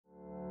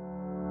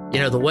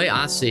The way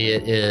I see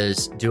it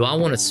is, do I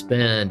want to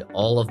spend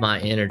all of my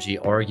energy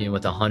arguing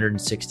with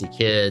 160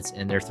 kids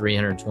and their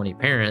 320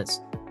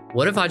 parents?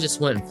 What if I just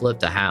went and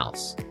flipped a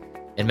house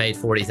and made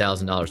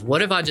 $40,000?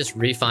 What if I just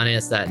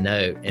refinanced that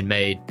note and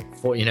made,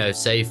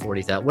 save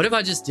 $40,000? What if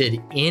I just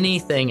did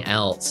anything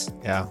else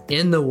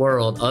in the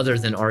world other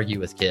than argue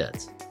with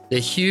kids? The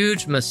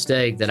huge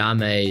mistake that I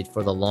made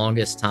for the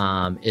longest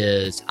time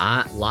is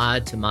I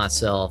lied to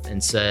myself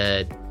and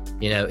said,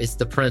 it's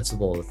the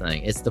principle of the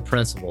thing. It's the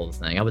principle of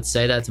the thing. I would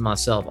say that to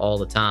myself all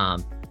the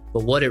time.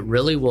 But what it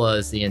really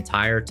was the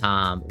entire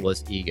time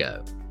was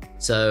ego.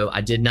 So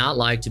I did not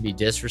like to be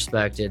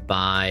disrespected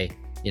by,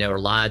 or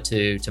lied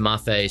to my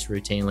face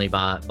routinely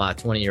by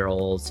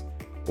 20-year-olds,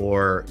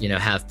 or,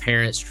 have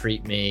parents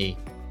treat me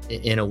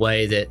in a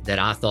way that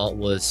I thought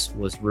was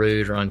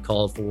rude or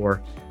uncalled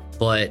for.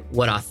 But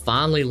what I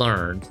finally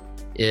learned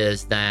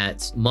is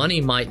that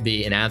money might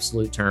be, in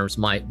absolute terms,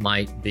 might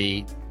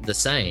be the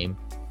same,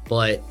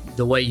 but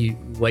the way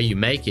you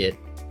make it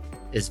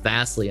is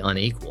vastly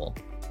unequal.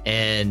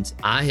 And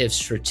I have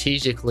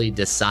strategically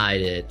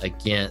decided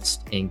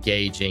against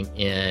engaging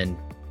in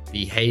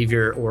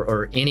behavior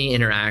or any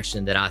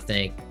interaction that I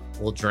think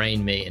will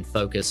drain me and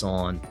focus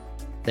on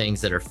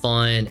things that are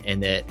fun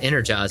and that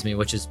energize me,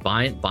 which is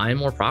buying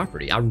more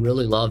property. I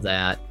really love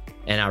that.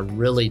 And I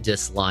really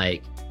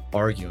dislike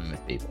arguing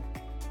with people.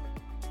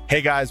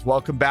 Hey guys,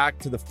 welcome back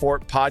to the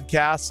Fort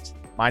Podcast.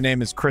 My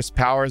name is Chris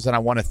Powers, and I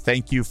want to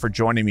thank you for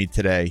joining me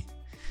today.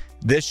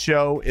 This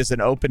show is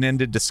an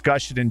open-ended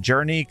discussion and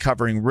journey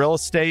covering real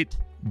estate,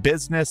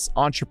 business,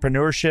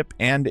 entrepreneurship,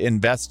 and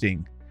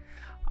investing.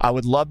 I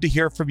would love to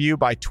hear from you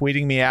by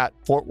tweeting me at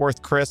Fort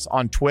Worth Chris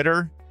on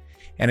Twitter.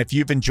 And if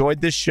you've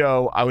enjoyed this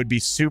show, I would be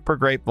super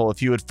grateful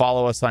if you would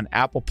follow us on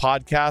Apple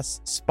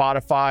Podcasts,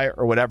 Spotify,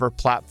 or whatever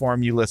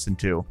platform you listen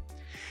to.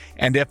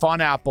 And if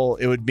on Apple,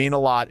 it would mean a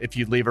lot if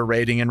you'd leave a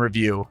rating and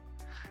review.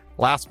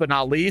 Last but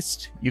not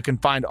least, you can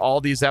find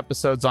all these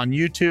episodes on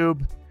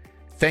YouTube.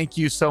 Thank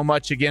you so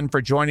much again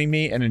for joining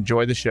me, and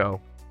enjoy the show.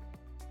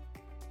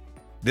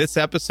 This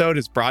episode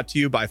is brought to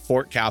you by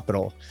Fort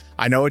Capital.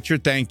 I know what you're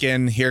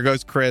thinking. Here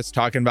goes Chris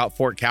talking about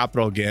Fort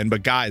Capital again,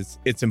 but guys,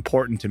 it's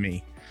important to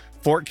me.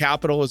 Fort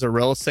Capital is a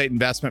real estate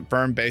investment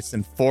firm based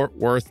in Fort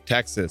Worth,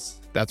 Texas.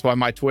 That's why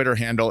my Twitter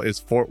handle is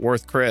Fort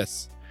Worth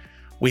Chris.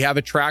 We have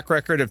a track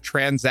record of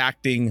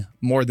transacting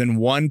more than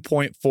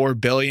 $1.4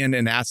 billion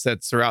in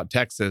assets throughout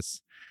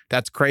Texas.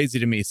 That's crazy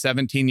to me.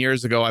 17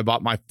 years ago, I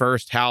bought my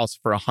first house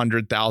for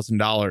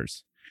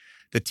 $100,000.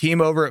 The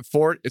team over at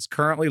Fort is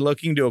currently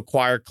looking to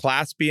acquire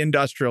Class B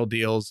industrial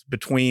deals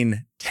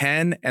between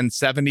 $10 and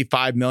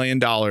 $75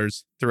 million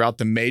throughout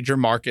the major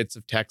markets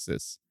of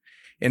Texas.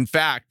 In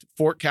fact,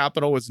 Fort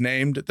Capital was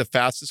named the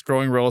fastest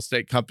growing real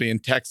estate company in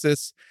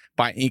Texas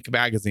by Inc.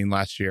 magazine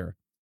last year.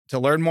 To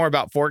learn more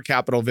about Fort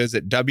Capital,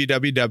 visit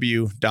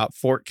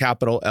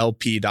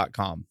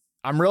www.fortcapitallp.com.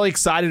 I'm really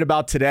excited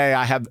about today.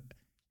 I have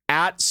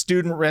at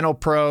Student Rental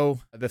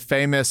Pro, the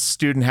famous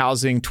student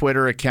housing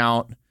Twitter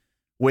account,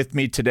 with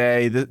me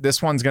today.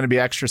 This one's going to be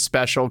extra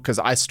special because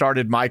I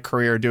started my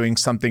career doing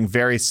something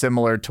very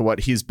similar to what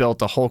he's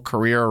built a whole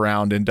career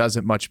around and does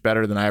it much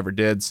better than I ever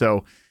did.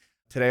 So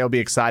today will be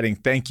exciting.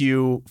 Thank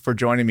you for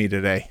joining me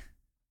today.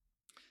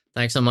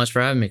 Thanks so much for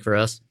having me,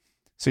 Chris.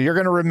 So you're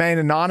going to remain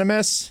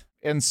anonymous.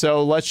 And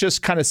so let's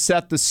just kind of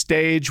set the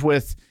stage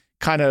with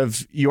kind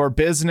of your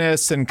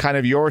business and kind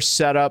of your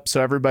setup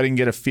so everybody can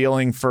get a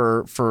feeling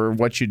for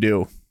what you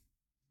do.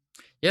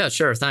 Yeah,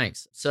 sure.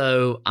 Thanks.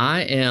 So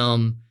I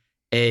am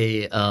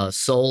a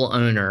sole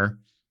owner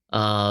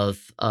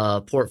of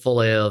a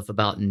portfolio of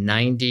about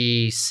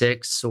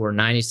 96 or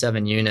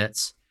 97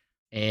 units.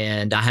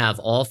 And I have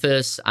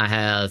office, I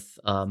have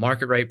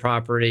market rate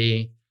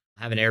property,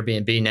 I have an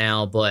Airbnb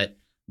now, but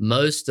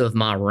most of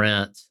my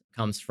rent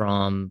comes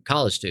from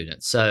college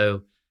students.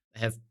 So I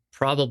have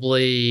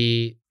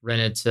probably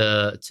rented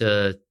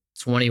to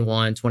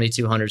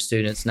 2,200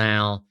 students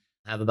now.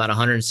 I have about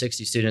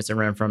 160 students that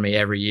rent from me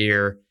every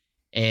year.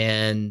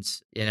 And,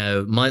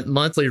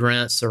 monthly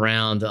rents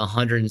around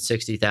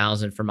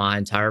 $160,000 for my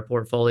entire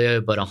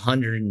portfolio, but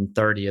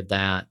 130 of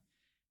that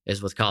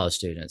is with college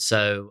students.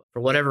 So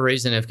for whatever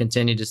reason, I've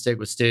continued to stick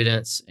with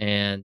students,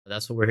 and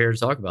that's what we're here to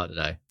talk about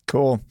today.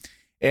 Cool.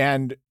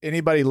 And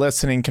anybody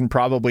listening can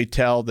probably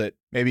tell that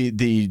maybe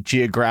the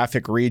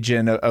geographic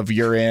region of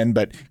you're in,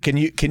 but can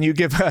you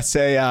give us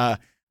a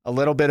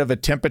little bit of a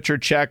temperature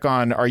check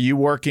on, are you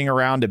working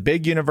around a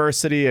big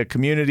university, a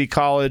community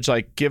college?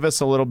 Like, give us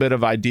a little bit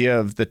of idea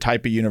of the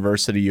type of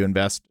university you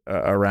invest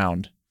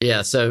around.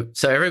 Yeah. So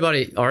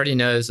everybody already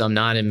knows I'm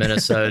not in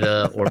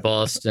Minnesota or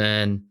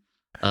Boston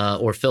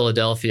or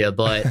Philadelphia,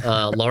 but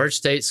large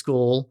state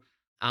school.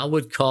 I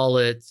would call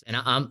it, and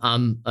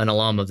I'm an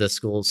alum of this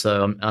school,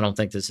 so I don't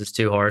think this is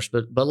too harsh,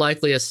 but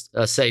likely a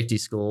safety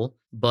school,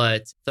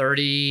 but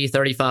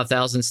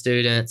 35,000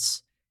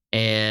 students,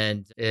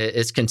 and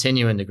it's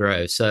continuing to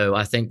grow. So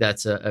I think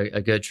that's a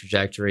good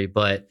trajectory,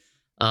 but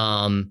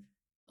on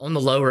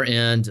the lower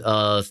end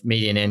of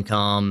median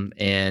income,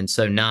 and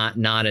so not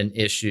an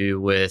issue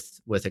with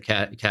with a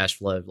cash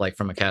flow, like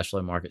from a cash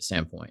flow market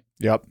standpoint.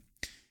 Yep.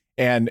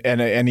 And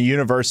a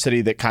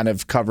university that kind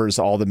of covers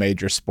all the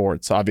major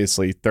sports,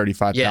 obviously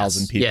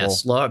 35,000 people.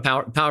 Yes,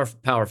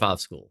 Power 5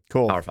 school.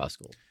 Cool. Power 5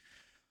 school.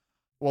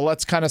 Well,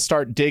 let's kind of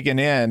start digging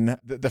in.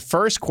 The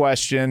first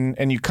question,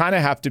 and you kind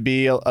of have to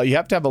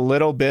have a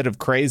little bit of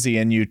crazy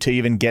in you to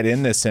even get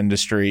in this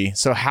industry.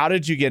 So how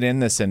did you get in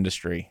this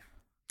industry?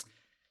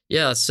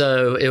 Yeah,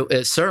 so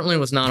it certainly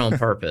was not on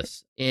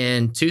purpose.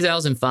 In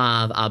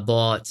 2005, I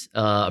bought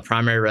a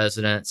primary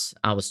residence.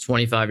 I was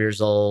 25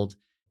 years old,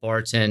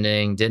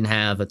 bartending, didn't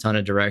have a ton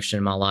of direction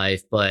in my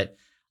life, but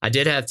I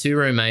did have two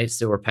roommates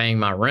that were paying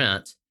my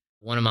rent.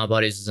 One of my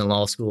buddies was in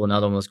law school,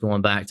 another one was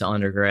going back to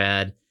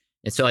undergrad.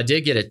 And so I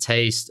did get a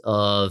taste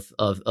of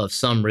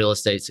some real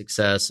estate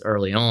success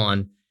early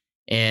on.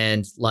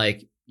 And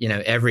like,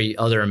 every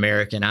other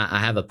American, I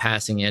have a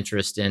passing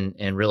interest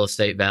in real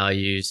estate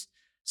values.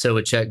 So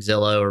would check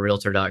Zillow or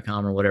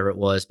Realtor.com or whatever it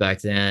was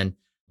back then,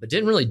 but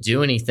didn't really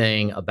do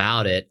anything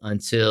about it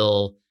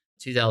until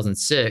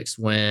 2006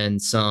 when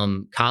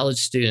some college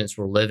students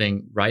were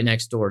living right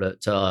next door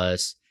to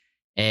us.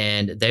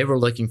 And they were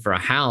looking for a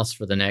house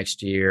for the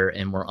next year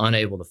and were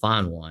unable to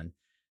find one.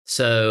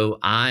 So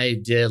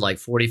I did like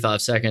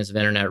 45 seconds of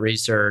internet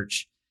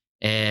research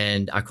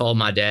and I called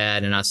my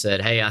dad and I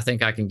said, "Hey, I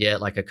think I can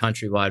get like a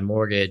countrywide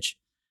mortgage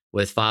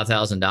with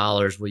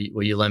 $5,000.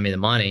 Will you lend me the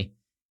money?"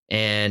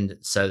 And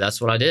so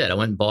that's what I did. I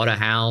went and bought a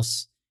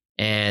house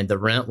and the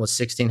rent was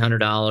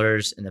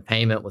 $1,600 and the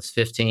payment was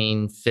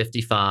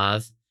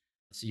 $1,555.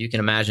 So you can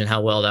imagine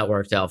how well that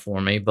worked out for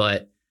me.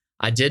 But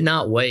I did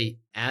not wait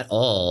at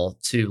all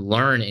to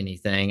learn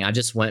anything. I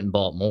just went and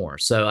bought more.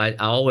 So I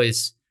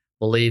always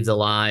believe the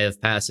lie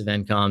of passive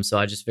income. So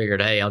I just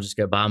figured, hey, I'll just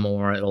go buy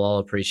more. It'll all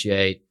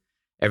appreciate.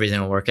 Everything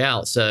will work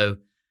out. So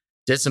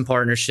did some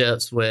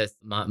partnerships with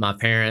my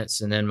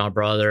parents and then my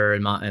brother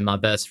and my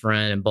best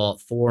friend and bought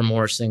 4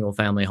 more single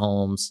family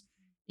homes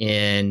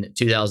in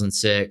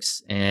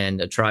 2006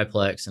 and a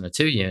triplex and a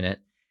 2-unit.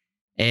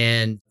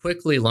 And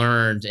quickly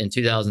learned in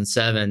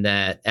 2007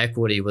 that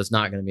equity was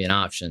not going to be an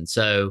option.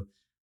 So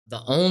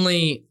the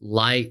only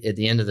light at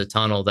the end of the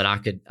tunnel that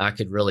I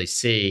could really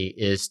see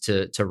is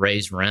to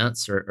raise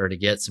rents or to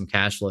get some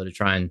cash flow to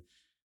try and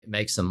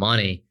make some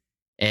money.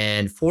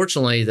 And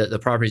fortunately, the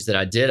properties that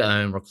I did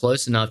own were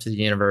close enough to the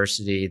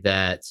university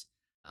that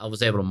I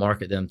was able to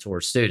market them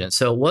towards students.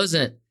 So it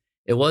wasn't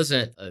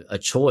a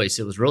choice.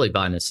 It was really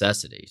by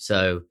necessity.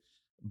 So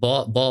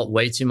bought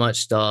way too much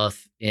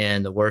stuff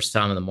in the worst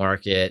time of the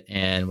market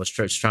and was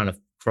just trying to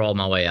crawl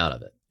my way out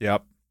of it.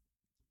 Yep.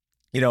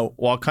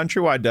 While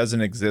Countrywide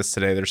doesn't exist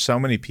today, there's so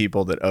many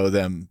people that owe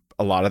them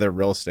a lot of their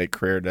real estate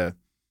career to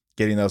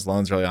getting those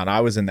loans early on.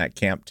 I was in that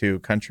camp too.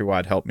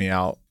 Countrywide helped me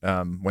out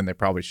when they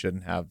probably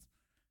shouldn't have.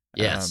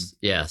 Yes.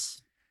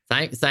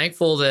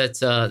 Thankful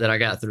that I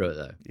got through it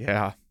though.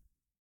 Yeah.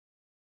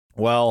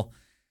 Well,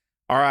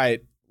 all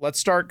right. Let's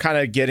start kind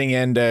of getting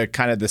into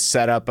kind of the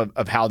setup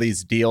of how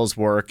these deals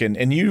work.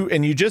 And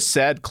you just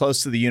said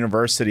close to the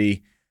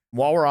university.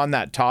 While we're on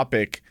that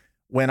topic,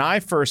 when I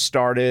first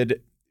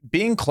started,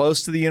 being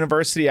close to the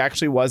university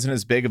actually wasn't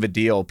as big of a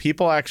deal.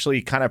 People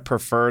actually kind of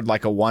preferred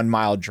like a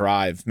 1-mile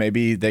drive.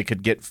 Maybe they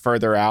could get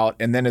further out.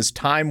 And then as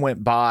time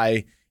went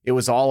by, it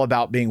was all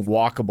about being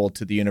walkable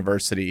to the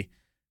university.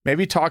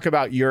 Maybe talk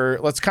about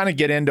let's kind of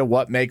get into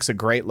what makes a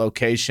great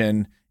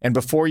location. And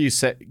before you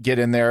get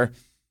in there,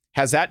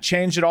 has that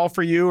changed at all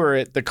for you, or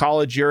at the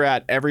college you're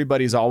at,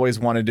 everybody's always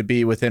wanted to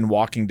be within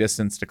walking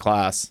distance to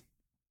class?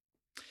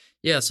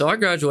 Yeah, so I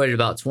graduated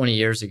about 20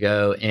 years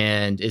ago,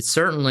 and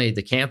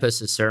the campus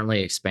has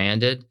certainly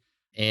expanded,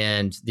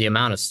 and the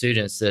amount of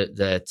students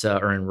that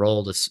are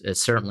enrolled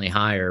is certainly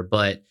higher.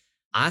 But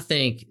I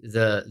think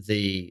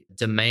the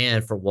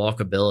demand for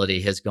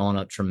walkability has gone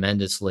up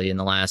tremendously in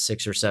the last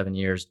 6 or 7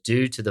 years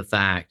due to the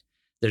fact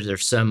that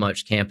there's so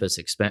much campus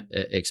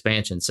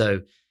expansion.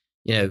 So,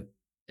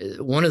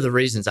 one of the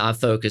reasons I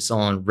focus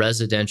on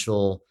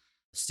residential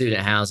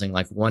student housing,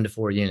 like 1 to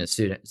 4 unit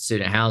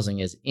student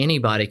housing, is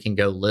anybody can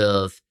go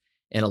live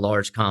in a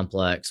large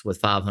complex with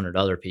 500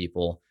 other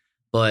people,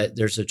 but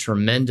there's a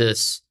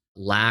tremendous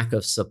lack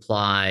of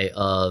supply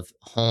of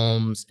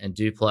homes and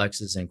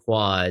duplexes and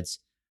quads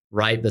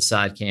right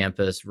beside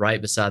campus,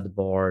 right beside the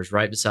bars,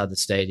 right beside the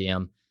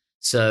stadium.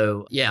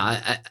 So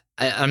yeah,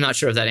 I'm not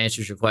sure if that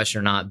answers your question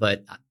or not,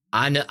 but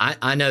I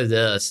know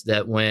this,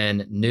 that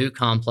when new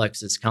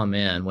complexes come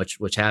in, which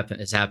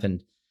has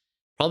happened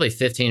probably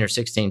 15 or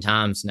 16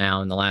 times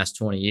now in the last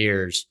 20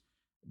 years,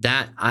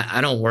 that I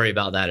don't worry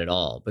about that at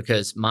all,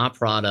 because my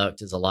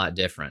product is a lot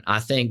different. I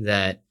think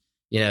that,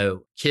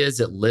 kids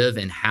that live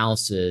in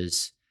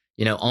houses,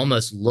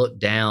 almost look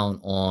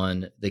down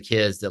on the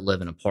kids that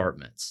live in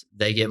apartments.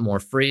 They get more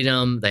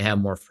freedom, they have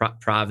more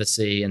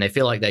privacy, and they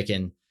feel like they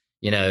can,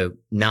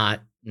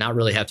 not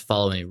really have to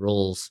follow any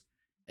rules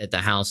at the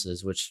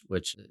houses, which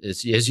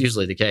is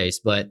usually the case.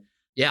 But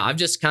yeah, I've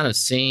just kind of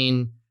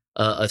seen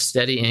a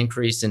steady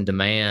increase in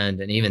demand.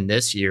 And even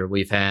this year,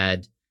 we've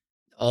had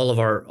all of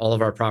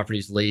our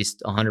properties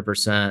leased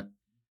 100%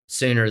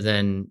 sooner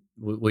than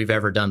we've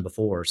ever done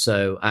before.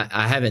 So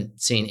I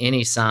haven't seen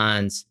any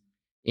signs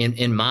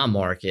in my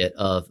market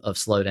of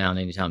slowdown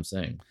anytime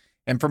soon.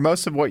 And for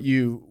most of what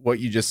you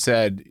just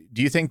said,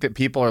 do you think that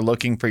people are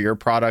looking for your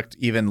product,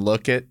 even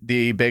look at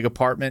the big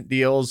apartment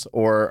deals,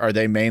 or are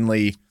they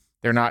mainly,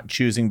 they're not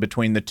choosing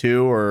between the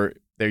two, or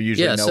they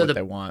usually know what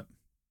they want?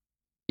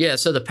 Yeah,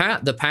 so the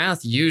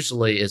path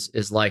usually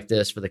is like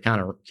this for the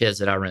kind of kids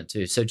that I rent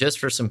to. So just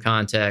for some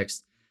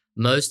context,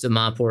 most of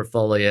my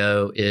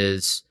portfolio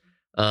is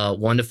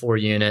 1 to 4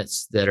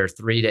 units that are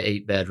 3 to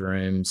 8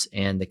 bedrooms,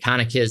 and the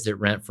kind of kids that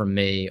rent from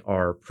me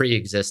are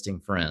pre-existing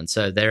friends.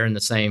 So they're in the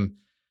same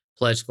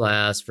pledge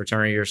class,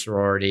 fraternity or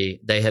sorority.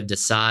 They have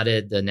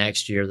decided the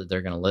next year that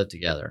they're going to live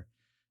together.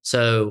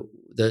 So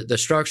the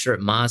structure at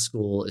my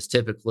school is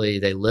typically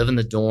they live in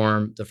the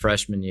dorm the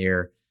freshman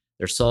year.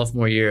 Their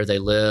sophomore year, they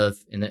live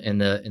in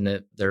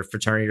their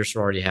fraternity or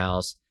sorority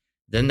house.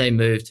 Then they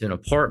move to an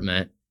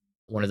apartment,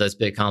 one of those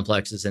big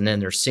complexes, and then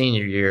their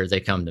senior year, they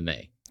come to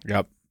me.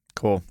 Yep,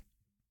 cool.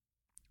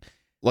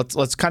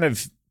 Let's kind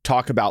of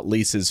talk about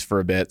leases for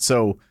a bit.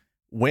 So,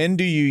 when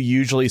do you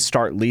usually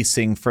start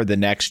leasing for the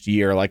next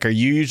year? Like, are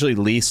you usually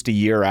leased a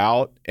year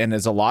out? And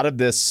is a lot of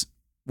this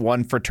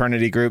one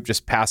fraternity group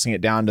just passing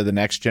it down to the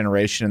next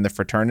generation in the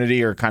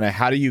fraternity, or kind of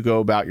how do you go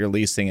about your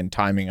leasing and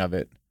timing of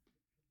it?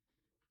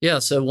 Yeah.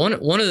 So one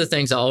of the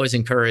things I always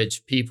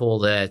encourage people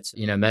that,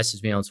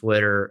 message me on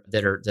Twitter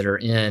that are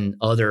in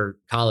other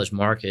college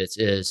markets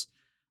is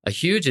a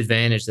huge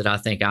advantage that I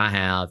think I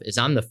have is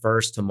I'm the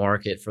first to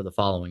market for the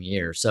following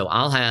year. So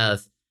I'll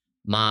have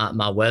my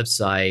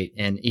website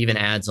and even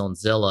ads on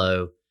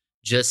Zillow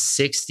just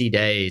 60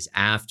 days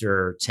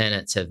after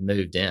tenants have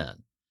moved in.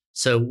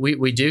 So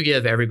we do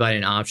give everybody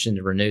an option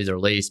to renew their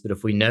lease, but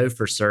if we know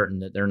for certain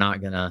that they're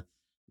not going to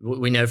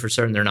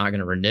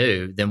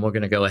renew, then we're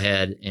going to go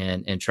ahead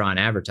and try and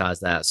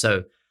advertise that.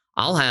 So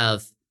I'll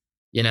have,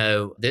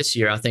 this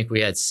year, I think we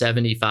had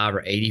 75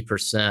 or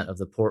 80% of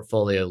the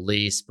portfolio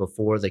leased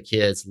before the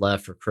kids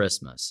left for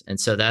Christmas. And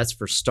so that's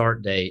for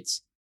start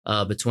dates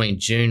between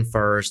June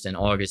 1st and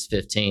August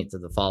 15th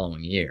of the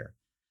following year.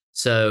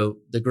 So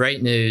the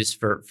great news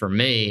for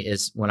me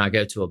is when I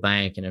go to a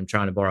bank and I'm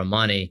trying to borrow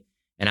money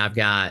and I've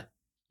got,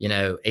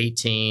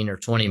 18 or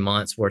 20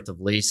 months worth of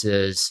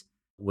leases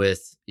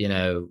with,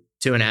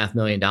 $2.5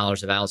 million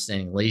of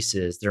outstanding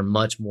leases, they're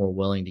much more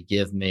willing to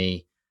give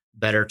me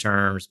better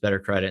terms, better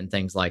credit, and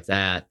things like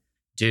that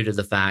due to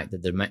the fact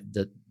that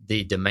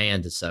the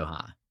demand is so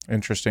high.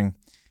 Interesting.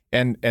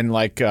 And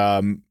like,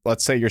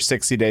 let's say you're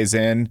 60 days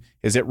in,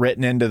 is it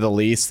written into the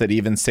lease that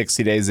even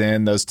 60 days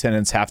in, those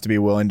tenants have to be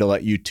willing to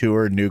let you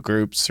tour new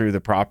groups through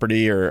the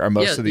property, or are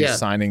most of these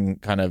signing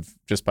kind of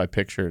just by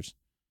pictures?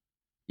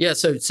 Yeah.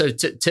 So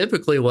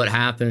typically what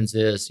happens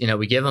is,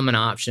 we give them an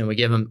option. We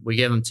give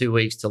them 2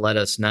 weeks to let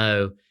us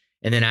know.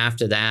 And then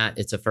after that,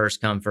 it's a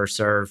first come, first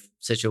serve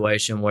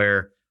situation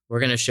where we're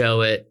going to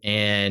show it.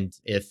 And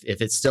if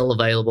it's still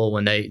available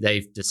when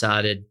they've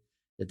decided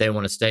that they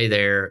want to stay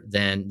there,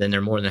 then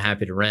they're more than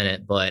happy to rent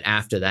it. But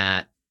after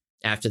that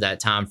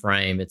time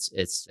frame,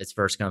 it's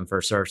first come,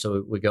 first serve.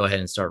 So we go ahead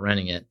and start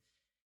renting it.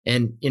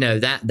 And,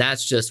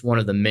 that's just one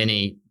of the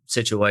many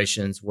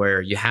situations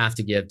where you have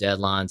to give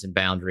deadlines and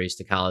boundaries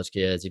to college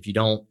kids. If you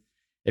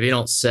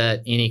don't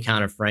set any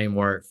kind of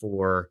framework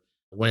for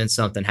when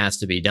something has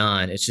to be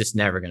done, it's just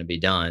never going to be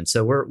done.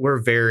 So we're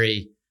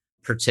very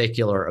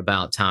particular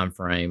about time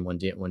frame when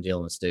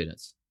dealing with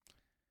students.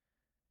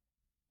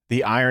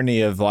 The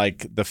irony of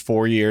like the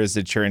 4 years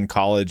that you're in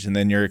college and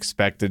then you're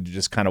expected to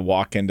just kind of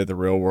walk into the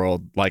real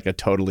world like a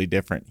totally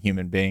different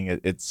human being.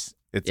 It's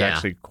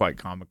actually quite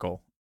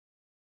comical.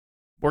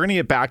 We're going to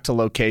get back to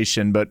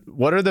location, but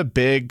what are the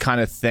big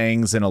kind of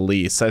things in a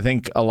lease? I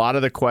think a lot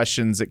of the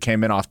questions that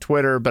came in off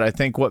Twitter, but I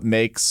think what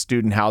makes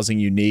student housing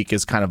unique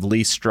is kind of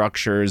lease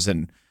structures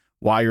and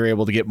why you're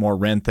able to get more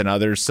rent than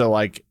others. So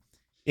like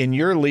in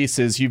your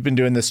leases, you've been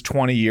doing this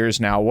 20 years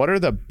now. What are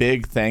the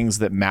big things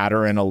that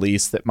matter in a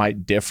lease that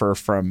might differ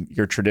from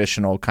your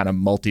traditional kind of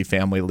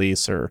multifamily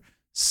lease or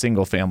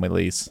single family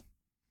lease?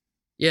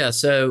 Yeah,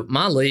 so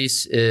my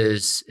lease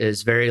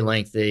is very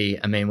lengthy.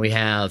 I mean, we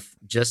have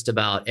just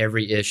about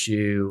every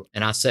issue,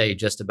 and I say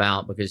just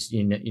about because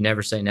you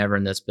never say never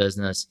in this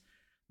business.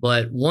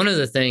 But one of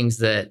the things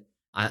that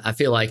I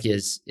feel like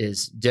is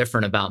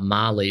different about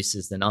my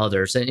leases than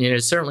others,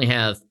 and certainly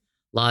have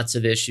lots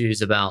of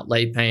issues about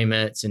late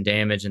payments and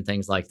damage and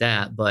things like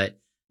that. But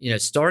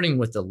starting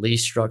with the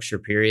lease structure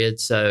period,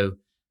 so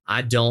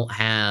I don't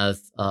have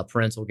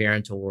parental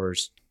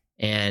guarantors,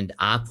 and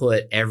I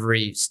put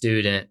every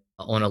student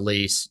on a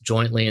lease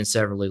jointly and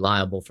severally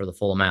liable for the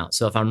full amount.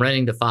 So if I'm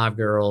renting to 5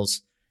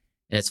 girls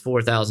and it's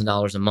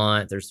 $4,000 a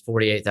month, there's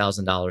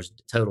 $48,000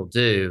 total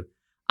due.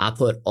 I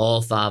put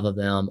all 5 of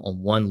them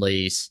on one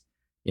lease.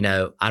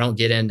 I don't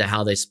get into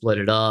how they split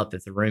it up.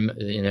 If the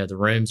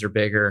rooms are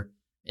bigger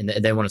and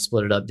they want to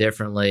split it up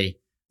differently.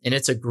 And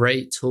it's a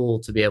great tool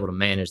to be able to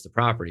manage the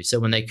property. So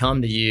when they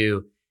come to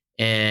you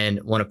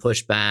and want to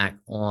push back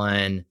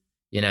on,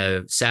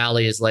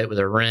 Sally is late with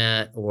her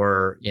rent,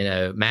 or,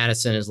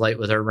 Madison is late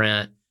with her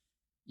rent,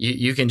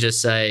 you can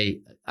just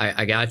say,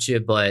 I got you,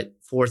 but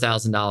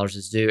 $4,000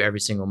 is due every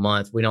single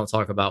month. We don't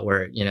talk about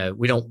where,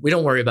 we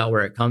don't worry about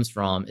where it comes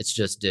from. It's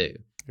just due.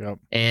 Yep.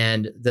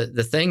 And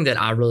the thing that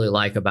I really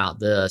like about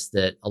this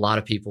that a lot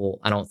of people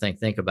I don't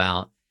think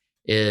about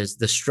is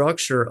the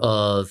structure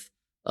of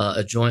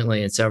a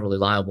jointly and severally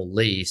liable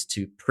lease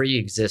to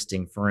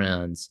pre-existing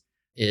friends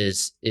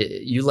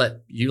you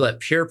let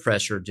peer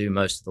pressure do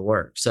most of the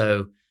work.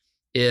 So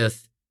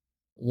if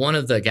one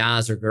of the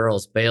guys or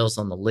girls bails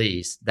on the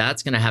lease,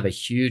 that's going to have a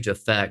huge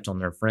effect on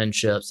their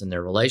friendships and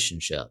their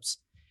relationships.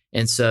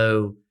 And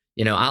so,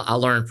 I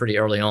learned pretty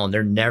early on,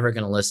 they're never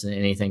going to listen to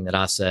anything that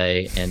I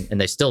say, and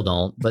they still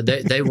don't, but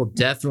they will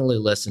definitely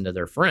listen to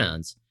their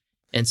friends.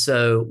 And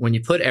so when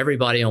you put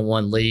everybody on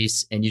one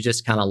lease and you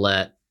just kind of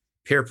let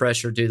peer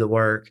pressure do the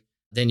work,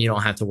 then you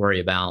don't have to worry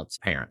about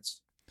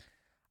parents.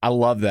 I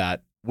love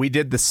that. We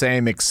did the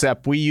same,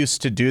 except we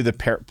used to do the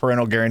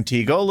parental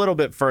guarantee. Go a little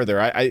bit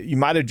further. You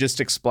might have just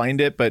explained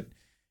it, but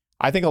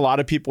I think a lot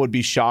of people would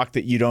be shocked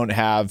that you don't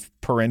have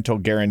parental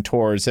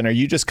guarantors. And are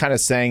you just kind of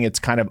saying it's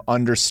kind of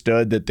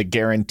understood that the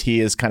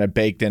guarantee is kind of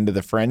baked into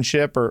the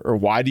friendship, or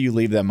why do you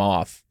leave them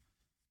off?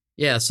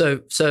 Yeah.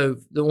 So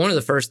one of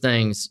the first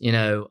things,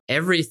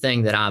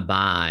 everything that I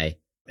buy,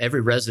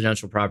 every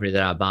residential property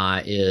that I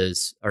buy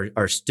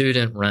are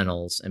student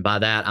rentals. And by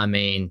that, I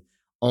mean,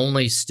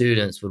 only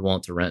students would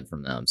want to rent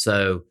from them.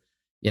 So,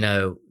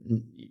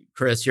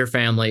 Chris, your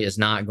family is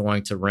not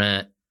going to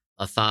rent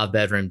a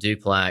 5-bedroom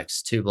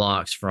duplex 2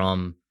 blocks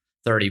from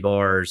 30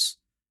 bars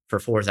for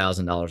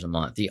 $4,000 a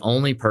month. The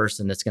only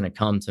person that's going to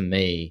come to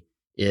me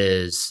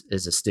is a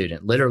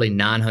student. Literally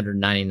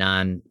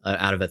 999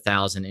 out of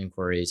 1,000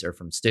 inquiries are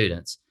from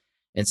students.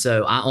 And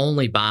so I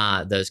only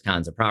buy those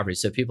kinds of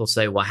properties. So people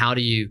say, well, how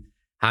do you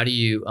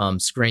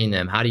screen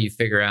them? How do you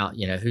figure out,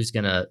 who's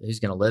gonna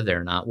live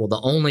there or not? Well, the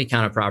only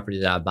kind of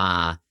property that I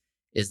buy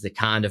is the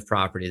kind of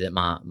property that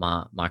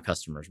my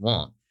customers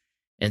want.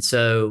 And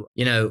so,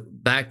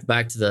 back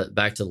to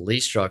the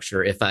lease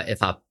structure, if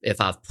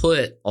I've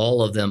put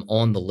all of them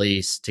on the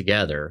lease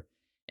together,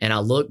 and I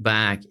look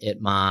back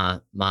at my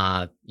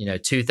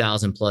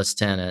 2,000 plus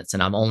tenants,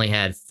 and I've only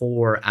had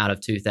 4 out of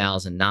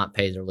 2,000 not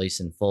pay their lease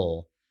in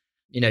full,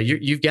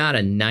 you've got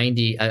a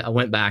 90. I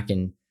went back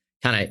and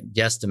kind of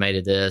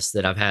guesstimated this,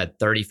 that I've had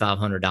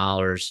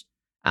 $3,500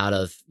 out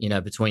of,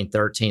 between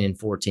 13 and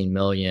 14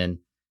 million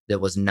that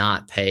was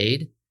not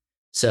paid.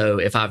 So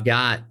if I've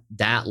got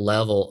that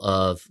level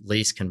of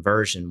lease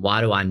conversion,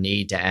 why do I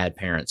need to add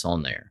parents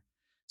on there?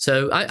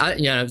 So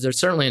there's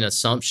certainly an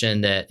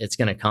assumption that it's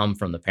going to come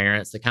from the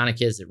parents. The kind of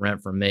kids that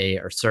rent from me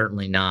are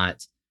certainly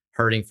not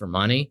hurting for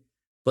money.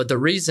 But the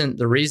reason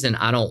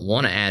I don't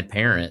want to add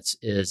parents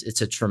is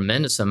it's a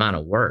tremendous amount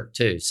of work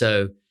too.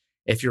 So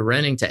if you're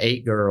renting to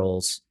 8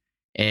 girls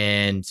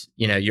and,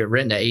 you're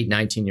renting to 8,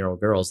 19-year-old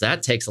girls,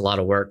 that takes a lot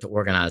of work to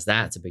organize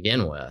that to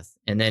begin with.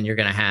 And then you're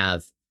going to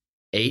have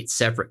 8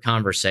 separate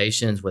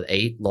conversations with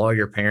 8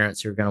 lawyer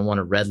parents who are going to want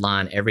to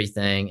redline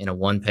everything in a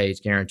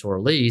 1-page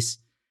guarantor lease.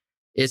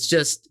 It's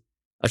just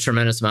a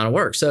tremendous amount of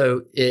work.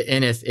 So,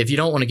 and if you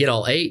don't want to get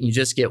all 8 and you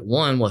just get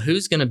 1, well,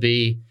 who's going to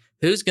be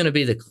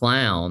the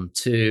clown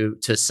to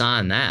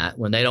sign that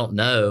when they don't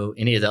know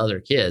any of the other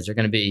kids? They're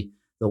going to be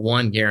the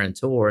one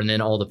guarantor, and then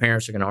all the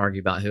parents are going to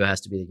argue about who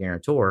has to be the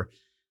guarantor.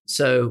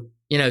 So,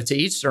 to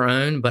each their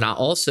own, but I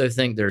also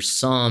think there's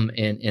some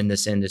in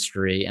this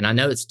industry, and I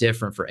know it's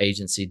different for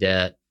agency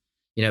debt.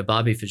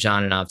 Bobby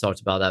Fajan and I have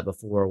talked about that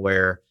before,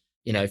 where,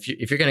 if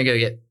you're going to go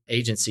get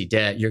agency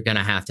debt, you're going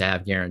to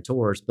have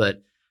guarantors.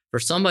 But for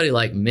somebody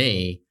like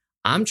me,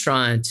 I'm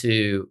trying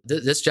to,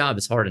 this job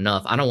is hard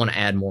enough. I don't want to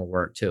add more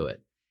work to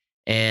it.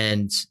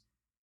 And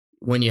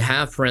when you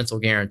have parental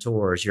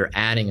guarantors, you're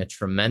adding a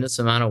tremendous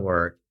amount of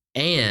work,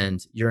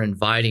 and you're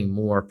inviting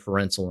more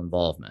parental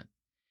involvement.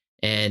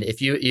 And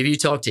if you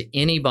talk to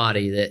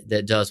anybody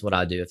that does what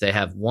I do, if they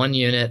have 1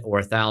 unit or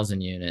 1,000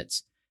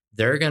 units,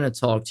 they're going to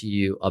talk to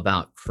you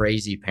about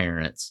crazy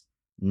parents,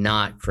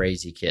 not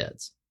crazy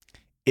kids.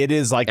 It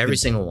is like every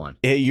single one.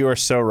 You are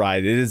so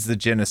right. It is the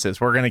genesis.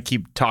 We're going to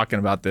keep talking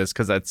about this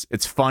because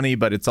it's funny,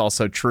 but it's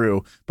also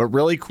true. But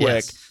really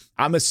quick, yes.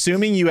 I'm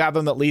assuming you have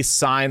them at least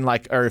sign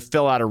or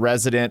fill out a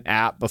resident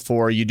app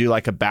before you do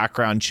like a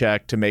background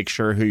check to make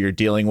sure who you're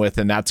dealing with,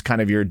 and that's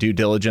kind of your due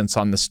diligence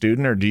on the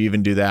student, or do you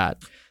even do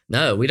that?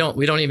 No, we don't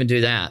even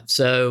do that.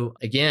 So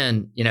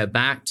again,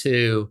 back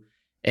to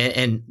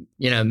and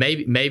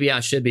maybe I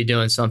should be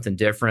doing something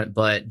different,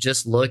 but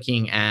just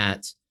looking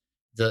at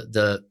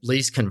the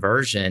lease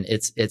conversion,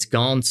 it's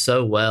gone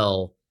so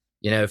well,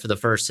 for the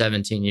first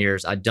 17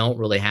 years. I don't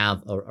really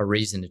have a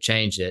reason to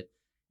change it.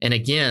 And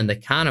again, the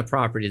kind of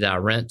property that I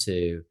rent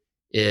to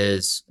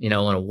is,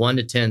 on a 1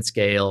 to 10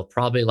 scale,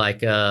 probably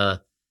like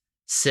a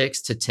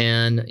 6 to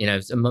 10.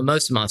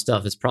 Most of my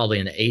stuff is probably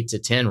in the 8 to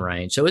 10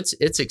 range. So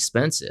it's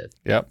expensive.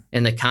 Yep.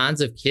 And the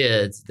kinds of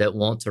kids that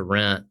want to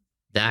rent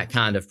that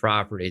kind of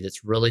property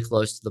that's really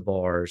close to the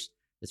bars,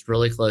 that's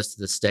really close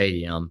to the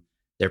stadium,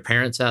 their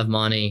parents have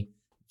money.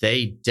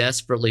 They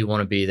desperately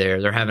want to be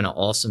there. They're having an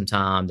awesome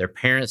time. Their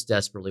parents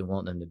desperately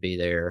want them to be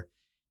there.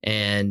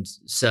 And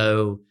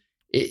so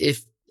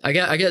if I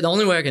get the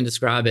only way I can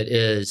describe it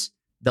is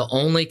the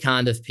only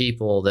kind of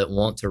people that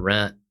want to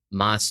rent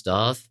my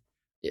stuff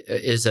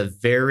is a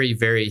very,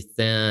 very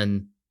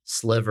thin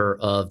sliver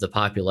of the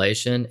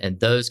population. And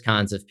those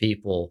kinds of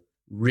people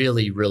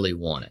really, really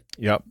want it.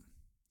 Yep.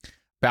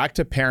 Back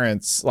to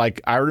parents.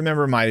 Like, I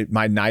remember my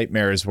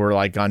nightmares were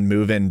like on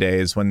move-in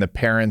days when the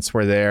parents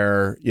were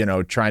there,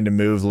 trying to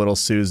move little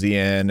Susie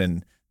in,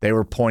 and they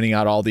were pointing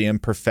out all the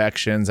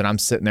imperfections. And I'm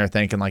sitting there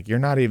thinking, like, you're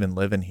not even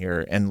living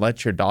here, and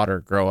let your daughter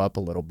grow up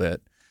a little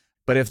bit.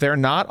 But if they're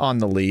not on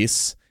the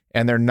lease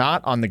and they're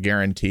not on the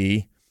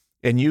guarantee,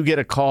 and you get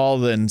a call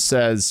that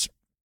says,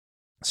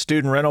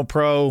 Student Rental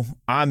Pro,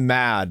 I'm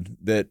mad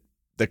that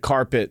the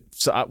carpet,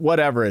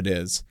 whatever it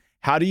is.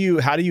 How do you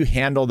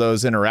handle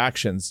those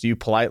interactions? Do you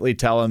politely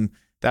tell them,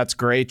 that's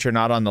great, you're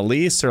not on the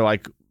lease? Or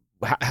like,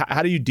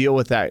 how do you deal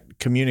with that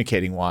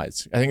communicating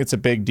wise? I think it's a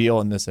big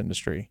deal in this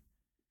industry.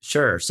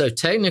 Sure. So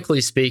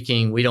technically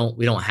speaking, we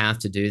don't have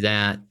to do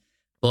that.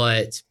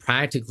 But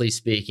practically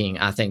speaking,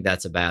 I think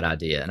that's a bad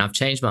idea. And I've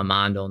changed my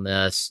mind on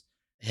this,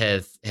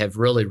 have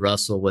really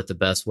wrestled with the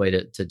best way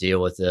to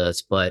deal with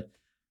this. But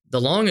the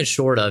long and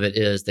short of it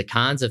is the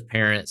kinds of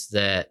parents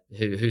that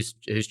whose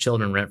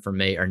children rent from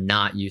me are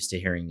not used to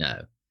hearing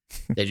no.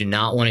 They do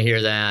not want to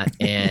hear that.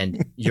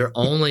 And you're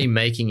only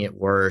making it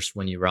worse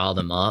when you rile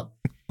them up.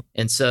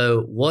 And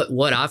so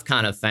what I've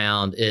kind of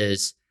found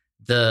is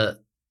the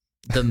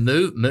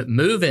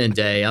move-in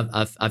day,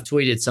 I've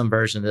tweeted some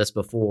version of this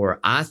before.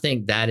 I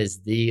think that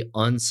is the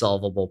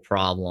unsolvable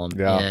problem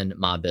in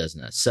my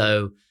business.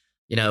 So,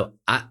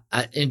 I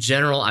in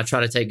general, I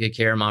try to take good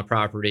care of my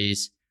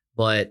properties,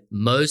 but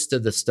most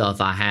of the stuff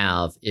I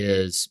have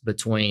is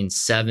between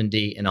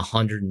 70 and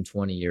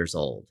 120 years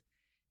old.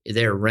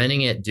 They're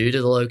renting it due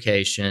to the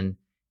location,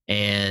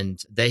 and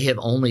they have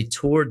only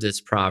toured this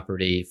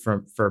property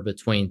for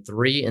between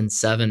 3 and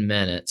 7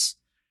 minutes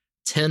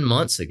 10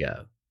 months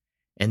ago.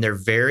 And they're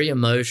very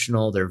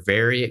emotional. They're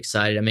very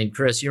excited. I mean,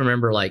 Chris, you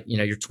remember, like,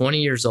 you're 20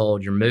 years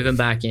old, you're moving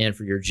back in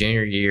for your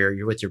junior year,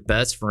 you're with your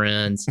best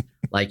friends,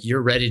 like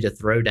you're ready to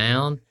throw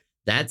down.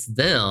 That's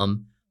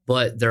them,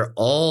 but they're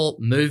all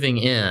moving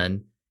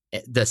in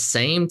at the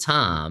same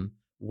time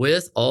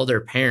with all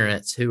their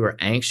parents who are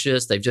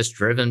anxious. They've just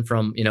driven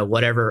from,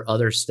 whatever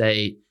other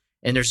state,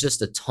 and there's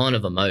just a ton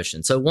of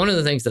emotion. So one of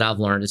the things that I've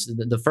learned is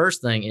the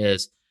first thing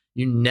is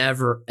you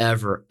never,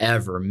 ever,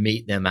 ever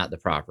meet them at the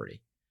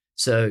property.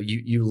 So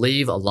you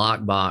leave a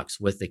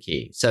lockbox with the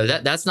key. So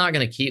that's not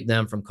going to keep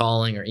them from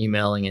calling or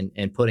emailing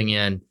and putting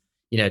in,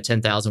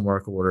 10,000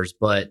 work orders,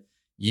 but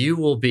you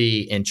will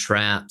be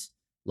entrapped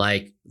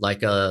like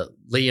a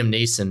Liam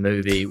Neeson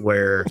movie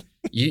where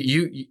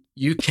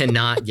you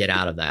cannot get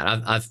out of that.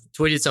 I've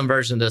tweeted some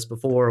version of this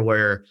before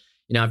where,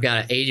 I've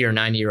got an 80 or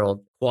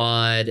 90-year-old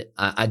quad.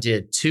 I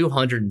did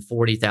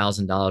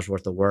 $240,000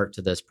 worth of work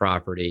to this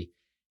property,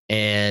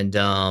 and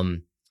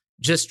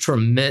just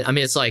tremendous. I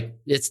mean,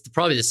 it's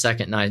probably the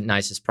second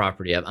nicest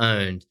property I've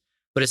owned,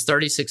 but it's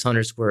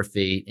 3,600 square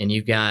feet. And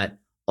you've got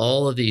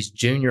all of these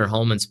junior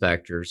home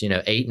inspectors,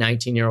 8,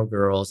 19-year-old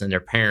girls and their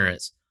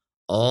parents,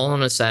 all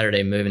on a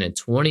Saturday moving in.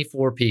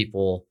 24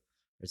 people.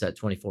 Or is that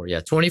 24? Yeah.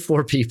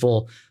 24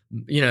 people,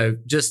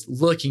 just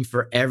looking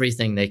for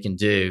everything they can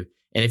do.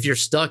 And if you're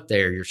stuck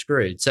there, you're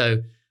screwed.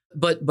 So,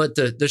 but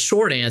the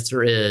short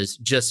answer is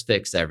just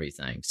fix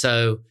everything.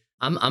 So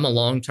I'm a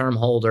long-term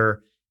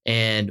holder,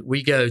 and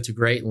we go to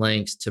great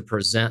lengths to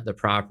present the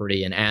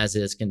property in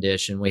as-is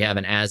condition. We have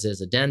an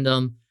as-is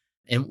addendum,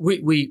 and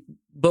we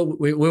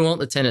want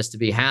the tenants to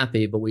be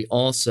happy, but we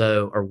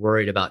also are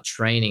worried about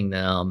training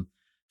them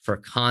for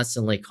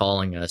constantly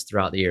calling us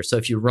throughout the year. So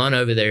if you run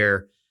over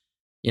there,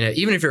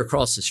 even if you're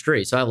across the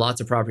street, so I have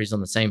lots of properties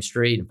on the same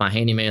street, and my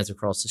handyman's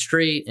across the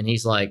street, and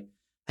he's like,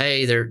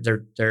 hey, their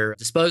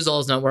disposal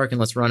is not working,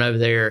 let's run over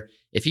there.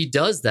 If he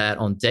does that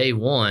on day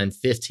one,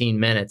 15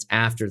 minutes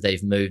after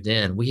they've moved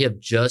in, we have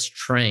just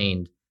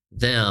trained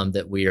them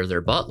that we are their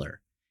butler.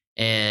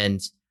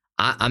 And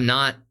I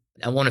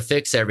want to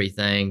fix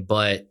everything,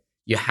 but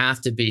you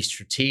have to be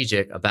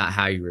strategic about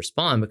how you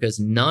respond, because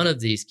none of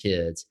these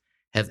kids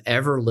have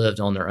ever lived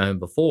on their own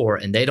before,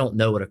 and they don't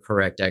know what a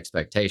correct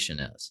expectation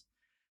is.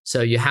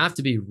 So you have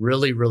to be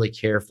really, really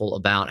careful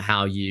about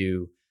how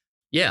you,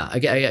 I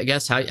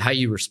guess how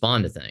you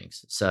respond to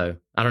things. So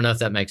I don't know if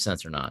that makes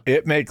sense or not.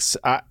 It makes,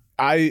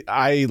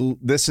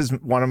 this is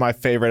one of my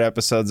favorite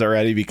episodes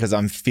already because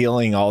I'm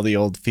feeling all the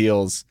old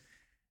feels.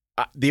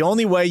 The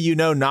only way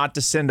not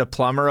to send a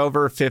plumber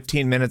over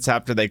 15 minutes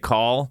after they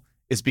call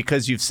is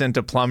because you've sent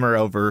a plumber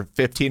over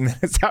 15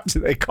 minutes after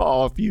they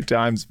call a few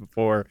times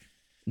before.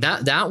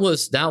 That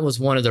was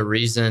one of the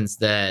reasons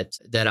that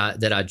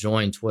I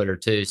joined Twitter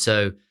too.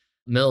 So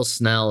Mills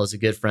Snell is a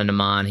good friend of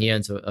mine. He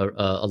owns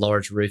a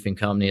large roofing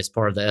company as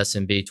part of the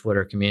SMB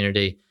Twitter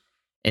community.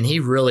 And he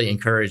really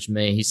encouraged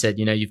me. He said,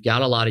 you've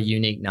got a lot of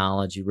unique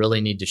knowledge. You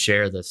really need to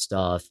share this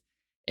stuff.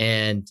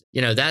 And,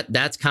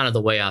 that's kind of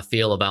the way I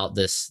feel about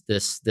this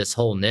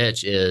whole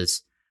niche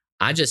is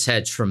I just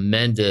had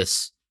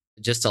tremendous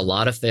just a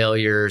lot of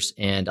failures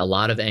and a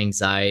lot of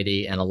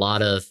anxiety and a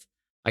lot of,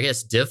 I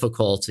guess,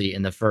 difficulty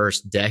in the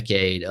first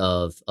decade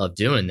of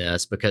doing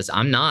this, because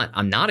I'm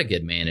not a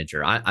good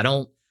manager. I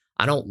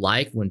don't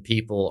like when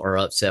people are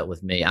upset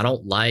with me. I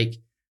don't like,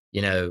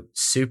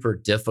 super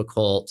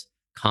difficult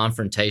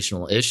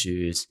confrontational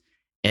issues.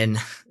 And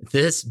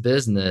this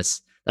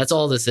business, that's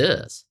all this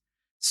is.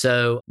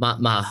 So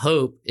my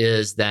hope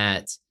is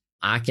that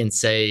I can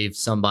save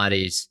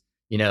somebody's,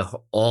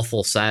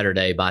 awful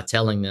Saturday by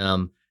telling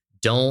them,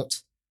 don't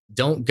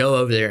go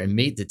over there and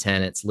meet the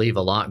tenants, leave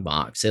a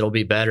lockbox. It'll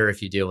be better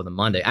if you deal with them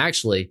Monday.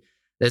 Actually,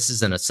 this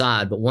is an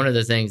aside, but one of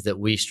the things that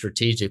we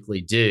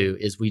strategically do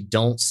is we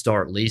don't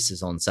start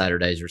leases on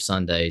Saturdays or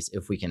Sundays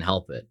if we can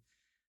help it.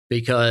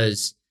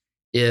 Because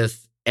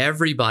if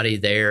everybody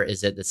there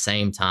is at the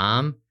same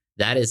time,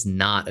 that is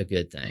not a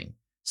good thing.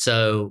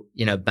 So,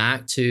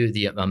 back to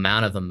the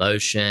amount of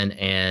emotion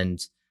and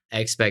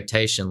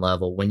expectation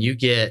level, when you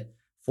get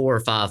 4 or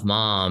 5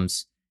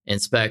 moms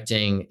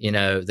inspecting,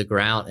 the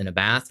grout in a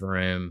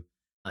bathroom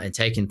and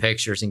taking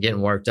pictures and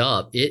getting worked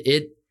up,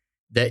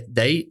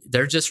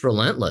 they're just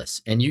relentless.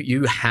 And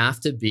you have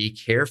to be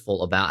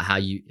careful about how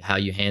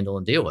you handle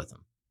and deal with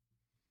them.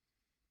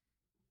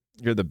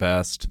 You're the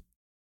best.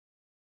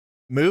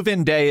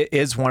 Move-in day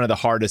is one of the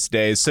hardest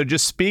days. So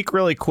just speak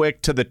really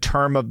quick to the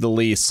term of the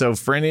lease. So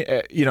for any,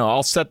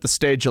 I'll set the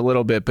stage a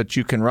little bit, but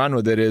you can run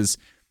with it. Is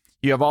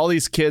you have all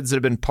these kids that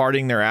have been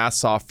partying their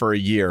ass off for a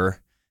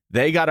year.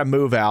 They got to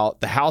move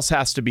out. The house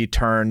has to be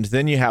turned.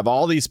 Then you have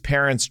all these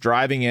parents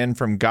driving in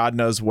from God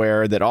knows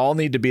where that all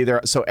need to be there.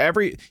 So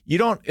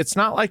it's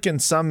not like in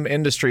some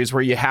industries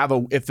where you have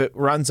if it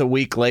runs a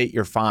week late,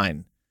 you're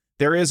fine.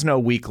 There is no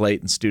week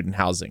late in student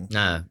housing.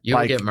 No,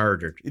 you'll get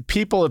murdered.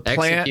 People have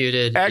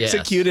executed,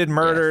 yes,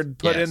 murdered,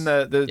 put in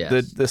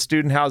the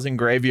student housing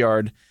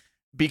graveyard,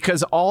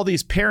 because all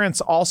these parents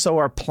also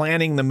are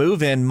planning the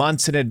move-in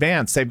months in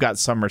advance. They've got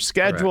summer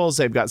schedules.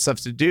 Correct. They've got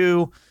stuff to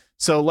do.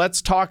 So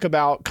let's talk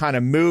about kind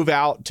of move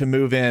out to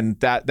move in,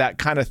 that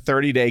kind of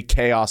 30-day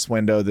chaos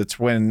window. That's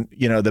when,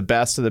 the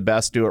best of the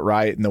best do it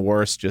right and the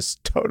worst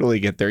just totally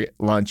get their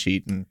lunch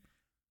eaten.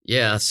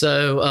 Yeah.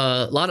 So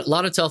a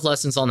lot of tough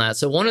lessons on that.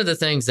 So one of the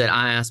things that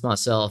I ask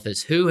myself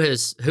is who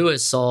has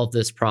solved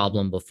this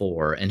problem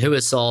before and who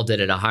has solved it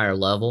at a higher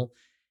level.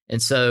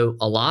 And so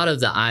a lot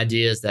of the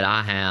ideas that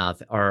I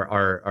have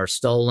are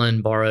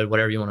stolen, borrowed,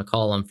 whatever you want to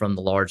call them, from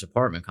the large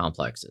apartment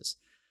complexes.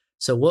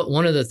 So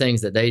one of the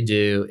things that they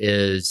do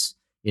is,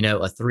 a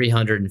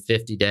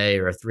 350-day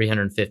or a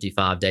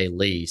 355-day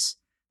lease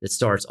that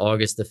starts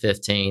August the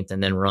 15th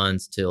and then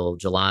runs till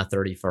July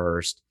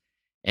 31st.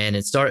 And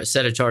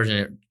instead of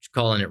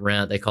calling it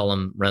rent, they call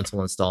them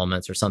rental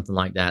installments or something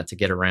like that to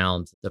get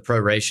around the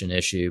proration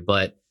issue.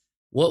 But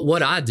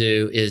what I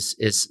do is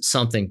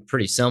something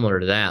pretty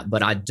similar to that,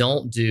 but I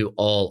don't do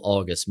all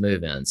August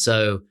move-in.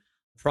 So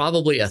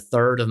probably a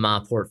third of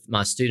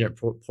my student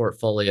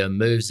portfolio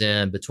moves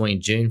in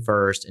between June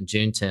 1st and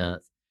June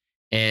 10th.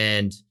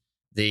 And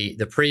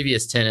the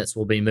previous tenants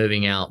will be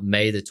moving out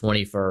May the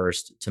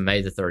 21st to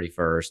May the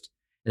 31st.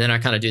 And then I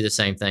kind of do the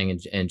same thing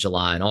in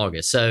July and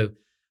August. So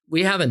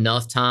we have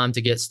enough time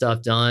to get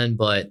stuff done,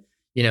 but,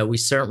 we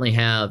certainly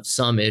have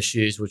some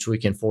issues which we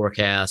can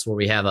forecast where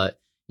we have a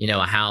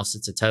house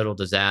that's a total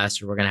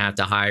disaster. We're going to have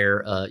to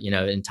hire an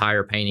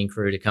entire painting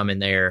crew to come in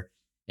there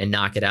and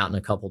knock it out in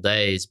a couple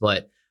days.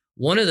 But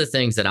one of the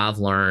things that I've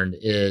learned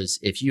is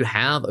if you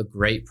have a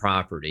great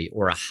property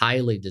or a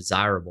highly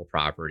desirable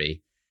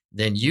property,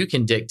 then you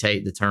can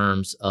dictate the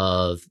terms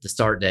of the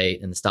start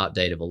date and the stop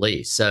date of a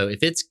lease. So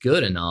if it's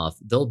good enough,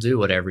 they'll do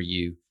whatever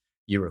you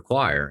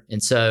require.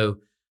 And so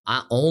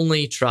I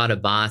only try to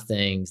buy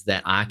things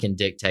that I can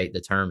dictate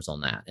the terms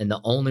on that. And the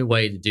only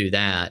way to do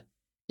that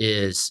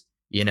is,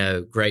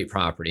 great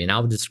property. And I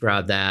would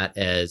describe that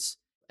as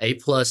A+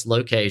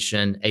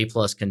 location, A+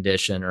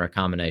 condition, or a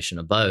combination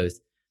of both.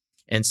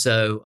 And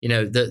so,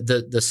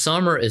 the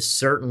summer is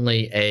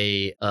certainly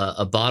a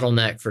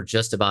bottleneck for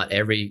just about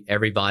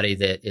everybody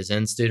that is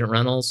in student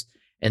rentals.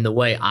 And the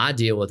way I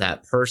deal with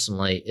that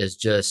personally is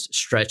just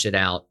stretch it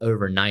out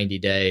over 90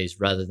 days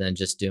rather than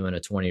just doing a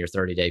 20 or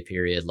 30-day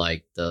period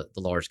like the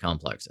large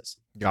complexes.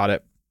 Got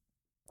it.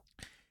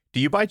 Do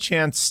you by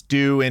chance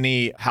do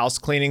any house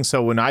cleaning?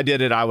 So when I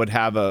did it, I would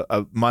have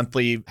a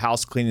monthly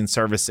house cleaning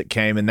service that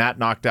came, and that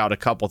knocked out a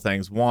couple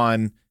things.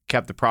 One,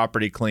 kept the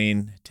property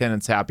clean,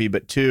 tenants happy,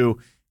 but two,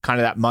 kind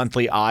of that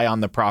monthly eye on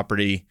the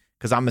property.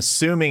 Because I'm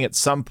assuming at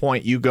some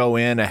point you go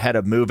in ahead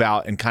of move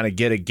out and kind of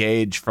get a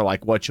gauge for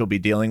like what you'll be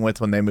dealing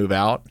with when they move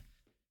out.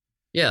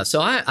 Yeah.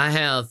 So I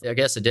have, I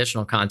guess,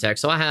 additional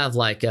context. So I have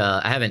I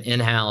have an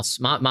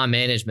in-house, my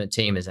management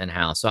team is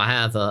in-house. So I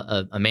have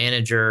a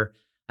manager,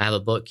 I have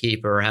a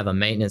bookkeeper, I have a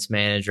maintenance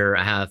manager,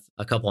 I have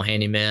a couple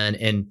handymen,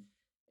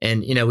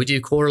 and we do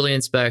quarterly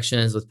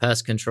inspections with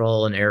pest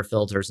control and air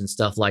filters and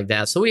stuff like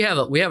that. So we have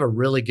a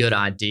really good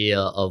idea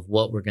of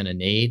what we're going to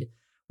need.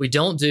 We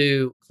don't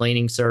do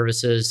cleaning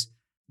services,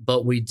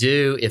 but we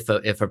do, if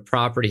a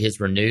property has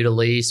renewed a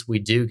lease, we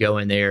do go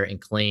in there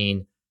and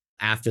clean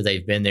after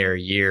they've been there a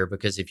year,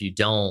 because if you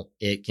don't,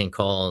 it can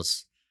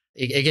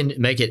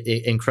make it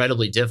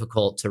incredibly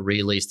difficult to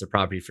release the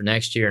property for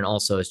next year. And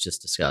also it's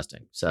just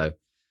disgusting. So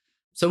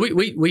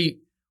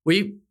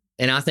we,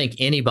 and I think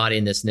anybody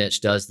in this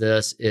niche does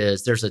this,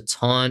 is there's a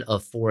ton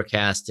of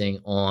forecasting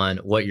on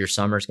what your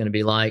summer is going to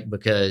be like,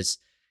 because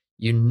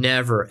you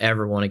never,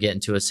 ever want to get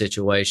into a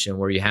situation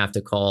where you have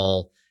to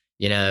call,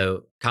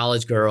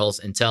 college girls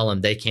and tell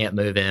them they can't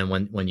move in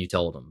when you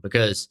told them.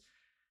 Because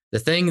the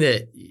thing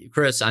that,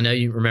 Chris, I know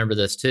you remember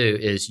this too,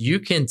 is you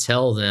can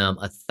tell them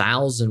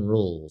 1,000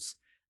 rules.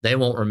 They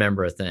won't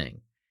remember a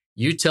thing.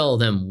 You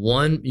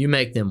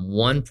make them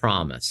one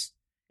promise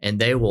and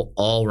they will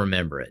all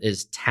remember it. It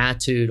is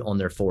tattooed on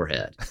their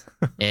forehead.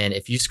 And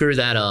if you screw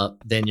that up,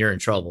 then you're in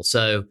trouble.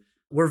 So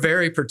we're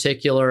very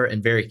particular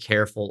and very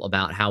careful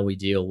about how we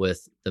deal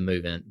with the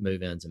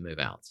move-ins and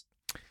move-outs.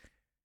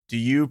 Do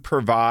you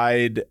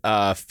provide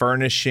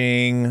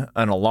furnishing,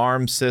 an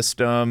alarm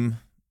system,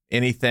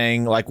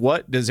 anything? Like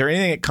is there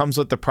anything that comes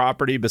with the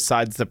property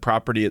besides the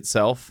property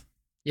itself?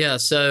 Yeah.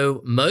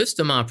 So most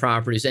of my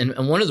properties, and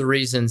one of the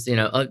reasons,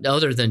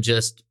 other than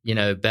just,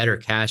 better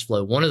cash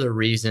flow, one of the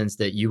reasons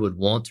that you would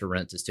want to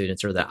rent to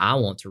students, or that I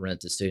want to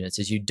rent to students,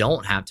 is you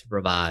don't have to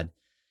provide,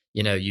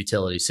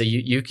 utilities. So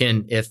you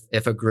can,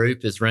 if a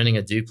group is renting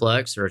a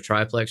duplex or a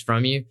triplex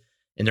from you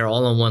and they're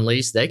all on one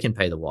lease, they can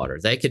pay the water.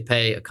 They could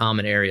pay a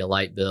common area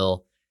light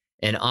bill.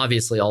 And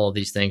obviously all of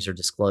these things are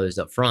disclosed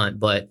up front,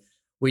 but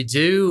we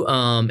do,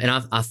 and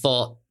I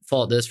fought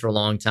this for a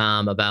long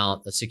time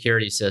about a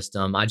security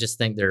system. I just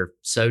think they're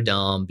so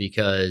dumb,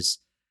 because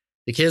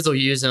the kids will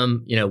use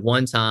them,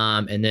 one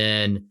time, and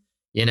then,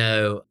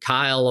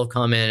 Kyle will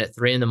come in at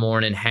 3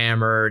 a.m.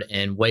 hammered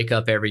and wake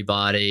up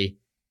everybody,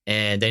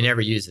 and they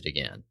never use it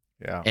again.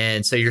 Yeah.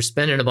 And so you're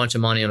spending a bunch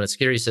of money on a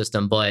security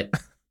system, but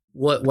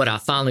what I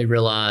finally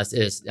realized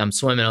is I'm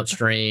swimming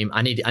upstream.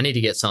 I need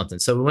to get something.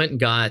 So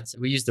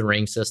we use the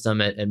Ring system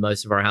at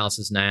most of our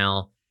houses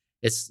now.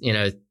 It's,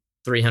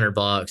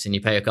 $300 and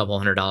you pay a couple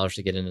 $100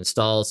 to get it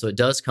installed. So it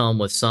does come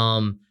with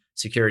some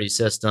security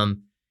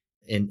system.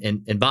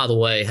 And by the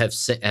way, have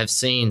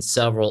seen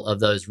several of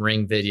those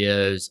Ring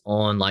videos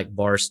on like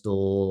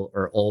Barstool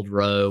or Old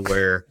Row,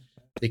 where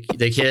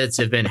the kids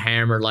have been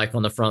hammered like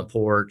on the front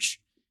porch.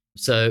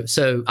 So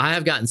I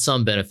have gotten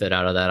some benefit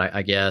out of that,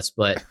 I guess,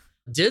 but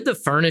did the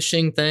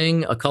furnishing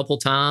thing a couple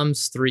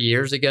times 3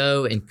 years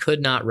ago and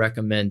could not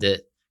recommend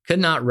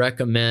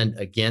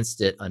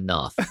against it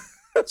enough.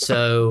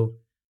 So,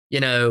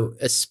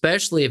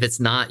 especially if it's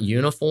not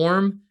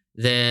uniform,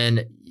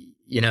 then,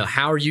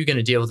 how are you going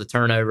to deal with the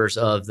turnovers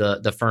of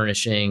the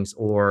furnishings?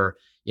 Or,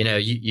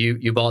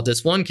 you bought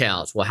this one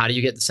couch. Well, how do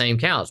you get the same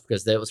couch?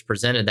 Because that was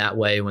presented that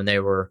way when they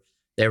were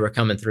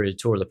coming through to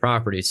tour the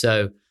property.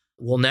 So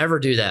we'll never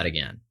do that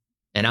again.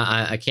 And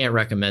I can't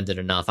recommend it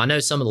enough. I know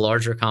some of the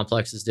larger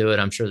complexes do it.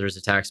 I'm sure there's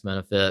a tax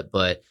benefit,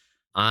 but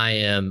I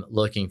am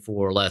looking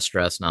for less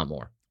stress, not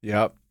more.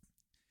 Yep.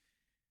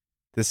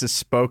 This is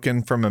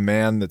spoken from a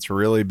man that's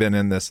really been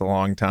in this a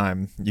long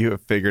time. You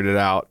have figured it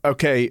out.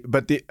 Okay,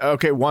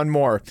 one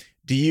more.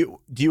 Do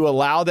you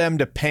allow them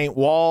to paint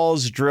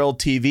walls, drill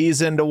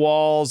TVs into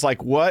walls?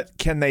 Like, what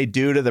can they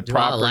do to the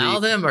property? Do I allow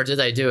them, or do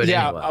they do it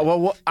anyway?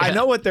 Well, I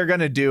know what they're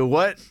going to do.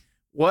 What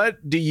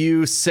do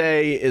you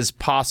say is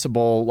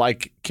possible?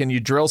 Like, can you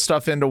drill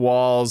stuff into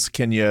walls?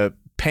 Can you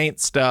paint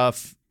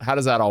stuff? How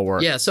does that all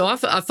work? Yeah, so I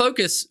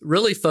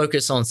really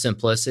focus on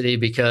simplicity,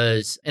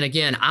 because, and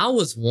again, I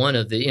was one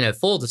of the,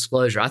 full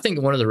disclosure, I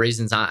think one of the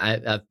reasons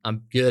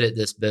I'm good at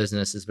this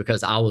business is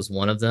because I was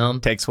one of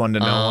them. Takes one to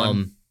know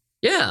one.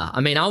 Yeah,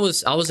 I mean, I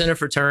was in a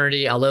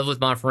fraternity. I lived with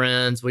my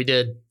friends. We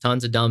did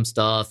tons of dumb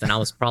stuff, and I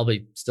was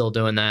probably still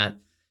doing that,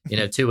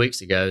 2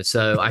 weeks ago.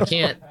 So I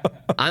can't.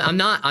 I'm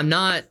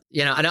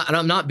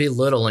not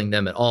belittling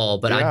them at all.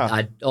 But yeah.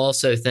 I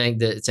also think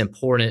that it's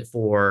important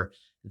for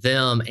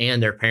them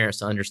and their parents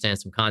to understand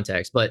some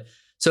context. But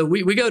so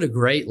we go to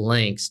great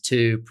lengths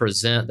to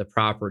present the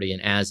property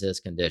in as-is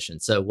condition.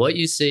 So what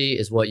you see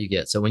is what you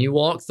get. So when you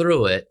walk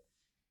through it,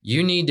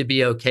 you need to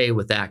be okay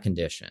with that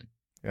condition.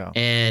 Yeah.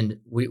 And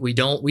we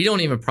don't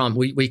even promise.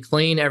 We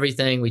clean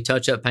everything. We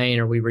touch up paint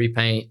or we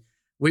repaint.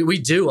 We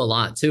do a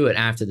lot to it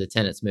after the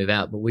tenants move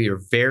out, but we are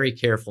very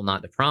careful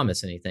not to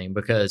promise anything,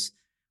 because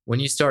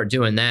when you start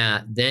doing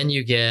that, then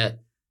you get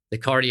the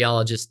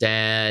cardiologist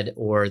dad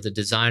or the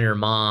designer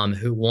mom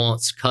who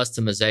wants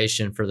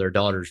customization for their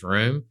daughter's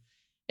room.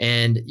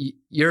 And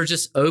you're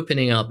just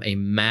opening up a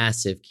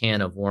massive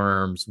can of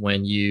worms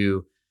when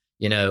you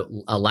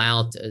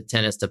allow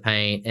tenants to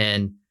paint.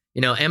 And,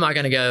 am I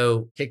going to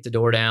go kick the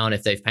door down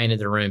if they've painted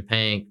their room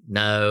pink?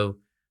 No,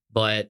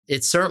 but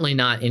it's certainly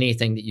not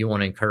anything that you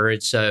want to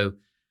encourage. So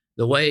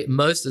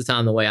most of the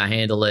time, the way I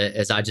handle it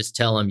is I just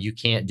tell them you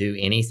can't do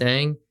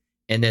anything,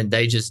 and then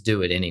they just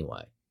do it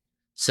anyway.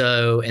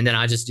 So, and then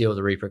I just deal with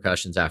the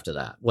repercussions after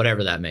that,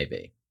 whatever that may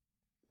be.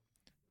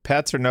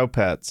 Pets or no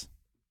pets?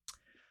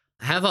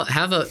 Have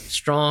a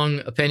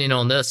strong opinion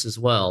on this as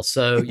well.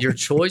 So your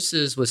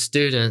choices with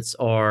students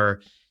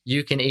are,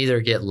 you can either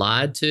get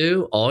lied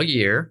to all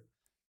year.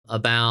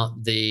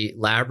 about the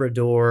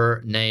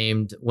Labrador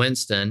named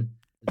Winston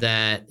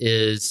that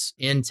is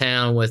in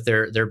town with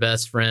their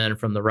best friend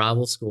from the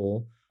rival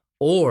school,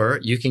 or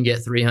you can get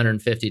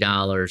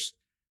 $350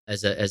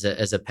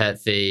 as a pet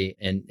fee,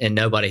 and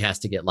nobody has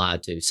to get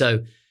lied to.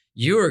 So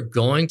you are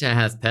going to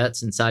have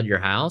pets inside your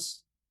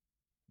house.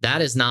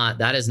 That is not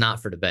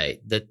for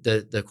debate.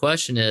 The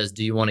question is,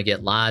 do you want to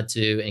get lied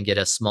to and get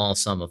a small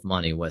sum of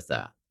money with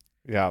that?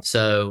 Yeah.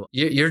 So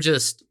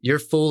you're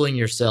fooling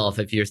yourself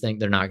if you think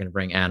they're not going to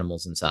bring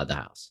animals inside the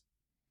house.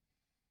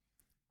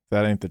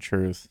 That ain't the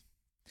truth.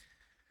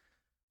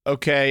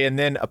 Okay, and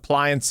then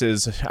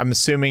appliances. I'm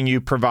assuming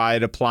you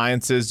provide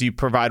appliances. You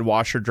provide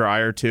washer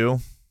dryer too.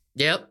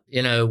 Yep.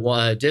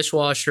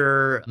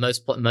 Dishwasher.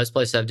 Most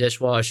places have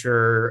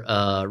dishwasher,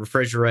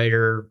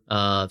 refrigerator,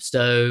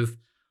 stove,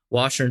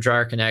 washer and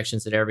dryer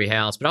connections at every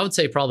house. But I would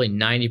say probably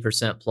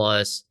 90%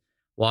 plus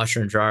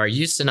washer and dryer.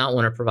 Used to not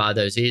want to provide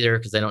those either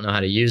because they don't know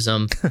how to use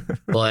them.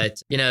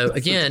 But,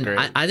 again,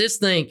 I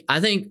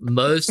think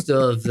most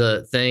of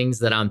the things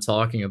that I'm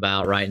talking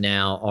about right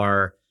now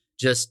are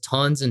just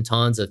tons and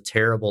tons of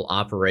terrible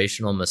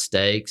operational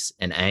mistakes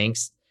and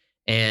angst.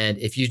 And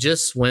if you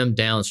just swim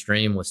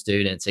downstream with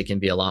students, it can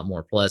be a lot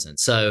more pleasant.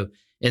 So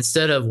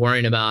instead of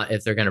worrying about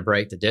if they're going to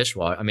break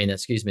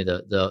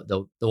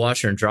the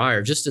washer and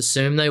dryer, just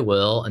assume they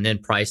will and then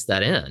price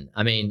that in.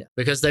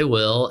 Because they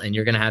will, and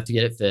you're going to have to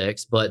get it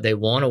fixed, but they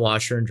want a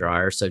washer and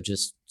dryer. So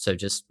just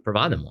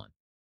provide them one.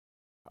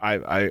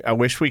 I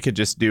wish we could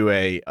just do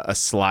a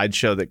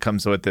slideshow that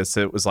comes with this.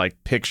 It was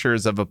like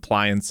pictures of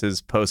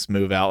appliances post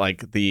move out.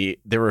 Like the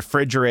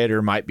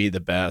refrigerator might be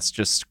the best,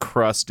 just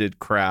crusted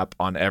crap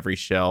on every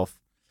shelf.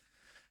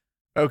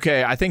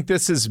 Okay, I think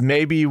this is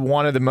maybe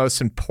one of the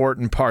most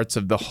important parts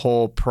of the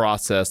whole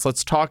process.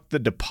 Let's talk the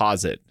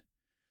deposit.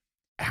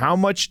 How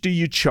much do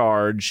you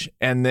charge?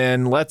 And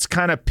then let's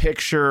kind of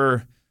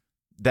picture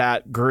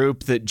that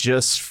group that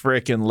just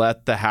frickin'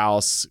 let the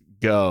house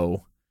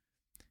go.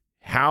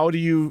 What do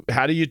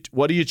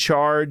you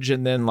charge?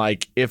 And then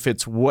like, if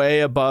it's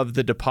way above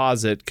the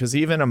deposit, cause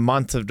even a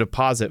month of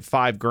deposit,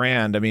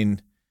 $5,000,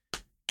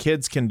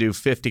 kids can do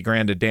 50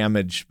 grand of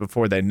damage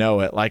before they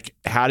know it. Like,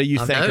 how do you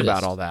think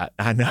about all that?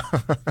 I know.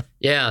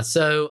 Yeah.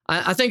 So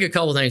I think a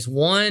couple of things.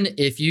 One,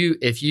 if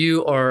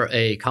you are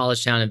a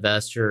college town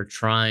investor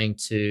trying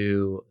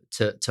to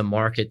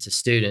market to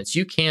students,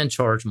 you can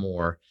charge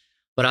more,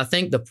 but I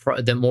think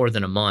the more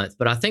than a month,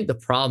 but I think the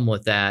problem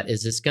with that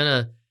is it's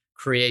going to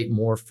create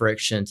more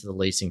friction to the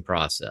leasing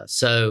process.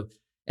 So,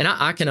 and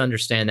I can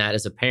understand that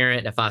as a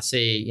parent. If I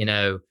see,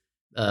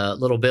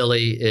 little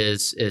Billy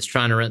is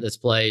trying to rent this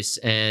place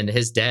and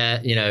his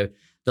dad,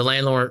 the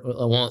landlord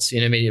wants,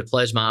 me to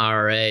pledge my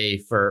IRA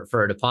for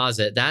a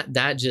deposit,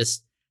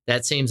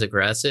 that seems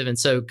aggressive. And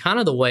so kind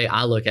of the way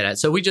I look at it,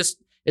 so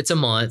it's a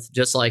month,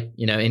 just like,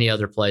 any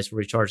other place where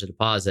we charge a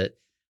deposit.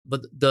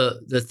 But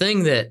the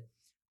thing that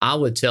I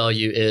would tell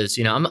you is,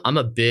 I'm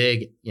a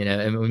big,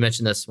 and we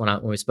mentioned this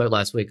when we spoke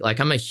last week,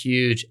 like I'm a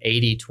huge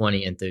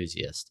 80-20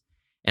 enthusiast.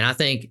 And I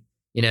think,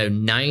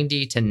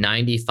 90 to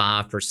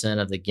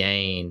 95% of the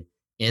gain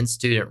in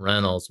student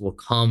rentals will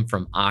come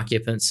from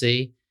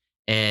occupancy.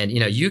 And,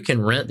 you can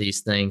rent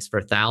these things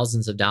for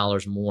thousands of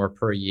dollars more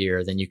per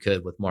year than you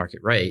could with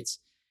market rates.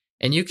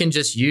 And you can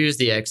just use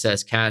the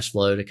excess cash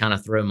flow to kind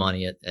of throw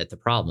money at the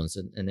problems.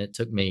 And it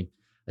took me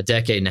a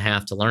decade and a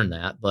half to learn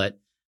that. But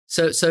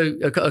So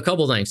a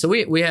couple of things. So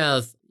we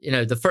have,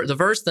 the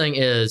first thing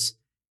is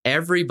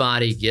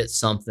everybody gets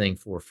something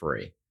for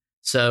free.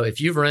 So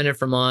if you've rented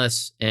from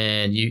us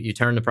and you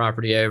turn the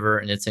property over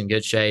and it's in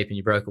good shape and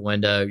you broke a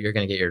window, you're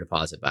going to get your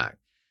deposit back.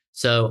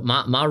 So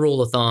my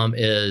rule of thumb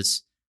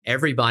is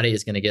everybody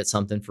is going to get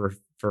something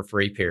for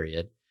free,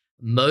 period.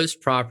 Most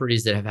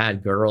properties that have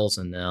had girls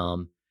in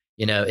them,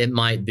 it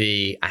might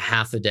be a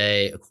half a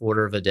day, a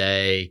quarter of a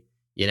day,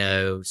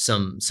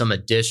 some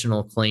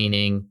additional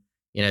cleaning,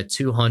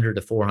 $200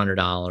 to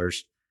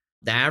 $400.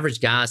 The average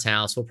guy's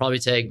house will probably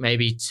take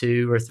maybe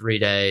 2 or 3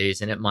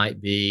 days, and it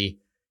might be,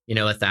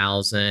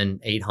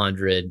 $1,000,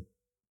 $800,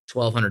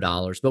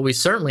 $1,200. But we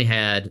certainly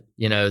had,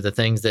 the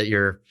things that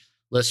your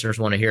listeners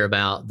want to hear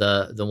about,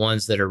 the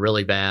ones that are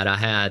really bad.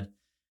 I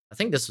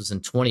think this was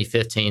in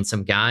 2015,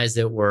 some guys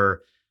that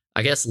were,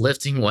 I guess,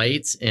 lifting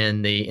weights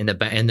in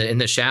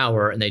the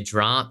shower, and they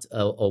dropped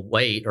a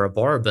weight or a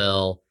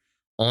barbell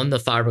on the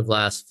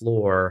fiberglass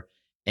floor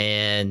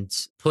and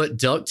put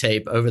duct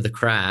tape over the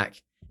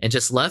crack and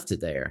just left it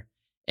there.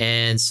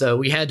 And so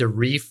we had to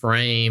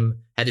reframe,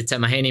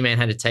 my handyman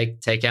had to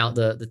take out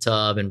the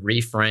tub and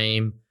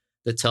reframe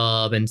the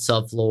tub and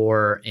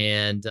subfloor.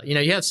 And,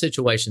 you have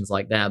situations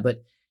like that.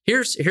 But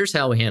here's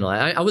how we handle it.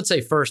 I would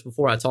say first,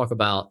 before I talk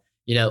about,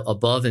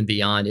 above and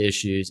beyond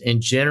issues,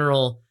 in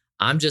general,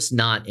 I'm just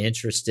not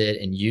interested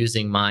in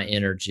using my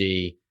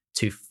energy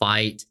to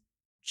fight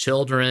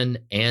children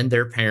and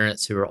their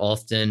parents, who are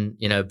often,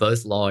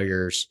 both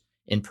lawyers,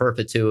 in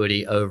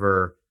perpetuity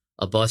over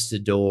a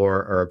busted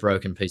door or a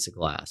broken piece of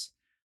glass.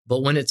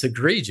 But when it's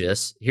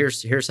egregious,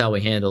 here's how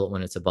we handle it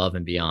when it's above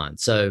and beyond.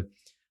 So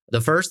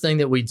The first thing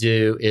that we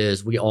do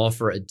is we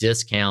offer a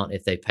discount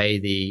if they pay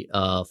the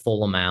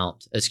full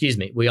amount. Excuse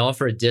me. We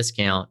offer a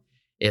discount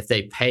if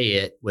they pay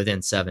it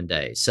within 7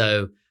 days.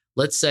 So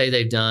let's say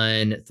they've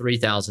done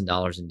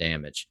 $3,000 in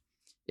damage.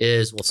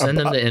 We'll send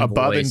them the invoice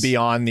above and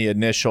beyond the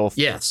initial.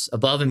 Yes,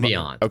 above and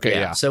beyond. Okay,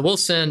 yeah. So we'll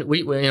send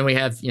we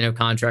have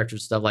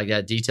contractors, stuff like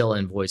that, detail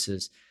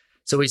invoices.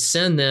 So we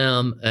send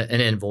them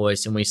an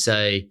invoice and we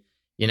say,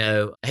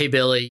 hey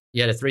Billy,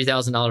 you had a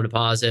 $3,000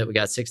 deposit. We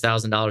got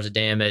 $6,000 of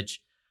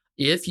damage.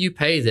 If you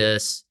pay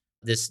this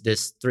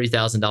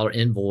 $3,000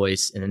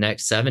 invoice in the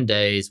next 7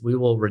 days, we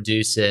will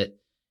reduce it,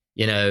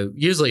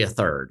 usually a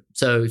third.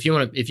 So if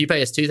you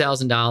pay us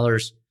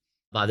 $2,000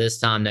 by this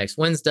time next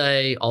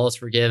Wednesday, all is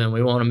forgiven.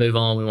 We want to move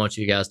on. We want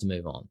you guys to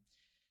move on.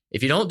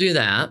 If you don't do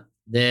that,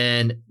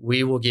 then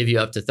we will give you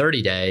up to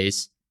 30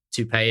 days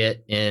to pay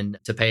it in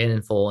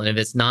full. And if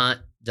it's not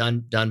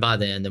done by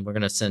then we're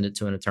going to send it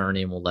to an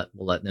attorney and we'll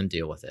let them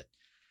deal with it.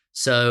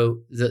 So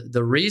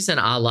the reason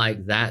I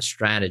like that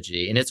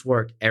strategy, and it's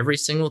worked every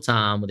single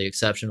time with the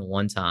exception of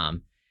one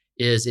time,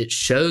 is it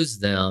shows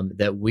them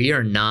that we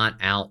are not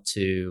out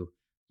to,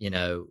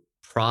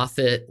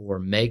 profit or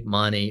make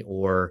money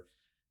or,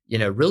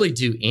 really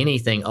do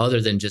anything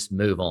other than just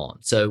move on.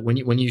 So when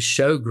you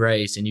show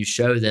grace and you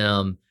show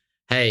them,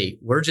 hey,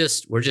 we're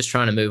just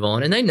trying to move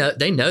on, and they know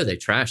they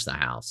trashed the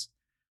house.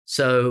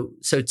 So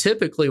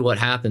typically what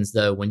happens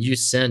though, when you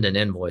send an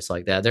invoice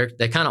like that,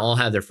 they kind of all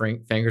have their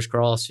fingers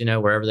crossed,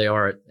 wherever they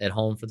are at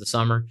home for the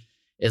summer,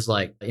 is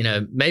like,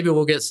 maybe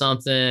we'll get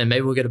something,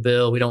 maybe we'll get a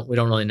bill. We don't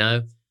really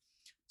know.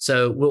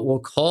 So we'll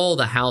call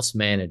the house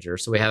manager.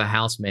 So we have a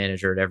house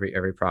manager at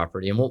every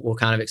property, and we'll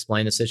kind of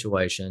explain the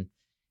situation.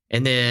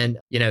 And then,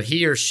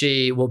 he or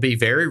she will be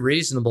very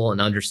reasonable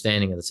and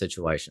understanding of the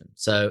situation.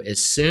 So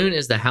as soon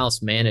as the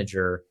house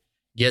manager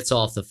gets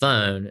off the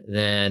phone,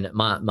 then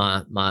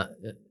my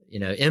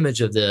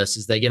image of this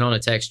is they get on a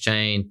text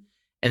chain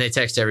and they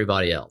text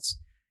everybody else.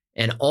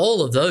 And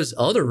all of those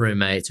other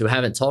roommates who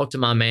haven't talked to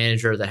my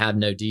manager, that have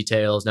no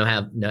details,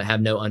 have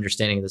no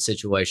understanding of the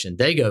situation,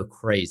 they go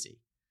crazy.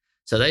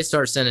 So they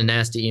start sending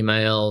nasty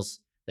emails.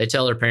 They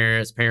tell their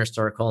parents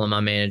start calling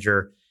my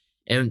manager.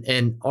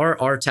 And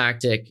our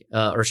tactic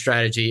or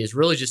strategy is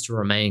really just to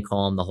remain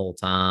calm the whole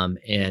time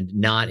and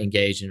not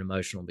engage in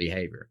emotional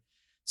behavior.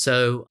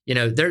 So, it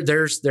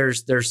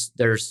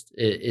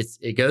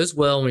goes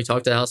well when we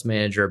talk to the house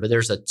manager, but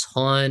there's a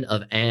ton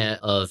of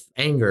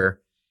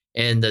anger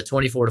in the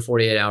 24 to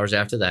 48 hours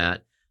after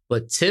that.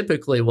 But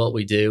typically what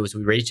we do is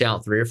we reach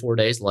out 3 or 4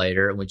 days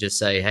later and we just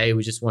say, hey,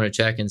 we just want to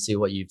check and see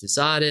what you've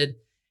decided.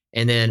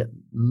 And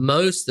then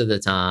most of the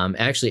time,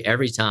 actually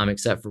every time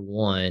except for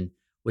one,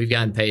 we've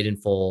gotten paid in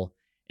full.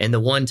 And the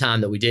one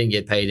time that we didn't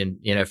get paid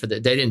they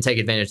didn't take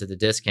advantage of the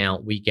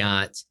discount, we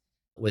got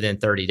within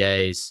 30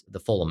 days the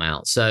full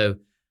amount. So,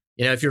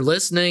 if you're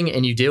listening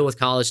and you deal with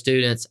college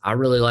students, I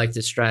really like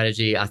this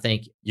strategy. I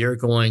think you're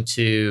going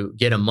to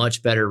get a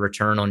much better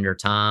return on your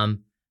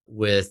time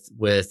with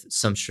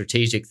some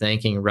strategic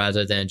thinking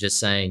rather than just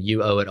saying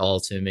you owe it all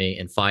to me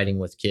and fighting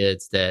with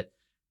kids that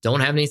don't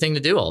have anything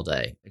to do all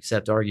day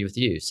except argue with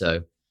you.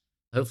 So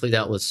hopefully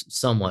that was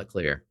somewhat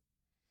clear.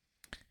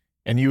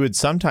 And you would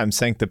sometimes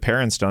think the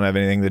parents don't have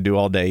anything to do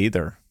all day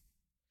either.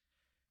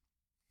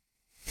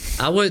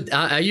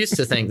 I used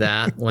to think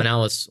that when I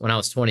was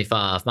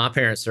 25. My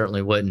parents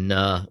certainly wouldn't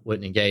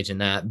engage in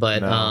that.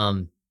 But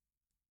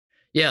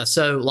No.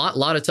 So a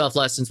lot of tough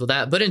lessons with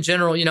that. But in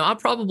general, I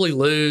probably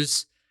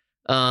lose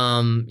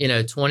 $20,000,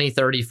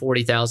 $30,000,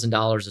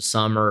 $40,000 a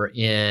summer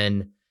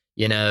in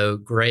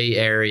gray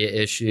area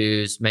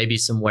issues, maybe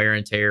some wear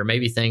and tear,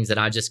 maybe things that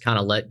I just kind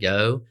of let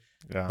go.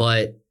 Yeah.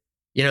 But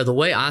the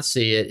way I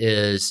see it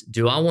is,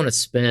 do I want to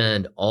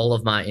spend all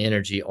of my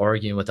energy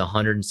arguing with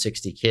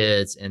 160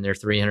 kids and their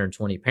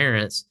 320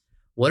 parents?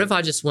 What if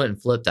I just went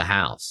and flipped a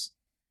house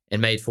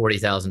and made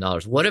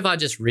 $40,000? What if I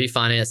just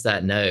refinanced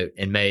that note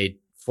and made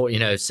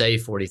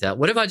save $40,000?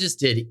 What if I just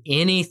did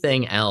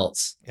anything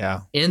else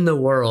in the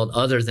world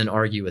other than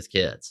argue with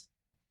kids?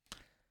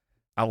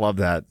 I love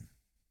that.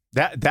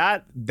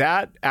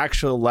 That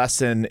actual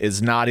lesson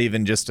is not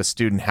even just a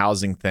student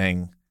housing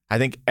thing. I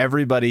think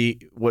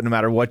everybody, no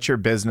matter what your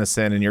business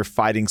in and you're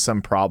fighting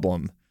some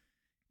problem,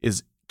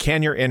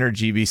 can your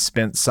energy be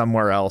spent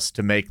somewhere else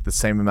to make the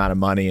same amount of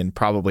money and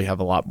probably have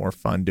a lot more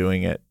fun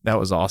doing it? That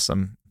was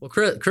awesome. Well,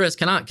 Chris,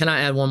 can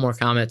I add one more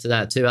comment to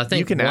that too? I think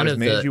you can add as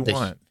many as you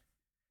want.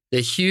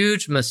 The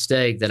huge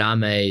mistake that I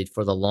made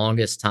for the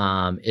longest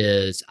time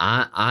is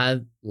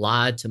I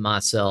lied to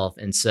myself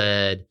and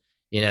said,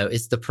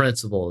 it's the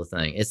principle of the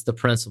thing. It's the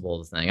principle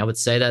of the thing. I would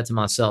say that to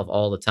myself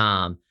all the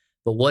time.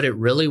 But what it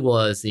really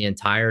was the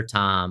entire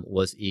time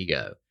was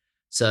ego.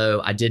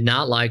 So I did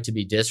not like to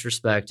be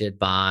disrespected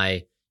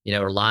by,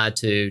 or lied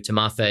to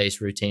my face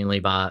routinely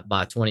by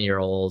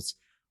 20-year-olds,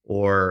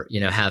 or,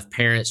 have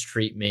parents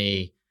treat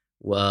me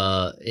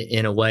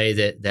in a way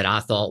that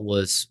I thought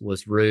was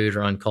rude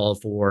or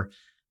uncalled for.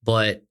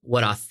 But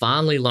what I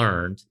finally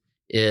learned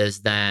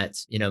is that,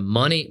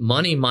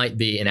 money might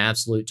be in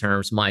absolute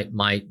terms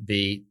might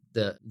be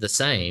the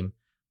same,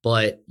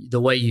 but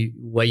the way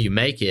you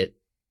make it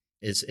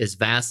is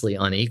vastly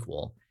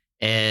unequal.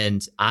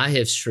 And I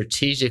have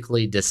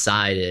strategically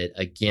decided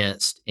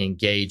against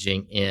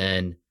engaging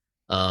in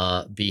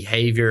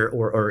behavior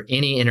or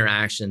any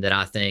interaction that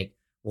I think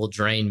will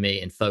drain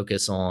me and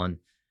focus on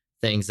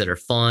things that are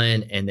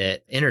fun and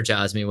that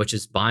energize me, which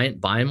is buying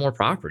more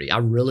property. I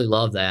really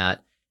love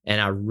that. And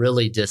I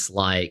really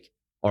dislike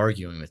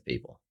arguing with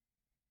people.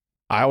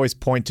 I always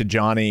point to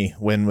Johnny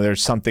when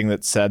there's something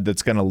that's said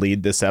that's going to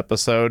lead this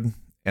episode.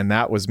 And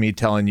that was me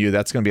telling you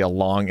that's going to be a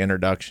long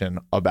introduction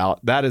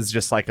about that is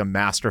just like a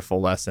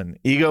masterful lesson.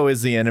 Ego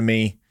is the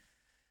enemy.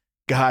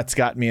 God's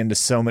got me into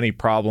so many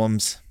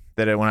problems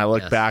that when I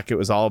look back, it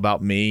was all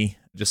about me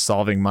just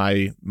solving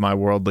my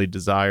worldly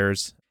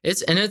desires.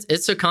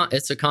 It's a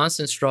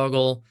constant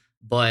struggle.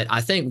 But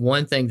I think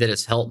one thing that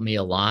has helped me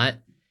a lot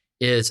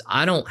is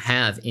I don't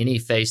have any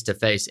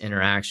face-to-face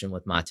interaction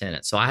with my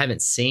tenants. So I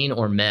haven't seen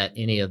or met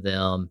any of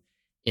them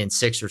in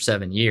 6 or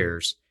 7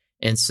 years.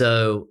 And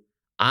so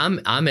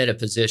I'm at a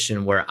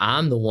position where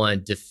I'm the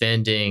one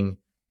defending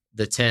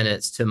the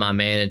tenants to my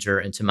manager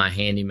and to my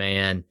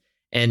handyman.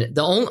 And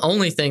the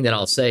only thing that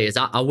I'll say is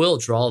I will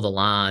draw the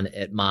line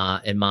at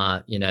my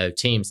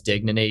team's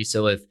dignity.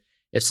 So if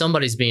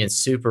somebody's being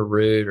super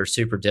rude or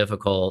super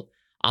difficult,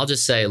 I'll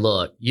just say,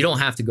 look, you don't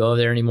have to go over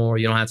there anymore.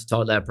 You don't have to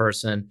talk to that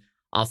person.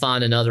 I'll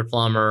find another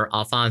plumber.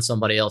 I'll find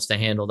somebody else to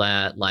handle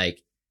that.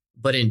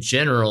 But in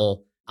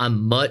general,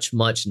 I'm much,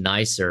 much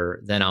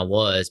nicer than I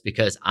was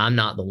because I'm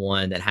not the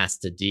one that has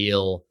to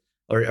deal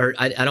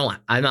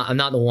I'm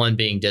not the one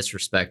being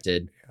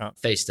disrespected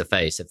face to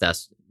face, if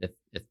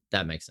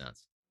that makes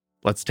sense.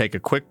 Let's take a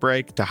quick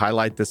break to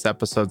highlight this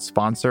episode's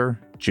sponsor,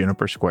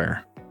 Juniper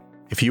Square.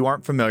 If you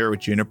aren't familiar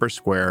with Juniper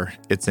Square,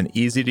 it's an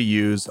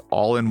easy-to-use,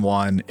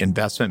 all-in-one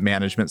investment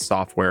management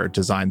software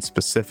designed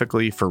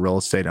specifically for real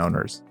estate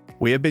owners.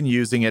 We have been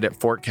using it at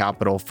Fort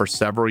Capital for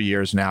several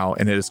years now,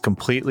 and it has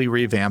completely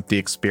revamped the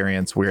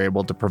experience we're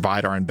able to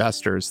provide our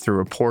investors through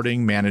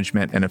reporting,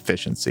 management, and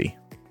efficiency.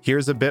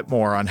 Here's a bit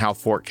more on how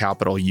Fort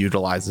Capital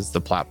utilizes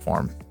the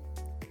platform.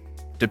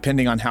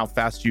 Depending on how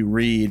fast you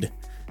read,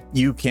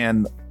 you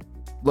can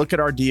look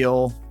at our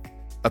deal,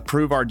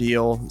 approve our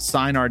deal,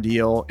 sign our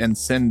deal, and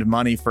send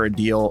money for a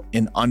deal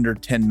in under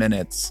 10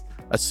 minutes,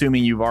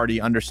 assuming you've already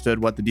understood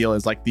what the deal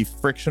is. Like the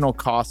frictional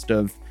cost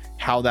of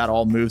how that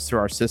all moves through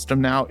our system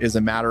now is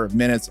a matter of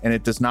minutes, and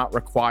it does not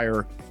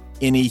require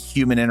any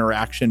human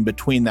interaction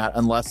between that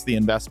unless the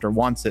investor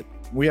wants it.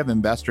 We have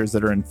investors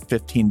that are in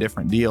 15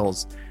 different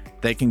deals.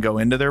 They can go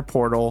into their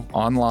portal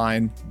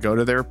online, go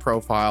to their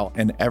profile,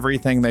 and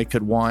everything they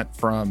could want,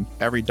 from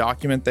every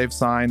document they've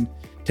signed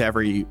to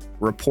every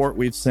report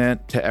we've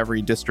sent to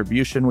every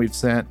distribution we've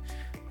sent,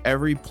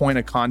 every point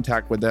of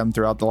contact with them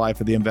throughout the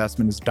life of the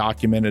investment is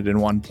documented in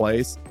one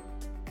place.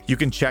 You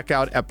can check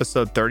out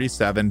episode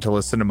 37 to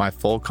listen to my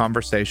full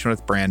conversation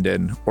with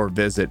Brandon, or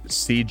visit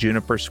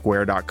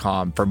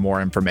seejunipersquare.com for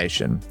more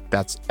information.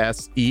 That's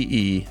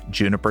SEE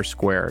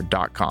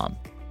junipersquare.com.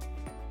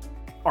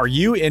 Are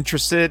you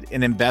interested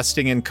in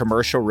investing in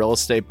commercial real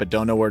estate but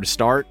don't know where to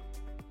start?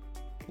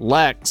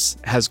 Lex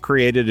has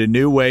created a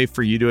new way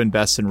for you to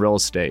invest in real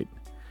estate.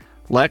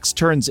 Lex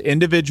turns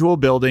individual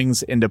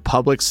buildings into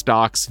public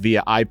stocks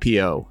via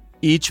IPO.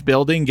 Each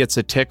building gets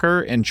a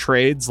ticker and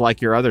trades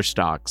like your other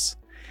stocks.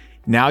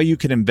 Now you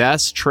can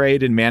invest,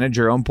 trade, and manage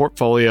your own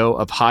portfolio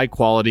of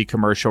high-quality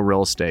commercial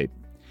real estate.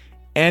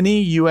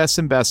 Any U.S.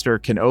 investor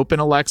can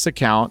open a Lex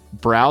account,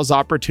 browse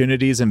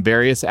opportunities in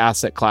various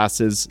asset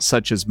classes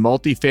such as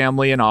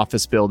multifamily and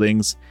office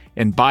buildings,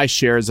 and buy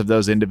shares of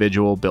those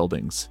individual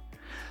buildings.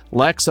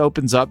 Lex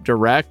opens up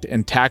direct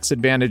and tax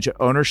advantage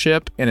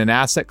ownership in an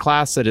asset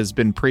class that has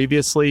been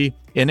previously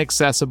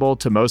inaccessible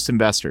to most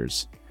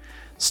investors.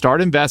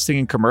 Start investing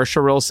in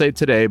commercial real estate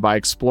today by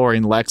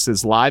exploring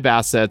Lex's live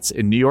assets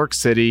in New York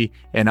City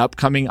and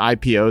upcoming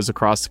IPOs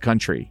across the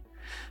country.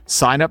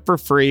 Sign up for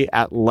free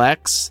at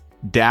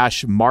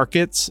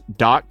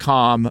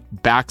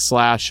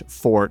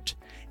lex-markets.com/fort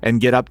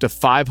and get up to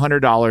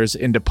 $500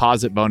 in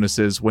deposit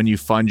bonuses when you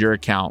fund your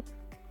account.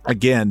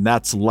 Again,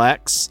 that's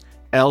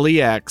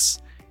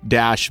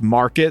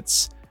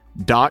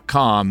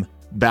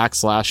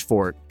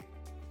lex-markets.com/fort.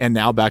 And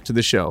now back to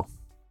the show.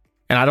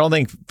 And I don't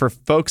think, for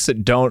folks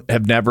that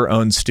have never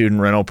owned student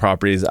rental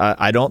properties,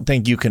 I don't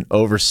think you can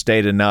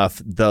overstate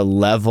enough the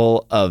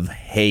level of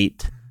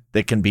hate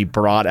that can be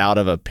brought out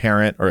of a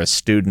parent or a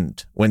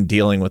student when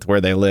dealing with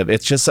where they live.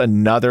 It's just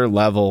another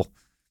level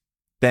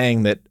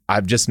thing that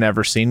I've just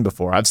never seen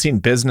before. I've seen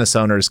business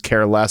owners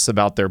care less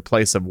about their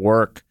place of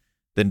work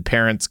than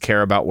parents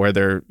care about where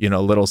their,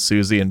 little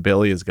Susie and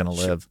Billy is going to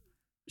live.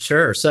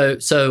 Sure.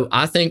 So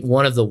I think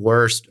one of the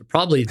worst,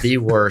 probably the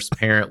worst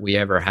parent we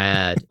ever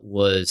had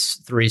was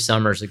 3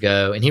 summers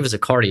ago, and he was a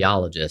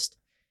cardiologist.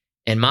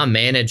 And my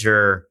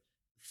manager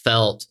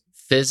felt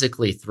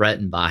physically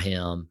threatened by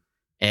him,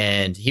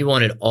 and he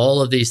wanted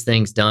all of these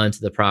things done to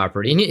the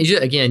property. And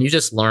you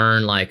just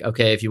learn, like,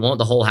 okay, if you want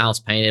the whole house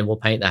painted, we'll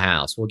paint the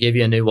house. We'll give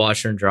you a new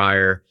washer and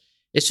dryer.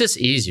 It's just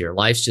easier.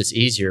 Life's just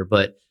easier.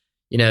 But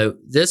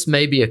this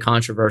may be a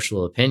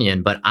controversial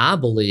opinion, but I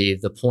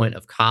believe the point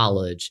of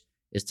college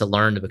is to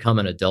learn to become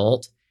an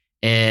adult.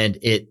 And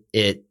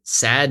it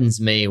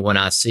saddens me when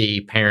I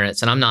see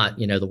parents, and I'm not,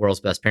 the world's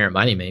best parent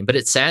by any means, but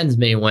it saddens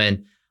me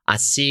when I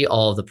see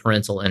all the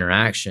parental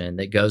interaction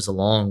that goes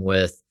along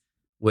with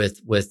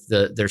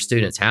their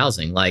students'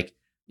 housing. Like,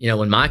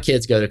 when my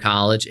kids go to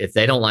college, if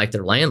they don't like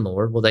their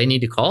landlord, well, they need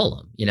to call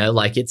them.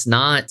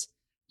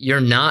 You're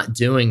not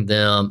doing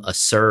them a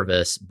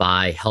service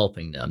by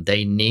helping them.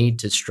 They need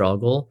to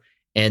struggle,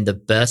 and the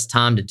best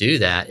time to do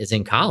that is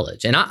in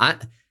college. And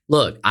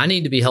Look, I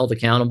need to be held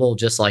accountable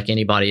just like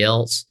anybody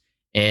else.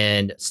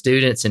 And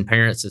students and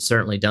parents have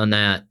certainly done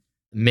that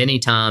many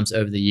times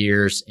over the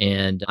years.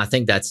 And I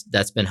think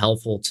that's been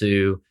helpful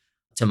to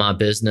my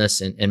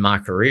business and my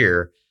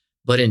career.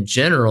 But in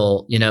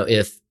general,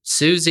 if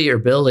Susie or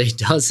Billy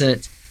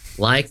doesn't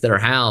like their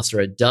house or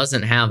it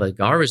doesn't have a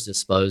garbage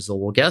disposal,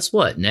 well, guess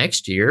what?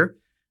 Next year,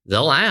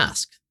 they'll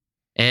ask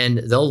and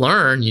they'll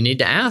learn you need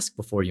to ask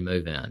before you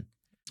move in.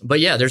 But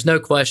yeah, there's no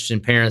question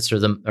parents are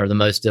the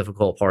most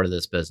difficult part of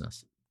this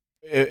business.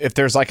 If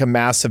there's like a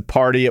massive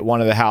party at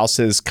one of the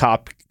houses,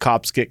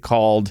 cops get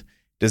called.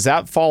 Does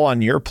that fall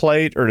on your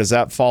plate or does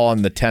that fall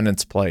on the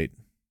tenant's plate?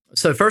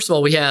 So first of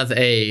all, we have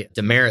a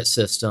demerit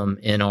system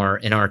in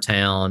our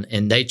town,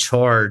 and they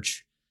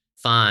charge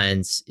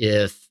fines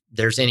if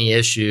there's any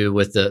issue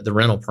with the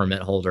rental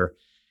permit holder.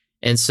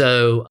 And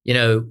so,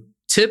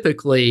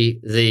 typically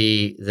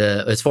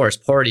the as far as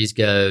parties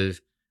go,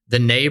 the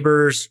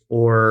neighbors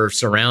or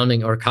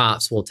surrounding or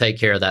cops will take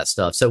care of that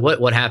stuff. So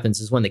what happens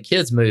is when the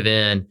kids move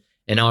in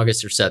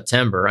August or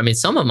September,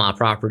 some of my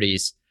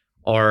properties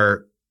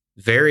are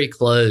very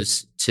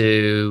close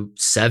to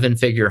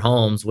 7-figure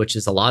homes, which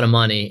is a lot of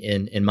money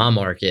in my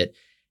market.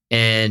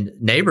 And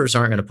neighbors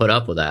aren't going to put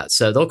up with that.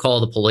 So they'll call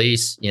the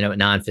police, at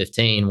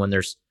 9:15 when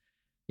there's,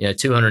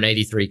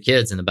 283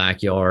 kids in the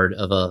backyard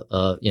of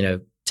a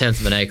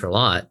tenth of an acre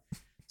lot.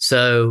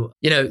 So,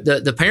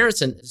 the parents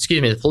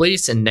the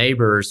police and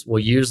neighbors will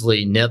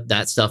usually nip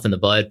that stuff in the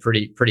bud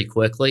pretty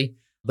quickly.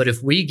 But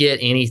if we get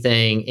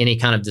any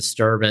kind of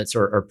disturbance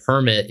or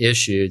permit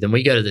issue, then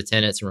we go to the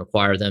tenants and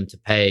require them to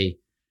pay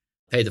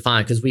the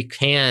fine, because we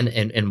can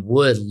and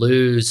would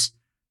lose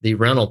the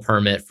rental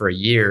permit for a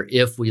year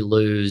if we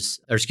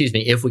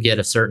get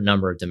a certain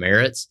number of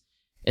demerits.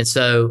 And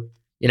so,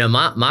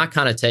 my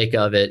kind of take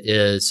of it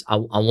is I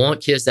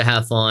want kids to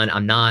have fun.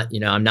 I'm not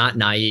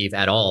naive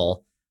at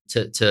all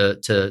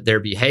to their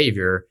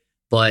behavior.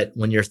 But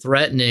when you're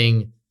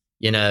threatening,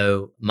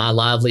 my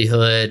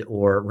livelihood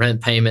or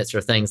rent payments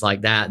or things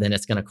like that, then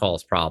it's going to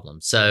cause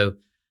problems. So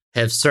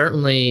have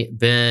certainly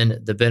been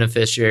the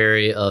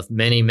beneficiary of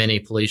many, many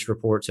police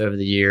reports over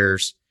the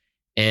years.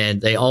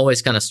 And they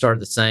always kind of start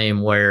the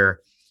same, where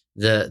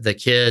the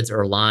kids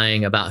are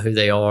lying about who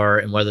they are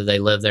and whether they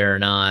live there or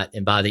not.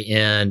 And by the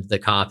end, the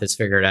cop has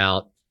figured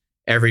out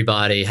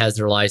everybody has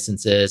their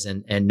licenses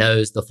and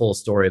knows the full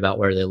story about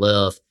where they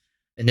live.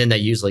 And then they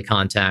usually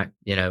contact,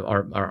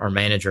 our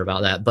manager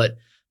about that. But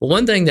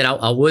one thing that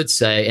I would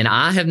say, and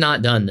I have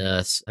not done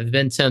this, I've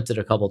been tempted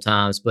a couple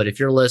times, but if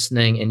you're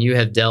listening and you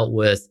have dealt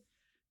with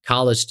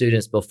college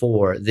students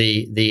before,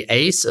 the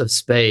ace of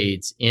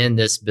spades in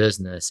this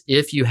business,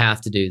 if you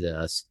have to do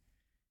this,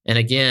 and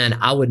again,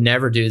 I would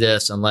never do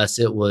this unless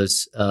it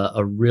was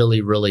a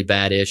really, really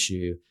bad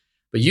issue,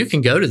 but you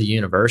can go to the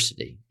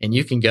university and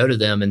you can go to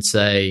them and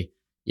say,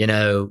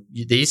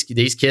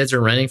 these kids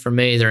are renting from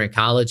me. They're in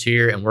college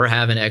here and we're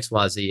having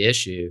XYZ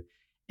issue,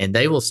 and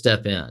they will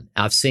step in.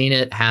 I've seen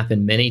it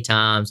happen many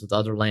times with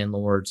other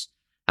landlords.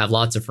 I have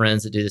lots of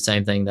friends that do the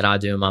same thing that I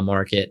do in my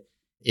market.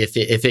 If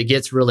it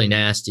gets really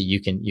nasty,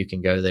 you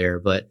can go there,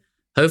 but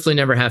hopefully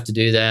never have to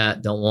do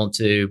that. Don't want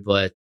to,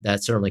 but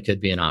that certainly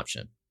could be an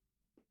option.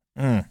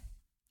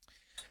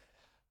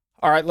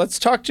 All right, let's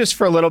talk just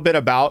for a little bit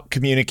about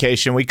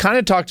communication. We kind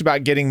of talked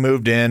about getting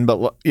moved in,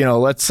 but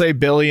let's say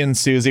Billy and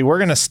Susie. We're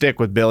going to stick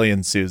with Billy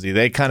and Susie.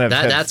 They kind of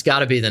that's got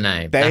to be the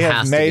name. They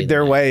have made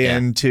their way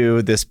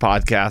into this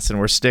podcast, and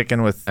we're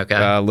sticking with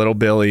little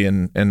Billy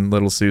and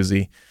little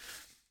Susie.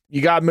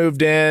 You got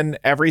moved in.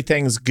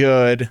 Everything's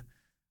good.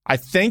 I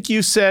think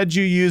you said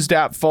you used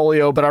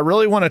Appfolio, but I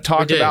really want to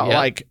talk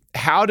about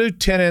how do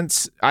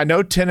tenants? I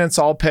know tenants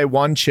all pay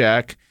one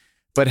check.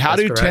 But how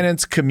do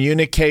tenants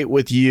communicate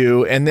with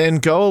you? And then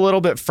go a little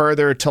bit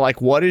further to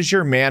what is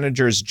your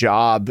manager's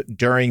job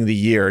during the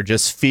year?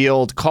 Just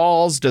field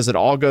calls? Does it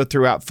all go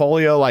through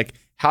Appfolio?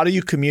 How do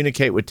you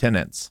communicate with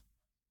tenants?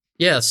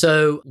 Yeah.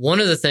 So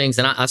one of the things,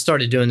 and I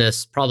started doing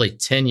this probably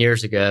 10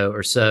 years ago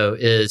or so,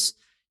 is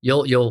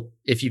you'll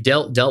if you've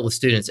dealt with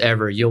students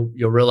ever, you'll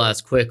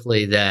realize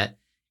quickly that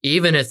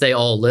even if they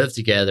all live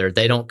together,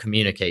 they don't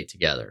communicate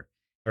together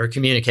or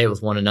communicate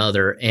with one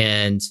another.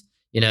 And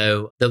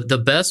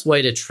the best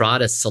way to try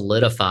to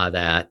solidify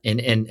that,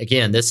 and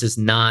again, this is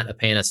not a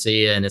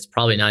panacea and it's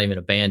probably not even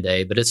a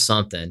Band-Aid, but it's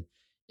something,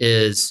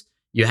 is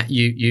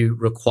you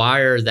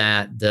require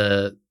that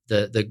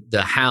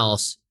the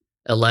house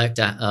elect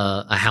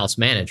a house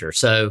manager.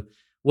 So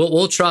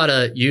we'll try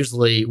to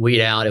usually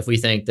weed out if we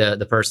think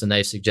the person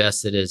they've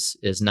suggested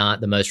is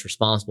not the most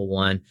responsible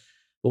one.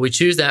 But we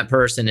choose that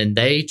person, and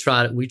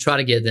we try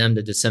to get them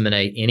to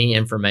disseminate any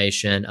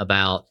information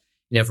about,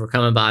 if we're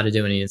coming by to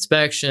do any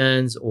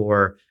inspections,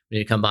 or we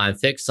need to come by and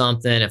fix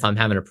something, if I'm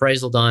having an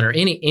appraisal done, or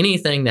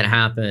anything that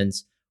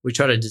happens, we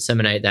try to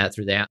disseminate that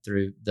through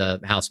the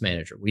house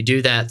manager. We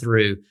do that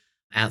through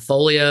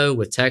AppFolio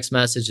with text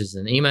messages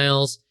and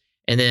emails.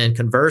 And then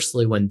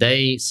conversely, when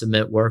they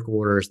submit work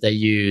orders, they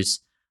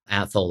use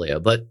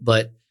AppFolio.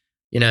 But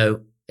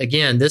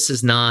again, this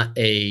is not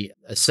a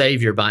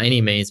savior by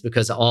any means,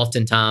 because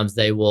oftentimes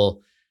they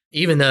will,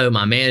 even though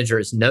my manager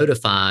is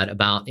notified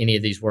about any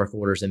of these work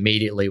orders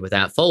immediately with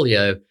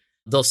AppFolio,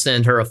 they'll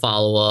send her a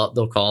follow-up,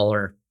 they'll call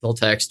her, they'll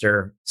text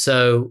her.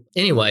 So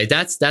anyway,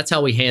 that's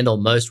how we handle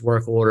most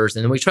work orders.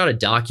 And then we try to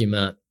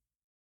document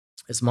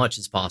as much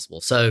as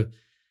possible. So,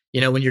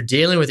 when you're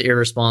dealing with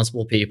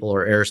irresponsible people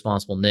or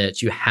irresponsible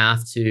niche, you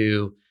have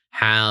to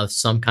have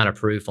some kind of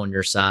proof on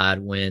your side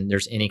when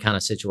there's any kind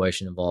of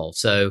situation involved.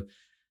 So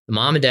the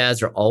mom and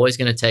dads are always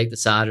going to take the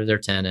side of their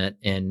tenant,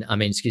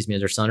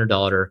 their son or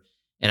daughter.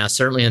 And I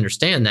certainly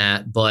understand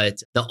that,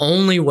 but the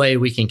only way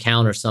we can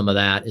counter some of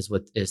that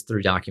is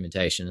through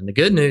documentation. And the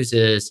good news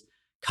is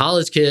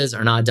college kids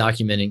are not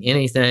documenting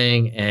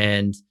anything,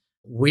 and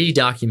we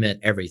document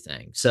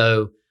everything.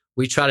 So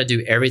we try to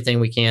do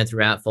everything we can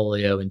through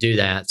AppFolio and do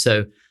that.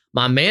 So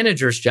my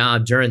manager's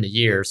job during the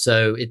year,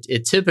 so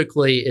it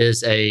typically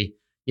is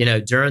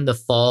during the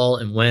fall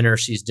and winter,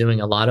 she's doing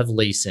a lot of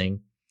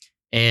leasing.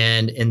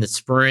 And in the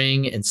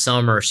spring and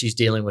summer, she's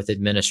dealing with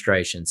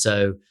administration.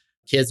 So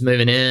kids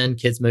moving in,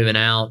 kids moving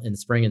out in the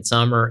spring and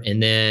summer,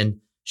 and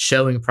then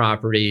showing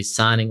properties,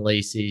 signing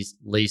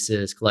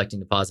leases, collecting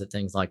deposit,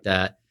 things like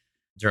that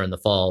during the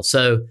fall.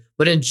 So,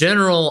 but in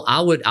general,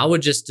 I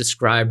would just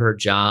describe her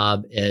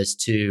job as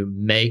to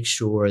make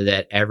sure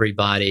that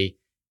everybody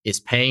is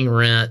paying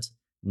rent,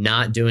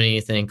 not doing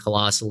anything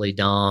colossally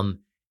dumb,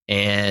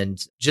 and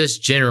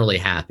just generally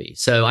happy.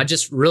 So I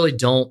just really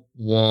don't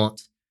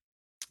want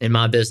in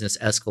my business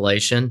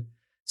escalation.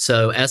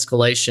 So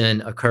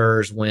escalation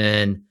occurs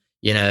when,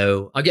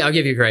 I'll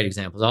give you a great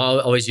example. I'll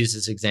always use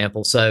this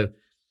example. So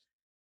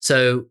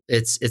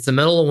it's the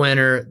middle of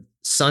winter,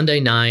 Sunday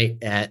night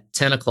at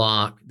 10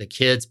 o'clock, the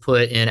kids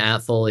put in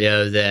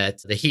AppFolio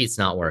that the heat's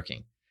not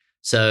working.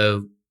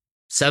 So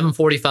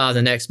 7:45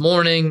 the next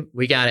morning,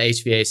 we got an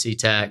HVAC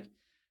tech,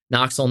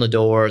 knocks on the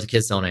door, the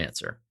kids don't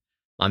answer.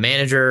 My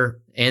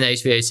manager and the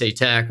HVAC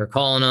tech are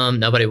calling them,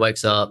 nobody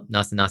wakes up,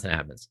 nothing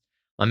happens.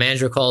 My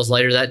manager calls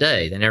later that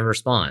day, they never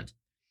respond.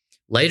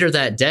 Later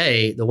that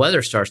day, the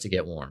weather starts to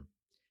get warm,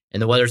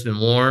 and the weather's been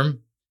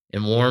warm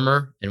and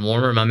warmer and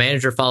warmer. My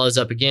manager follows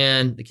up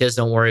again. The kids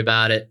don't worry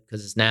about it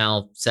because it's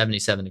now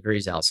 77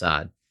 degrees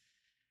outside.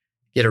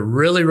 Get a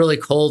really, really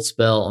cold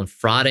spell on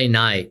Friday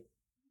night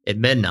at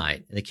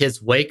midnight. And the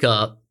kids wake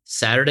up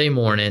Saturday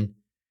morning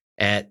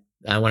at,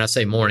 when I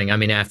say morning, I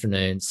mean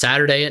afternoon,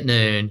 Saturday at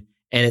noon,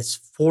 and it's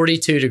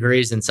 42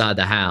 degrees inside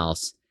the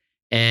house.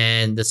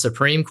 And the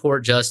Supreme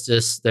Court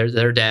justice,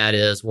 their dad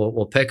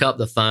will pick up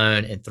the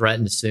phone and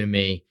threaten to sue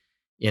me,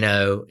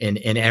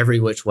 in every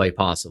which way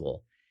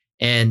possible.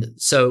 And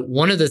so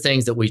one of the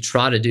things that we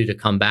try to do to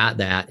combat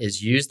that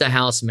is use the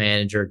house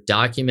manager,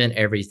 document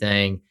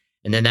everything.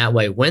 And then that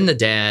way, when the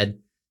dad,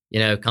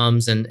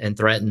 comes and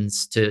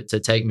threatens to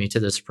take me to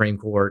the Supreme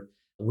Court,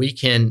 we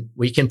can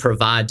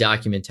provide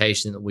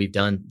documentation that we've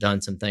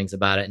done some things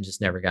about it and just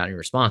never got any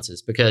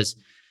responses, because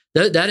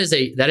that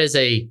is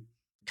a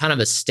kind of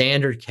a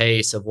standard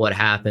case of what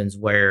happens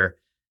where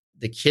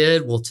the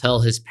kid will tell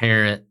his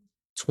parent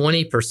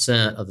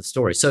 20% of the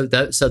story. So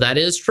that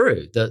is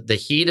true. The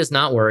heat is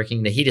not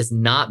working. The heat has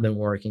not been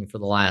working for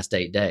the last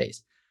 8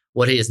 days.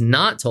 What he has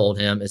not told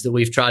him is that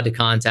we've tried to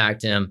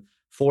contact him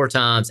 4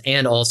 times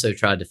and also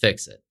tried to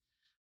fix it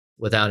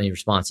without any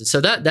responses.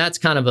 So that's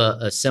kind of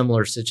a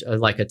similar,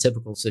 like a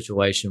typical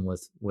situation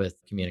with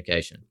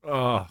communication.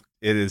 Oh,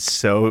 it is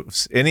so,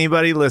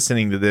 anybody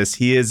listening to this,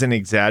 he isn't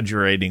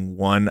exaggerating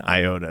one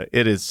iota.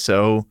 It is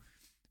so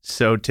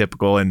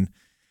typical. And,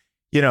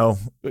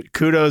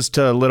 kudos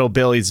to little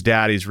Billy's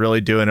dad. He's really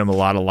doing him a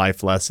lot of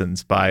life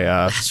lessons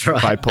by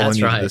pulling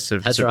you to the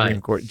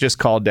Supreme Court. Just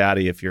call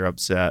daddy if you're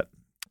upset.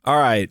 All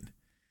right.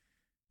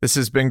 This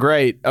has been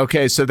great.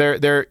 Okay. So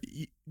they're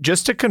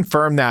just to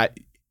confirm that,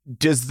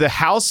 does the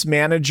house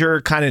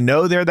manager kind of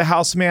know they're the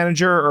house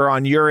manager, or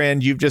on your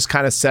end, you've just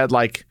kind of said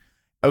like,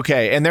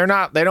 okay, and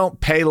they don't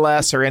pay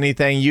less or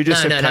anything. You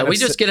just no. We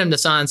just get them to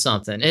sign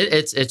something.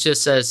 It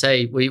just says,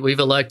 hey, we've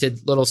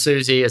elected little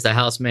Susie as the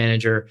house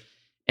manager,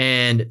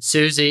 and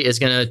Susie is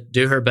going to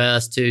do her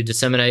best to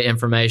disseminate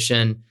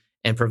information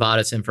and provide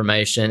us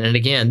information. And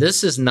again,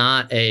 this is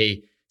not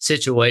a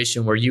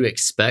situation where you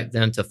expect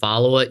them to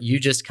follow it. You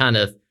just kind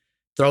of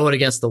throw it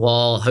against the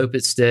wall, hope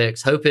it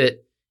sticks,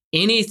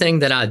 anything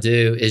that I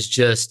do is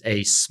just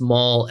a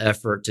small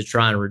effort to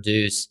try and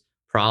reduce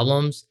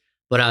problems.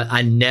 But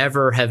I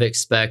never have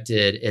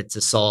expected it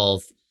to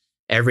solve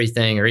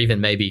everything, or even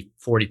maybe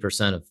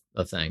 40%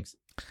 of things.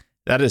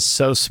 That is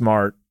so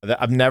smart.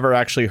 I've never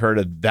actually heard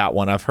of that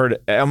one. I've heard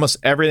almost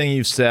everything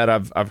you've said.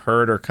 I've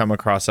heard or come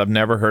across. I've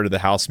never heard of the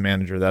house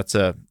manager. That's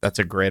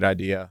a great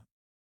idea.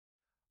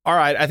 All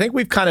right. I think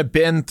we've kind of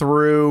been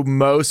through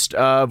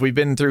we've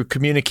been through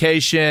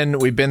communication.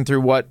 We've been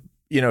through what,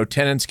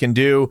 tenants can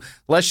do.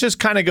 Let's just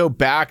kind of go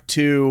back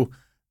to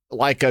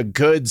like a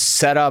good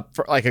setup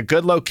for like a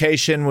good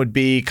location would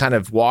be kind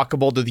of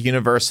walkable to the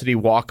university,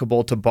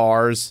 walkable to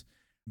bars.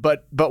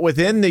 But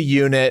within the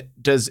unit,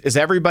 is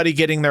everybody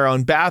getting their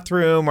own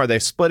bathroom? Are they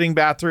splitting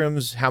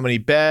bathrooms? How many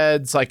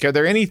beds? Like, are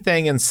there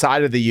anything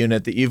inside of the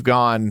unit that you've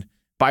gone,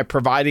 by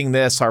providing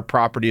this, our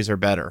properties are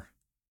better?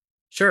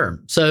 Sure.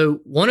 So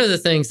one of the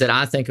things that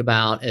I think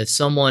about as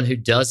someone who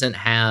doesn't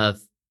have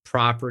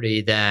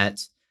property,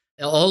 that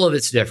all of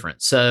it's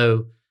different.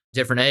 So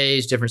different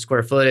age, different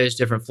square footage,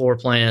 different floor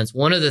plans.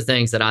 One of the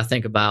things that I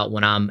think about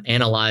when I'm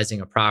analyzing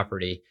a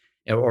property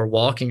or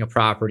walking a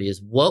property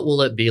is, what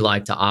will it be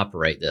like to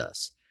operate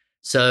this?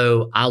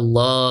 So I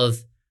love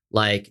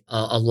like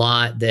a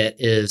lot that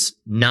is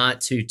not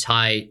too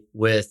tight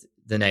with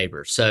the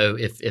neighbors. So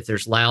if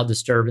there's loud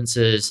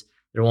disturbances,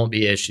 there won't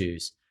be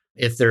issues.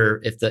 If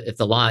the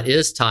lot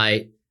is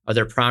tight, are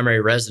there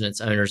primary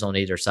residence owners on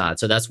either side?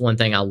 So that's one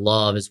thing I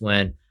love, is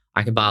when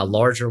I can buy a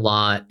larger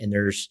lot and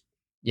there's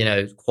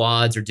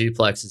quads or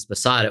duplexes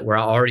beside it, where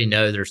I already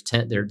know there's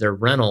their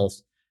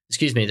rentals.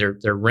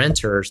 They're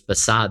renters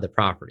beside the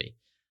property.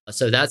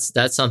 So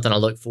that's something I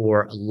look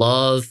for.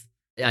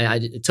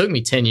 It took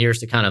me 10 years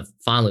to kind of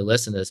finally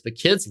listen to this, but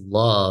kids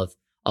love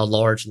a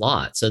large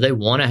lot. So they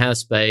want to have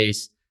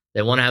space.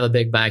 They want to have a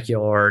big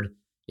backyard.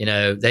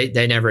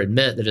 They never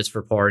admit that it's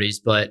for parties,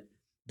 but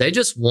they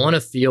just want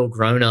to feel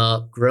grown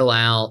up, grill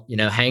out,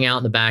 hang out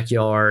in the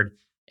backyard.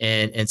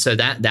 And so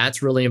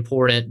that's really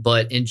important.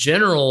 But in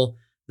general,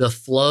 the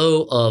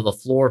flow of a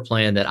floor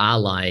plan that I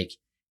like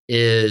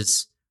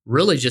is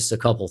really just a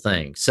couple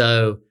things.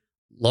 So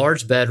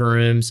large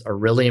bedrooms are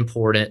really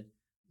important.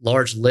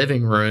 Large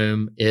living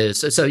room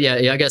is,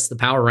 I guess the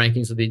power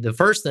rankings would be, the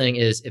first thing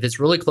is if it's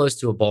really close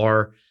to a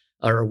bar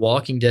or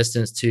walking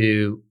distance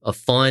to a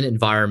fun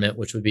environment,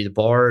 which would be the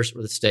bars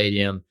or the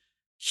stadium,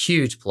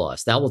 huge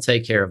plus. That will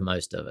take care of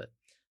most of it.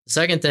 The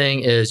second thing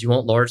is you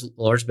want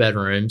large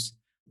bedrooms.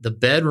 The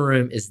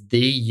bedroom is the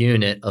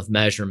unit of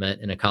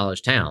measurement in a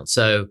college town.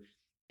 So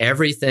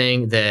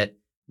everything that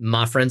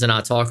my friends and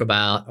I talk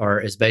about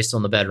is based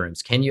on the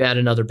bedrooms. Can you add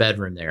another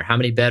bedroom there? How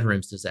many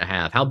bedrooms does it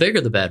have? How big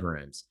are the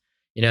bedrooms?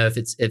 If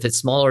it's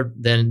smaller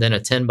than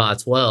a 10 by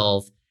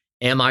 12,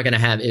 am I going to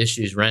have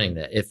issues renting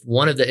that? If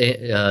one of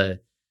the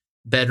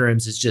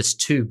bedrooms is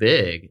just too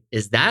big,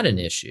 is that an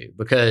issue?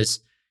 Because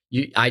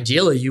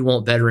ideally you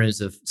want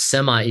bedrooms of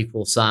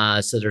semi-equal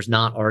size, so there's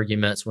not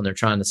arguments when they're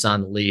trying to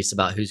sign the lease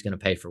about who's going to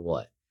pay for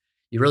what.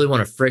 You really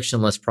want a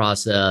frictionless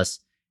process,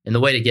 and the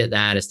way to get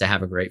that is to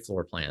have a great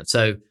floor plan.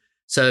 So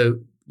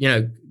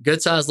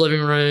good sized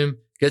living room,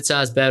 good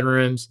sized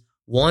bedrooms,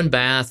 one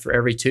bath for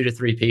every 2 to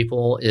 3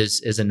 people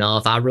is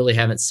enough. I really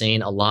haven't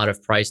seen a lot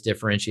of price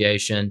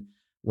differentiation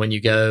when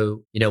you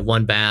go,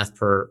 one bath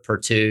per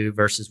 2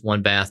 versus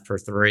one bath per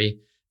 3.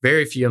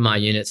 Very few of my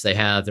units, they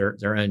have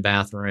their own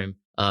bathroom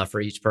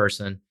for each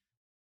person.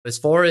 As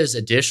far as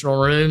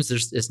additional rooms,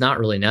 it's not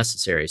really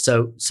necessary.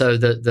 So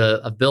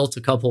I've built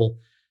a couple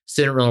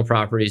student rental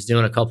properties,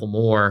 doing a couple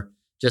more,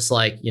 just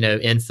like,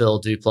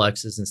 infill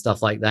duplexes and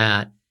stuff like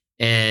that.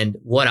 And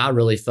what I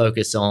really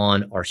focus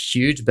on are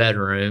huge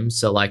bedrooms.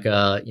 So like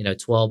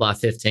 12 by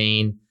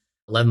 15,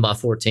 11 by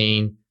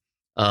 14,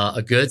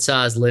 a good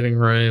sized living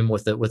room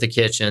with a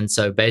kitchen.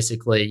 So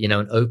basically,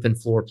 an open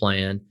floor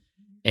plan,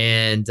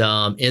 and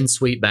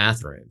in-suite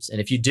bathrooms.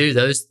 And if you do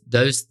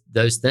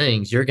those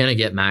things, you're going to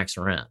get max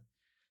rent.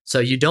 So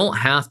you don't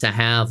have to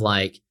have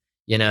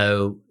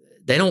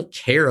they don't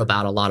care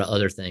about a lot of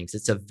other things.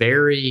 It's a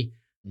very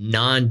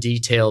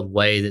non-detailed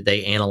way that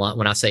they analyze.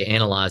 When I say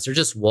analyze, they're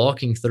just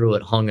walking through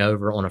it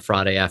hungover on a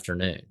Friday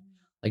afternoon.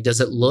 Like,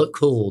 does it look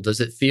cool? Does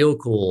it feel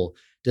cool?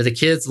 Do the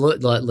kids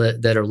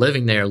that are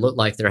living there look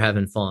like they're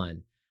having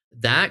fun?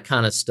 That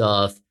kind of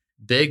stuff,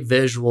 big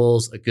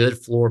visuals, a good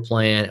floor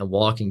plan, and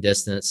walking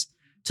distance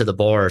to the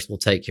bars will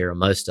take care of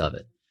most of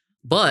it.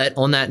 But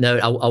on that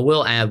note, I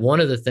will add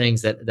one of the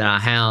things that I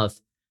have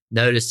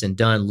noticed and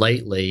done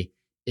lately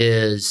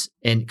is,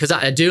 and because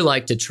I do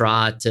like to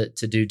try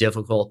to do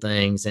difficult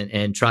things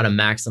and try to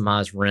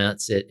maximize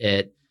rents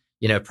at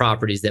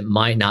properties that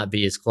might not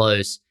be as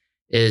close,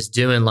 is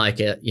doing like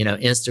a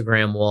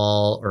Instagram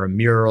wall or a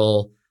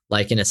mural,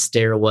 like in a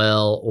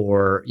stairwell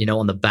or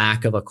on the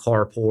back of a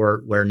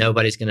carport where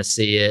nobody's going to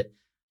see it.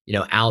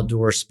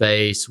 Outdoor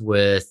space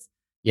with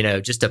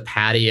just a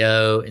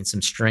patio and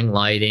some string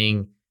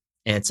lighting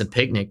and some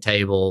picnic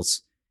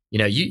tables.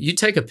 You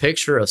take a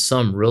picture of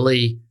some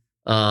really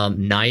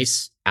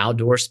nice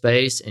outdoor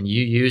space and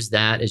you use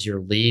that as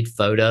your lead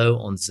photo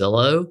on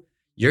Zillow,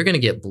 you're going to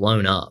get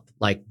blown up.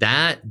 Like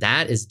that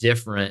is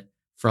different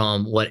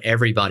from what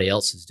everybody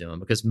else is doing,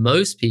 because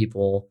most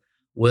people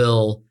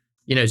will,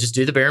 just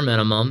do the bare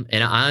minimum.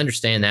 And I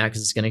understand that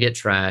because it's going to get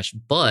trashed,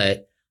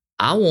 but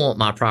I want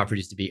my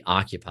properties to be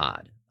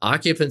occupied.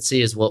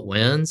 occupancy is what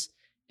wins.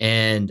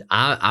 And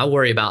I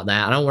worry about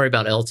that. I don't worry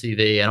about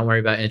LTV. I don't worry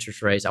about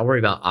interest rates. I worry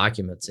about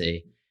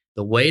occupancy.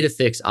 The way to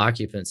fix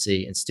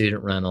occupancy in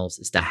student rentals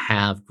is to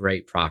have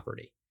great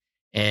property.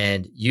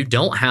 And you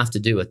don't have to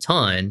do a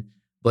ton,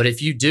 but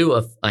if you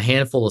do a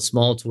handful of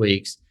small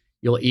tweaks,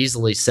 you'll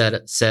easily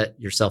set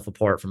yourself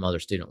apart from other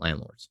student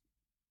landlords.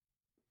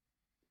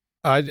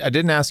 I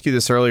didn't ask you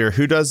this earlier.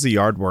 Who does the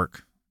yard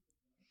work?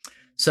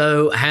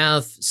 So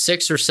have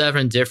 6 or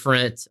 7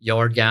 different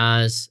yard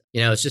guys.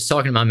 I was just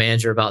talking to my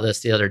manager about this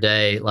the other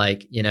day.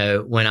 Like,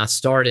 when I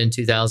started in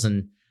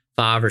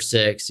 2005 or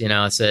 6,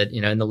 I said,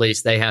 in the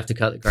lease, they have to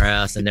cut the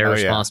grass and they're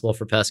responsible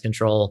for pest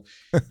control.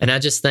 And I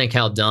just think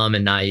how dumb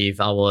and naive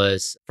I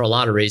was for a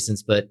lot of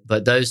reasons. But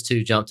those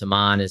two jump to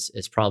mind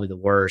is probably the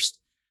worst.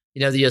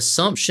 The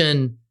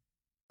assumption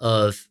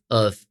of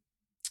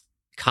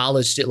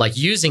college, like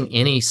using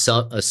any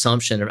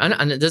assumption, and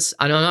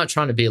I'm not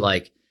trying to be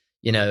like,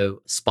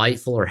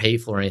 spiteful or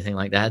hateful or anything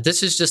like that.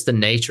 This is just the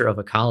nature of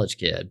a college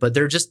kid, but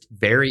they're just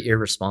very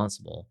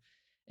irresponsible.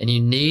 And you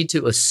need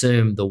to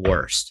assume the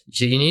worst.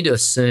 So you need to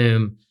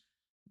assume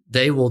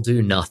they will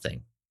do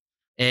nothing.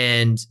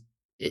 And,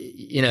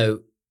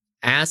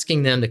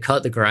 asking them to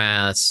cut the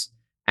grass,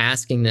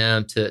 asking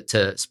them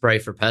to spray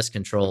for pest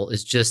control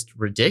is just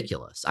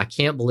ridiculous. I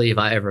can't believe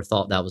I ever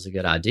thought that was a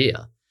good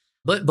idea.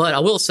 But I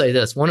will say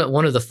this, one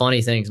of the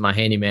funny things my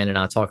handyman and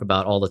I talk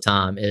about all the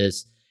time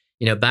is,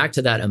 back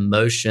to that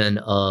emotion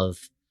of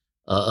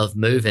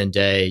move-in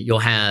day, you'll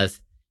have,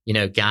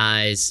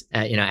 guys,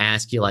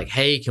 ask you like,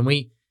 hey, can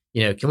we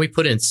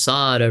put in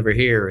sod over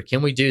here? Or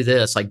can we do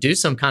this? Like do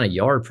some kind of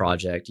yard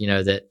project,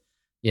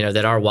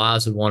 that our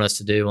wives would want us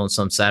to do on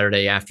some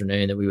Saturday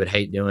afternoon that we would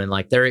hate doing.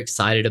 Like they're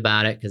excited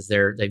about it because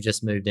they've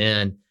just moved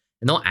in,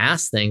 and they'll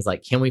ask things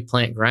like, can we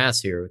plant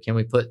grass here? Or can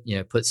we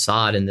put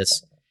sod in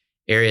this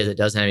area that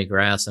doesn't have any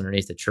grass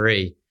underneath the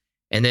tree?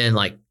 And then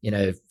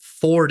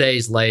 4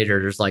 days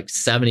later, there's like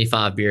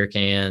 75 beer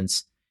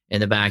cans in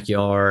the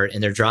backyard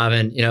and they're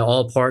driving,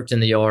 all parked in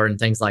the yard and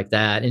things like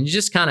that. And you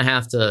just kind of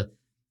have to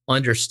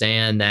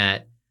understand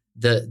that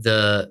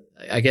the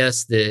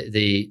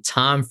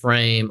time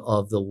frame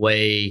of the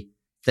way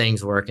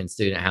things work in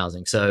student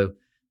housing. So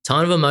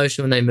ton of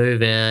emotion when they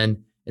move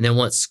in. And then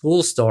once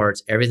school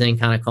starts, everything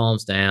kind of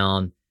calms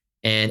down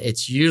and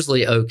it's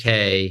usually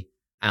okay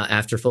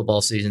after football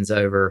season's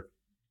over.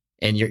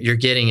 And you're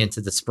getting into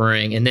the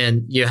spring, and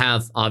then you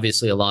have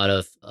obviously a lot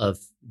of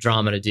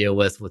drama to deal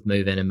with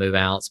move in and move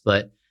outs.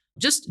 But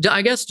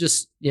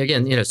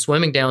again,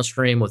 swimming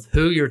downstream with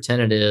who your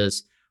tenant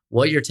is,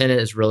 what your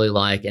tenant is really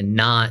like, and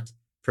not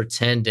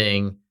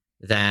pretending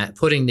that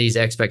putting these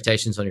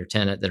expectations on your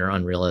tenant that are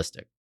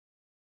unrealistic.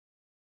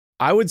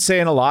 I would say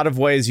in a lot of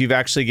ways, you've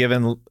actually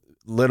given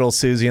little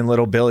Susie and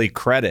little Billy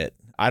credit.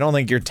 I don't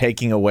think you're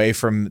taking away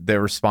from the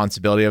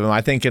responsibility of them.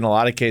 I think in a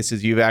lot of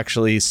cases, you've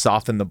actually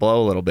softened the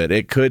blow a little bit.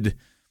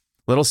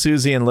 Little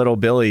Susie and little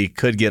Billy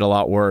could get a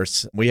lot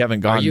worse. We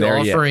haven't gone there yet.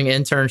 Are you offering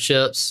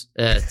internships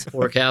at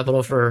Fort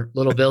Capital for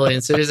little Billy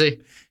and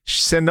Susie?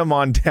 Send them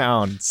on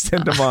down.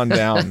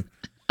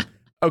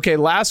 Okay,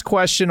 last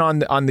question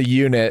on the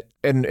unit,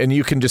 and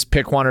you can just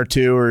pick one or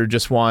two or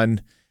just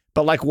one.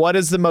 But what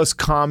is the most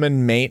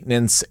common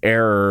maintenance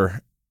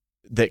error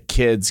that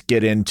kids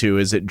get into?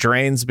 Is it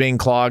drains being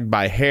clogged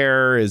by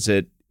hair? Is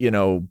it,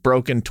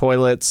 broken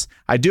toilets?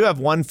 I do have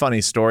one funny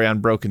story on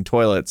broken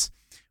toilets.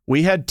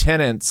 We had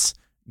tenants,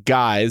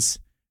 guys,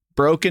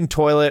 broken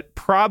toilet,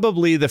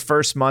 probably the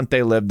first month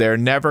they lived there,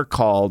 never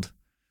called,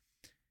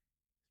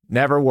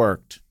 never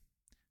worked.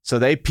 So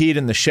they peed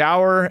in the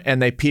shower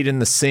and they peed in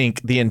the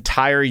sink the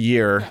entire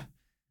year,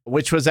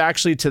 which was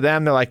actually to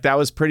them, they're like, that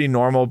was pretty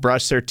normal,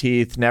 brushed their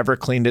teeth, never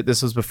cleaned it.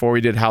 This was before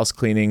we did house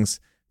cleanings.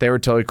 They were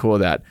totally cool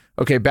with that.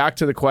 Okay, back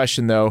to the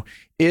question though.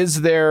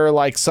 Is there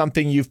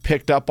something you've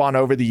picked up on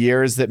over the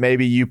years that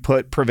maybe you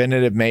put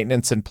preventative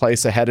maintenance in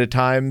place ahead of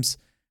times?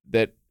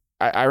 That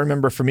I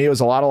remember for me, it was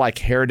a lot of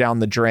hair down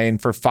the drain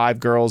for 5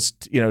 girls,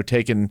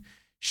 taking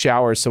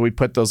showers. So we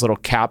put those little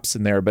caps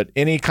in there. But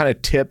any kind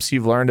of tips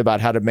you've learned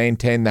about how to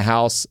maintain the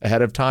house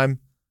ahead of time?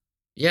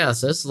 Yeah,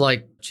 so this is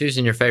like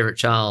choosing your favorite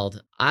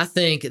child. I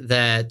think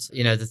that,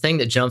 the thing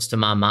that jumps to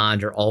my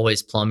mind are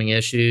always plumbing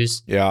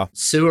issues. Yeah.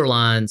 Sewer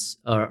lines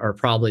are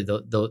probably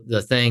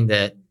the thing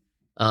that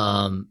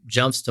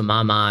jumps to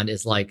my mind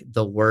is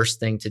the worst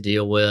thing to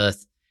deal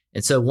with.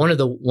 And so one of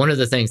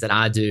the things that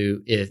I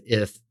do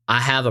if I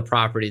have a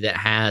property that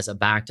has a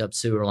backed up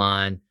sewer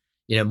line,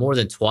 more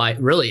than twice,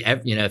 really,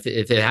 if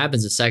it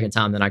happens a second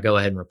time, then I go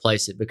ahead and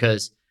replace it,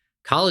 because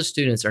college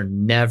students are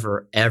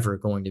never, ever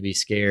going to be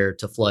scared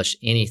to flush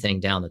anything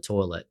down the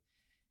toilet.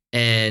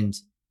 And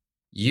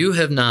you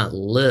have not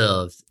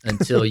lived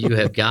until you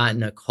have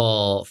gotten a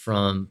call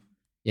from,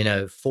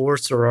 4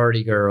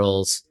 sorority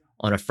girls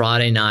on a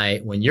Friday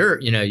night when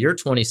you're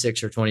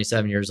 26 or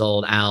 27 years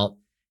old out,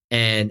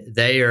 and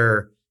they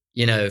are,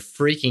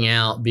 freaking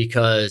out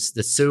because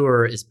the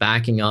sewer is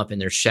backing up in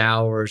their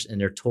showers and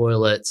their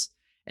toilets,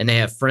 and they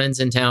have friends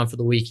in town for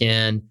the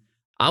weekend.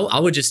 I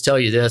would just tell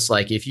you this,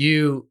 like, if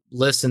you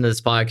listen to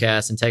this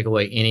podcast and take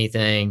away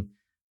anything,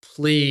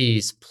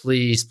 please,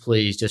 please,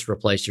 please just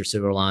replace your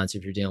sewer lines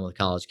if you're dealing with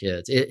college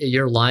kids.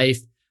 Your life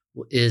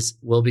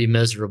will be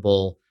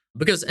miserable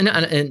because, and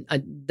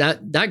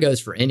that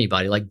goes for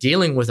anybody. Like,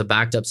 dealing with a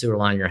backed up sewer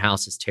line in your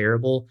house is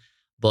terrible,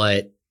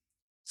 but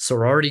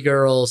sorority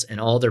girls and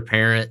all their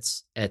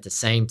parents at the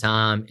same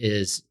time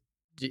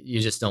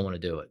you just don't want to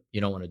do it. You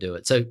don't want to do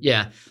it. So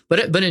yeah,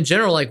 but in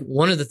general, like,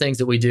 one of the things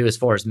that we do as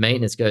far as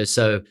maintenance goes,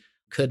 so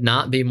could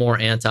not be more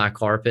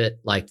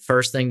anti-carpet. Like,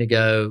 first thing to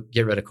go,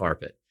 get rid of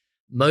carpet.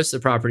 Most of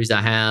the properties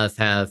I have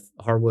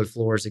hardwood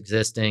floors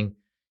existing,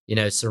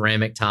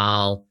 ceramic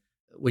tile.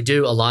 We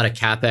do a lot of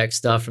CapEx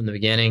stuff from the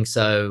beginning.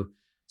 So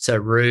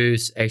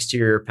roofs,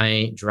 exterior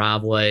paint,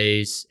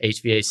 driveways,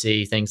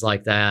 HVAC, things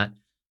like that.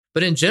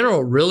 But in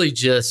general, really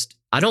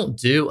I don't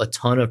do a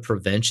ton of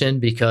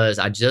prevention because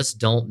I just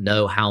don't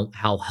know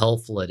how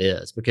helpful it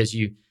is, because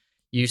you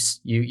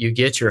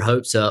get your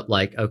hopes up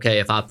like, okay,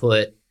 if I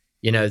put,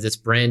 this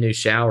brand new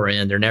shower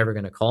in, they're never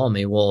going to call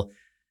me. Well,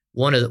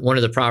 one of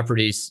the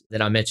properties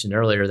that I mentioned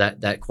earlier,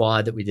 that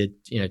quad that we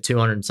did,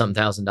 $200 and something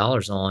thousand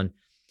on,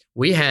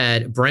 we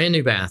had a brand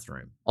new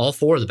bathroom. All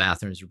 4 of the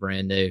bathrooms were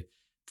brand new.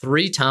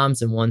 3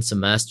 times in one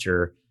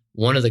semester,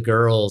 one of the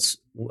girls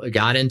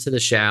got into the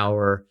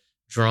shower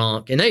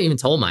drunk, and they even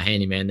told my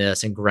handyman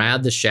this, and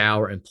grabbed the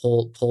shower and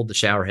pulled the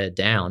shower head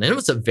down. And it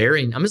was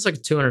it's like a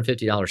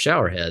 $250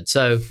 shower head.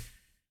 So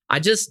I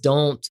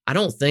don't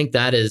think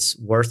that is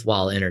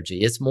worthwhile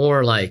energy. It's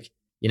more like,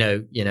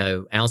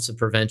 ounce of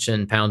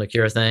prevention, pound of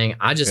cure thing.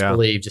 I just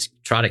believe just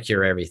try to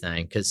cure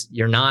everything, because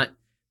you're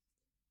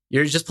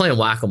just playing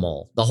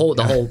whack-a-mole.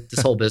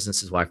 This whole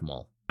business is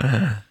whack-a-mole.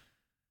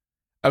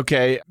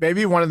 Okay.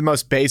 Maybe one of the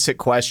most basic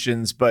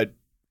questions, but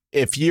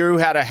if you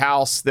had a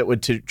house that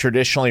would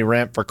traditionally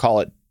rent for,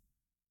 call it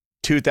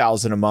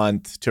 $2,000 a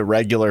month to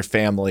regular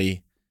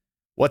family,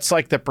 what's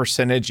like the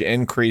percentage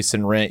increase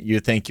in rent you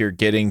think you're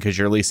getting because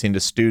you're leasing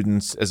to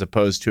students as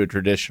opposed to a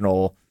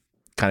traditional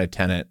kind of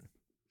tenant?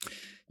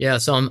 Yeah,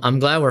 so I'm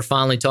glad we're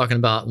finally talking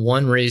about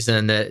one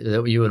reason that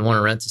you would want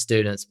to rent to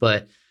students.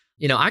 But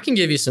I can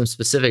give you some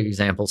specific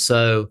examples.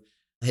 So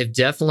I have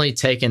definitely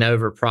taken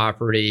over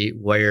property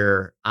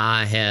where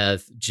I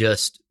have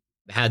just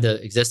had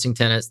the existing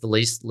tenants, the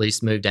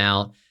lease moved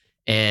out,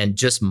 and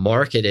just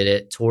marketed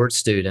it towards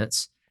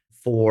students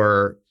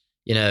for,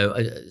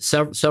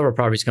 several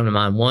properties come to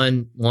mind.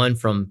 One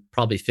from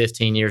probably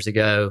 15 years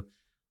ago,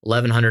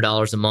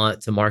 $1,100 a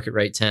month to market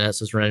rate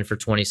tenants, was rented for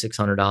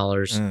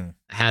 $2,600.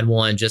 I had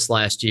one just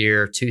last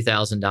year,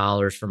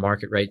 $2,000 for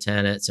market rate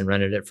tenants, and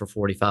rented it for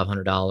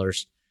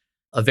 $4,500.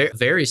 A very,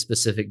 very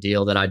specific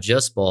deal that I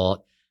just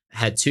bought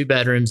had 2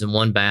 bedrooms and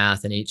 1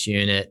 bath in each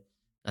unit.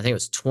 I think it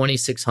was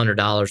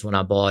 $2,600 when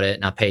I bought it,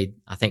 and I paid,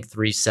 I think,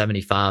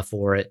 $375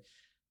 for it.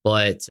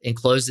 But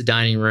enclosed the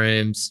dining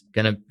rooms,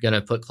 gonna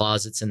put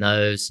closets in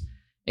those,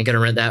 and gonna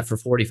rent that for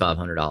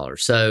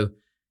 $4,500. So,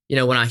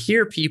 when I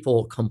hear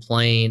people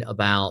complain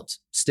about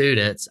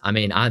students, I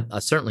mean, I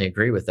certainly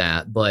agree with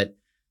that. But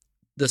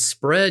the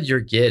spread you're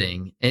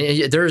getting,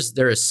 and there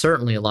is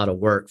certainly a lot of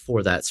work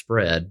for that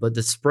spread, but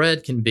the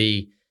spread can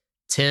be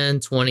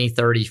 $10,000, $20,000,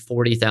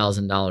 $30,000,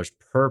 $40,000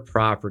 per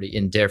property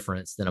in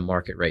difference than a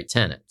market rate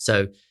tenant.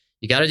 So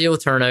you got to deal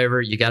with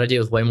turnover. You got to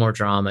deal with way more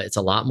drama. It's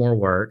a lot more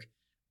work,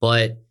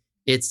 but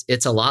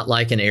it's a lot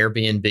like an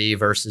Airbnb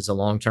versus a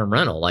long-term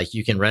rental. Like,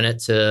 you can rent it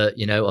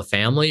to, a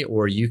family,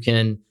 or you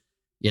can,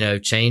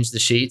 change the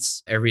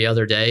sheets every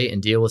other day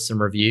and deal with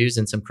some reviews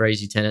and some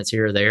crazy tenants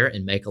here or there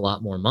and make a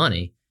lot more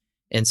money.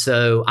 And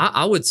so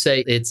I would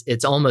say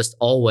it's almost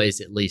always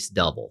at least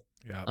double,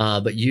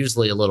 but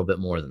usually a little bit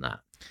more than that.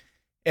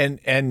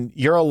 And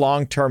you're a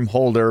long-term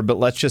holder, but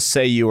let's just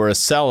say you were a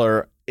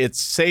seller. It's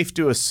safe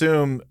to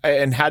assume,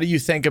 and how do you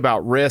think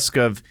about risk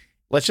of,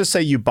 let's just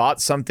say you bought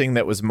something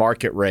that was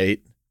market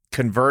rate,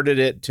 converted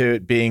it to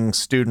it being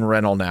student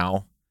rental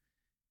now.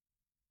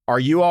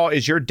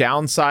 Is your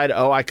downside,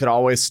 I could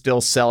always still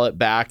sell it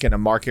back and a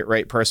market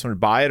rate person would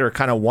buy it, or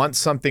kind of once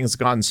something's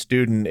gone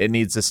student, it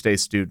needs to stay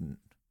student?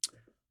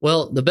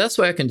 Well, the best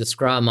way I can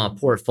describe my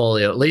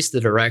portfolio, at least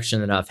the direction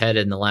that I've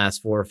headed in the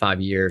last 4 or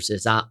 5 years,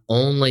 is I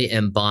only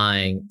am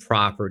buying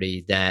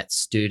property that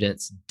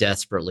students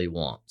desperately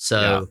want.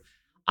 So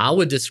I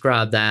would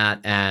describe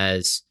that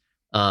as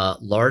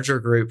larger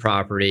group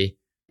property,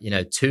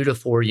 2 to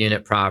 4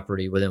 unit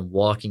property within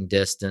walking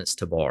distance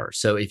to bars.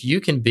 So if you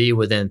can be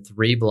within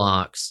 3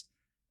 blocks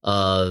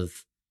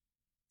of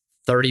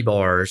 30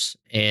 bars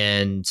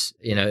and,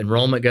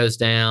 enrollment goes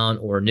down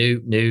or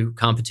new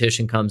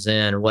competition comes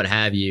in or what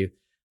have you,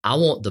 I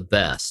want the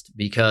best,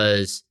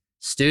 because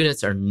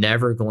students are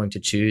never going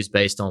to choose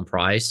based on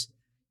price.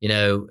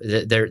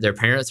 Their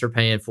parents are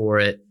paying for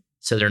it.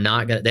 So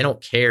they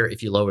don't care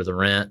if you lower the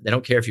rent. They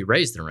don't care if you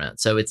raise the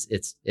rent. So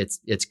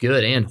it's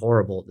good and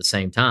horrible at the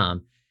same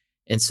time.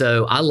 And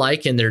so I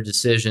liken their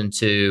decision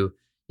to,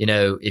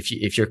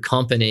 if your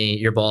company,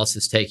 your boss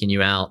is taking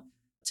you out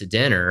to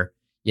dinner,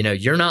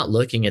 you're not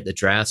looking at the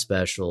draft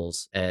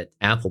specials at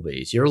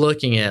Applebee's. You're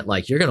looking at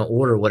like, you're going to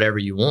order whatever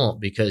you want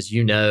because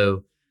you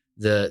know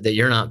that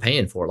you're not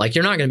paying for it. Like,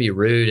 you're not going to be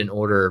rude and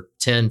order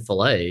 10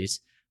 fillets,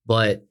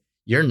 but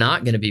you're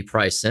not going to be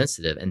price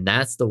sensitive. And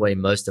that's the way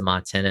most of my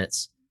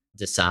tenants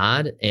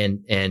decide.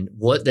 And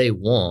what they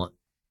want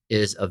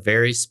is a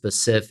very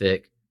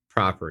specific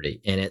property.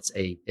 And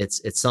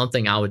it's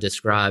something I would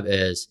describe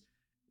as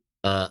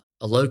a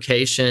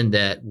location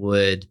that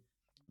would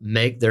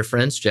make their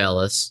friends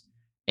jealous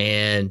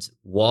and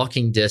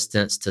walking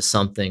distance to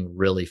something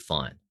really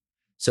fun.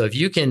 So if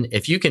you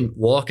can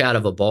walk out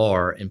of a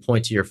bar and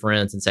point to your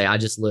friends and say, I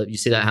just live, you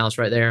see that house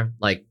right there?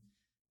 Like,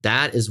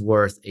 that is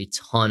worth a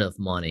ton of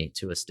money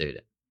to a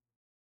student.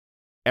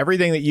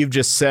 Everything that you've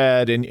just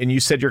said, and you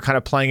said you're kind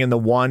of playing in the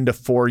 1 to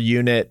 4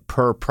 unit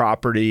per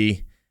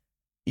property,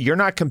 you're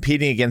not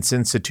competing against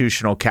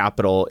institutional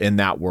capital in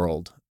that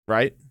world,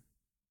 right?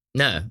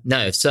 No.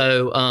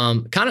 So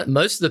kind of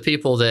most of the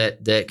people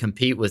that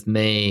compete with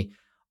me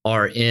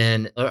are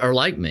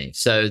like me.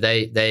 So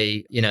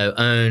they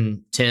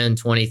own 10,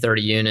 20,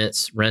 30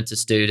 units, rent to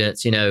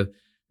students. The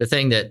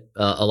thing that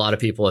a lot of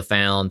people have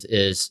found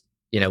is,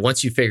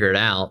 once you figure it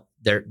out,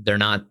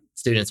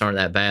 students aren't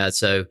that bad.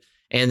 So,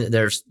 and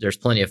there's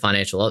plenty of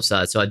financial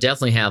upside. So I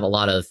definitely have a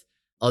lot of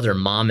other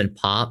mom and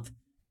pop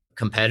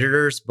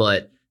competitors,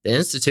 but the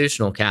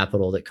institutional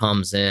capital that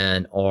comes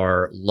in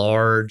are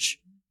large,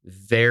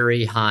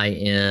 very high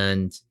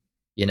end,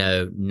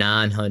 $900,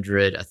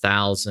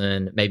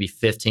 $1,000, maybe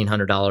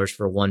 $1,500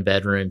 for 1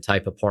 bedroom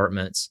type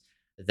apartments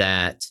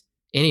that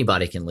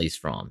anybody can lease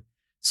from.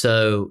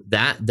 So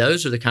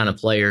those are the kind of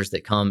players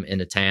that come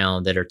into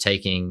town that are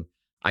taking,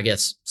 I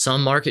guess,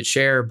 some market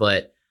share,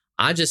 but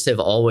I just have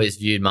always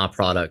viewed my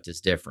product as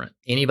different.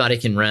 Anybody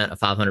can rent a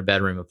 500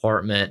 bedroom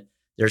apartment.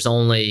 There's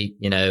only,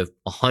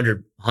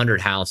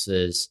 100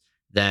 houses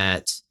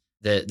that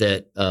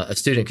a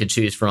student could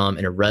choose from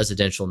in a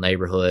residential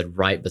neighborhood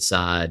right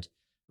beside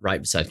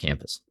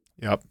campus.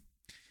 Yep.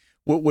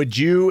 Would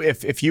you,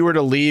 if you were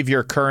to leave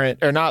your current,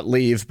 or not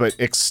leave, but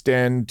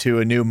extend to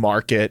a new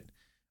market,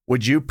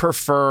 would you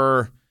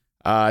prefer,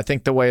 I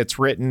think the way it's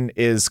written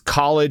is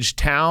college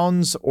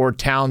towns or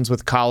towns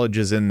with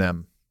colleges in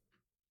them?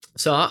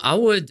 So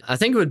I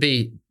think it would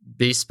be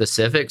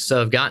specific.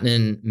 So I've gotten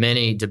in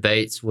many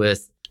debates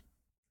with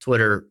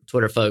Twitter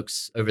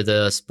folks over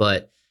this,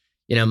 but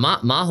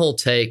my whole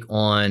take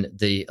on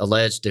the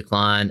alleged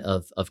decline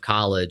of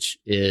college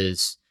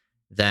is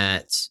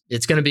that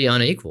it's going to be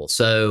unequal.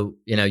 So,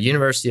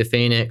 University of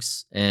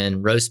Phoenix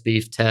and Roast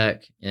Beef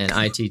Tech and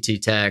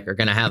ITT Tech are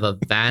going to have a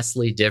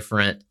vastly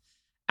different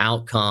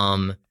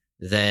outcome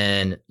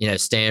than,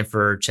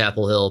 Stanford,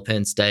 Chapel Hill,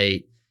 Penn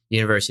State,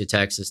 University of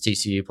Texas,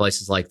 TCU,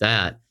 places like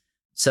that.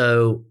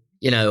 So,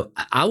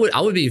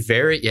 I'd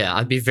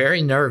be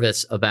very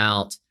nervous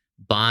about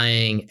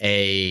buying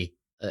a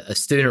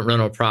student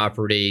rental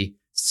property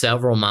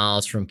several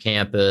miles from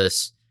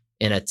campus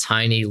in a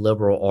tiny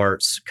liberal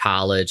arts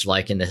college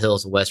like in the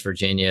hills of West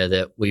Virginia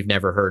that we've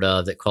never heard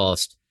of that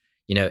cost,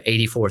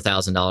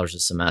 $84,000 a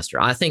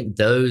semester. I think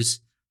those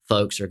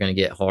folks are going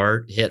to get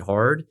hit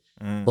hard.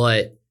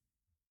 But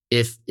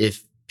if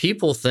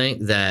people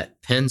think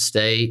that Penn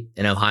State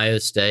and Ohio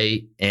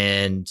State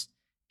and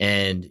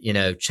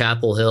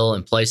Chapel Hill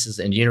and places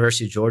and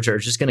University of Georgia are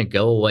just going to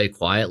go away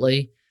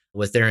quietly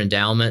with their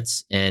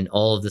endowments and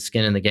all of the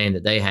skin in the game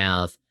that they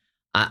have,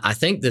 I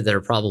think that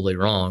they're probably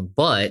wrong.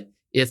 But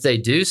if they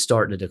do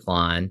start to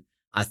decline,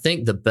 I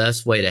think the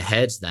best way to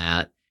hedge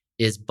that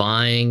is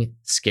buying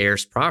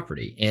scarce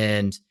property.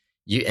 And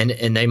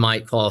they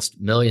might cost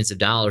millions of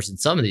dollars in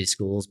some of these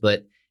schools,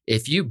 but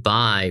if you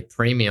buy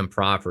premium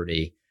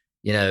property,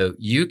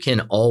 you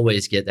can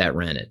always get that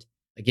rented.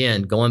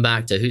 Again, going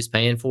back to who's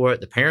paying for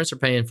it, the parents are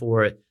paying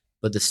for it,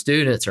 but the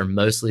students are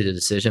mostly the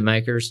decision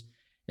makers.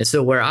 And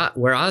so where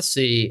I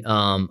see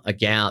a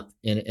gap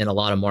in a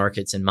lot of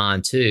markets, in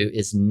mine too,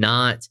 is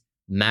not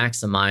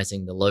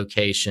maximizing the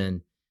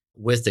location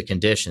with the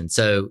condition.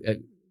 So,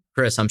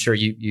 Chris, I'm sure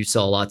you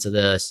saw lots of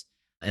this,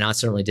 and I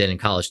certainly did in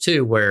college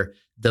too, where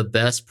the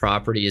best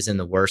property is in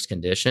the worst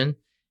condition.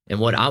 And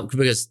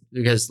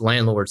because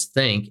landlords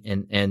think,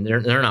 and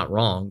they're not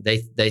wrong,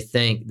 they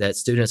think that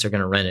students are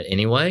going to rent it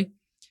anyway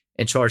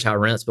and charge high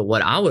rents. But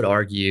what I would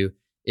argue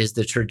is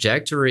the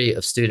trajectory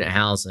of student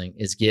housing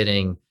is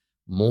getting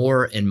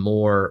more and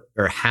more,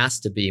 or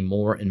has to be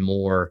more and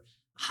more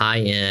high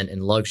end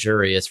and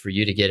luxurious for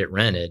you to get it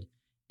rented,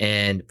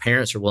 and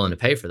parents are willing to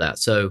pay for that.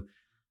 So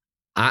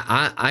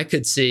I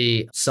could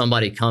see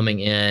somebody coming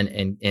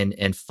in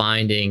and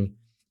finding,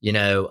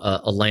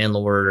 a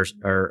landlord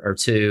or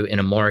two in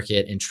a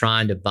market and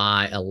trying to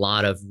buy a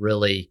lot of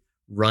really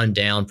run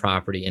down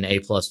property in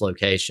A+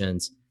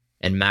 locations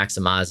and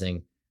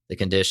maximizing the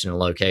condition and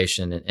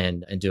location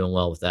and doing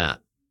well with that.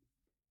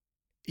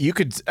 You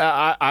could,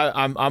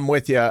 I'm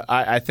with you.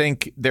 I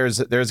think there's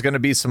going to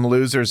be some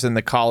losers in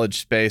the college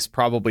space.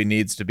 Probably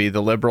needs to be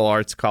the liberal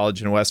arts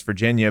college in West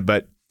Virginia,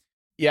 but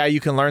yeah, you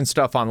can learn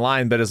stuff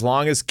online, but as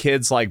long as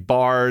kids like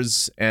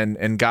bars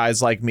and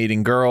guys like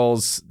meeting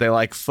girls, they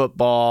like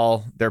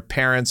football, their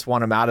parents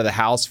want them out of the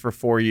house for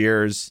 4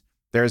 years,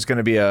 there's going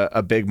to be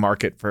a big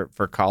market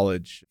for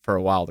college for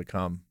a while to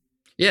come.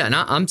 Yeah, and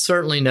I'm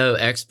certainly no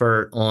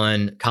expert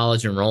on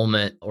college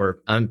enrollment, or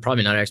I'm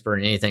probably not expert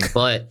in anything,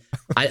 but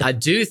I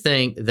do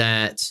think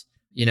that,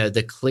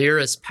 the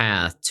clearest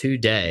path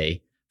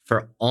today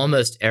for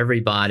almost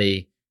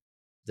everybody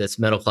that's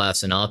middle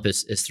class and up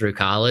is through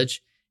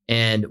college.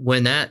 And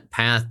when that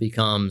path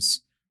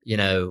becomes,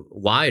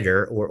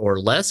 wider or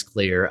less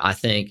clear, I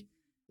think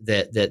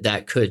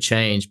that could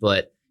change.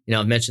 But,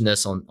 I've mentioned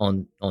this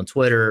on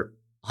Twitter,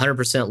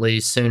 100%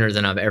 lease sooner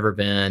than I've ever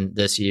been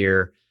this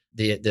year.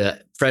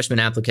 The freshman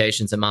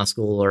applications in my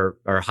school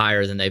are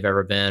higher than they've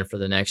ever been for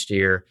the next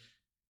year.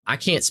 I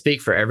can't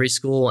speak for every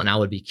school, and I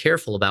would be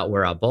careful about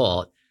where I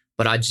bought,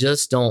 but I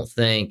just don't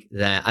think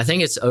I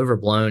think it's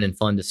overblown and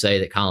fun to say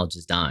that college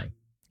is dying.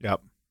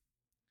 Yep.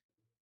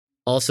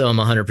 Also, I'm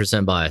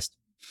 100% biased.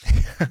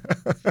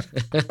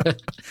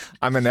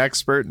 I'm an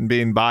expert in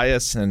being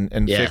biased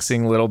and yes,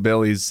 fixing little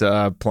Billy's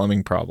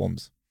plumbing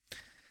problems.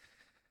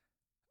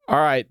 All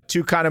right,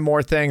 2 kind of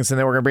more things, and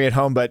then we're going to bring it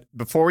home. But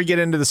before we get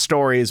into the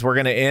stories, we're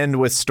going to end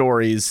with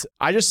stories.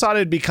 I just thought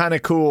it'd be kind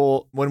of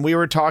cool when we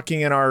were talking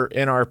in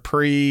our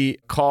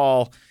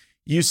pre-call.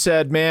 You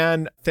said,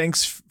 "Man,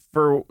 thanks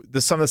for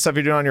some of the stuff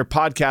you're doing on your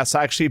podcast.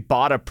 I actually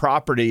bought a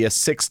property, a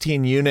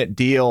 16-unit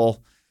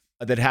deal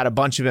that had a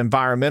bunch of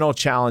environmental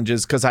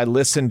challenges because I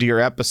listened to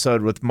your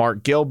episode with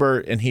Mark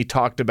Gilbert, and he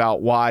talked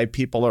about why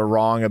people are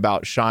wrong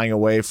about shying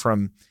away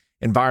from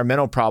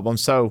environmental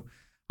problems." So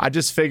I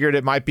just figured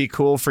it might be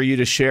cool for you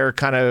to share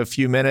kind of a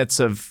few minutes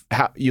of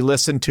how you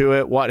listened to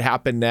it, what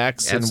happened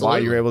next, absolutely, and why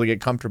you're able to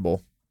get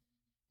comfortable.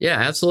 Yeah,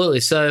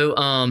 absolutely. So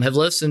have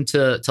listened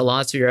to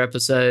lots of your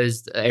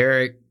episodes.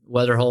 Eric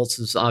Weatherholtz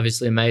is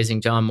obviously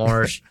amazing. John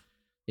Marsh,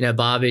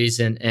 Bobby's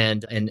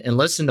and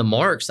listen to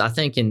Mark's, I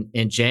think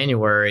in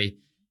January.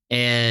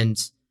 And,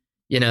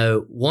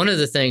 one of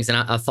the things, and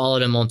I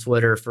followed him on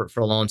Twitter for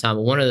a long time,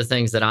 but one of the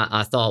things that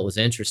I thought was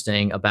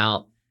interesting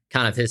about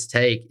kind of his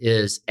take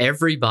is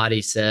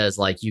everybody says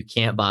like, you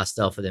can't buy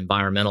stuff with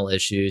environmental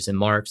issues. And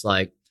Mark's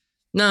like,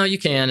 no, you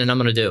can, and I'm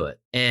going to do it.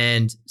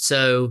 And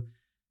so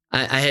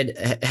I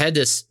had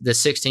this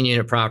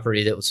 16-unit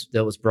property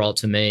that was brought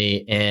to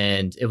me,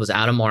 and it was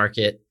out of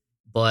market,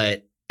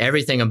 but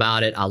everything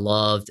about it I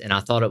loved, and I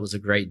thought it was a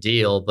great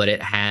deal. But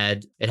it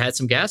had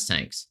some gas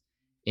tanks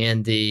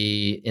in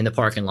the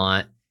parking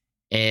lot,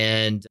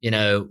 and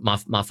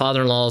my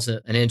father-in-law's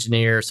an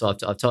engineer, so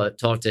I've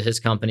talked to his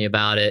company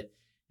about it,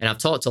 and I've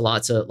talked to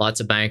lots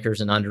of bankers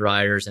and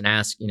underwriters and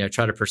asked,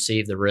 try to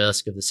perceive the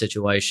risk of the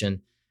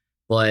situation.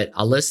 But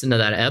I listened to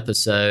that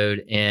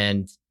episode,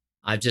 and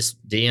I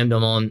just DM'd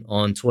him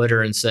on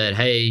Twitter and said,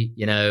 "Hey,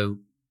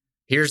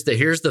 here's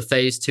the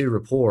phase 2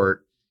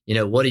 report.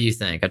 What do you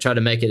think?" I tried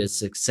to make it as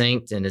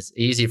succinct and as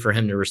easy for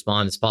him to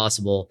respond as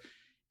possible.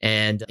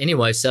 And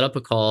anyway, set up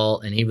a call,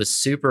 and he was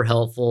super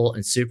helpful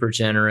and super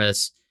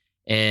generous.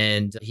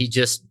 And he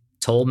just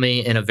told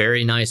me in a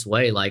very nice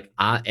way, like,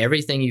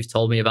 everything you've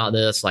told me about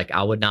this, like,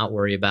 I would not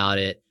worry about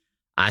it.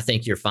 I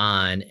think you're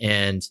fine.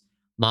 And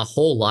my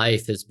whole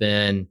life has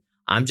been,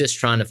 I'm just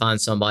trying to find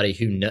somebody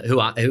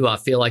who I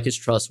feel like is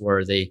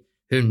trustworthy,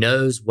 who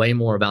knows way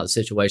more about the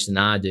situation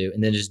than I do,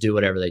 and then just do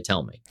whatever they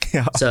tell me.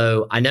 Yeah.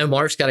 So I know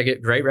Mark's got a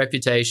great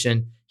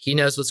reputation. He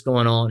knows what's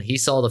going on. He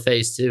saw the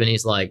phase 2, and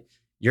he's like,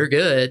 "You're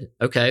good.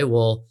 Okay,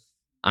 well,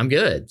 I'm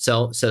good."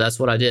 So that's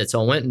what I did. So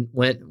I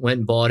went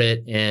and bought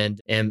it, and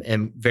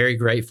am very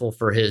grateful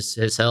for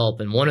his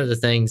help. And one of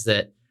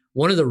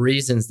the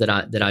reasons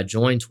that I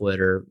joined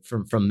Twitter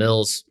from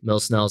Mill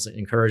Snell's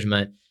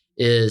encouragement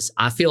is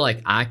I feel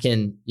like I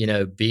can,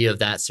 be of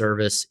that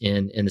service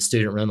in the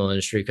student rental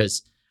industry,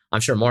 because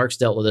I'm sure Mark's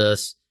dealt with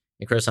this,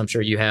 and Chris, I'm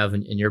sure you have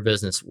in your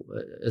business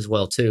as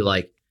well too.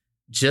 Like,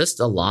 just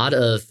a lot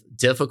of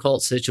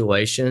difficult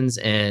situations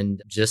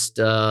and just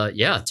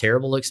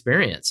terrible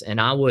experience. And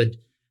I would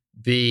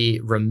be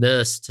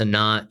remiss to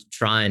not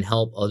try and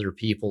help other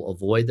people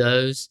avoid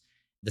those.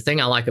 The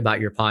thing I like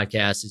about your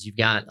podcast is you've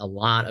got a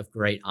lot of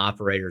great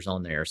operators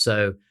on there.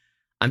 So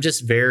I'm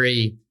just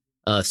very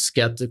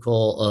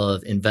skeptical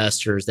of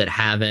investors that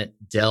haven't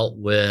dealt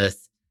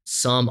with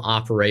some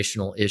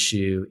operational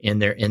issue in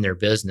their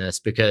business,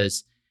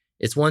 because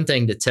it's one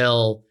thing to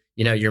tell,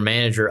 your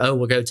manager, "Oh,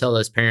 we'll go tell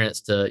those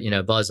parents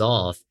to, buzz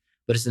off."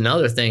 But it's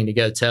another thing to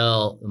go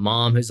tell a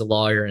mom who's a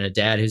lawyer and a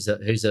dad who's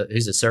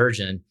a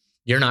surgeon.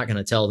 You're not going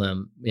to tell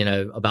them,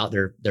 about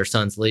their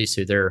son's lease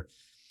who they're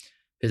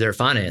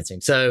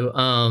financing. So,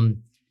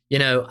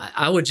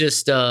 I would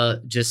just tell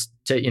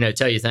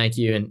you thank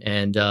you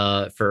and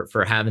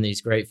for having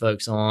these great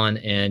folks on,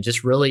 and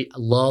just really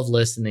love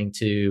listening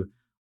to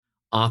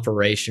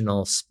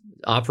operationally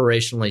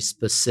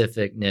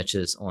specific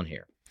niches on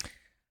here.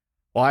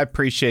 Well, I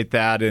appreciate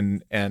that,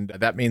 and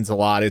that means a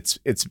lot. It's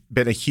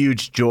been a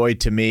huge joy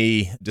to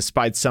me,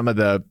 despite some of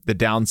the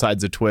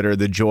downsides of Twitter.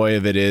 The joy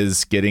of it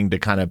is getting to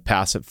kind of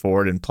pass it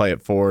forward and play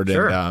it forward.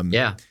 Sure. And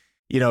yeah.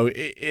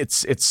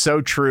 It's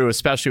so true,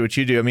 especially what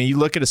you do. I mean, you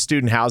look at a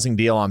student housing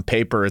deal on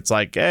paper, it's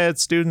like,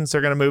 students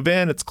are going to move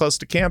in. It's close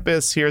to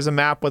campus. Here's a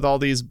map with all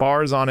these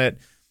bars on it.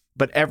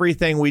 But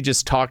everything we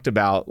just talked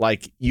about,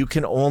 like, you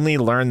can only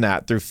learn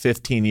that through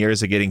 15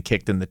 years of getting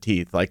kicked in the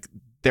teeth. Like,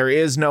 there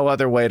is no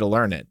other way to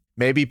learn it.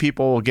 Maybe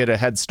people will get a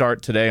head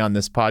start today on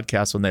this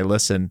podcast when they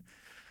listen.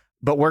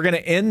 But we're going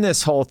to end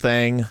this whole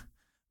thing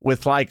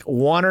with like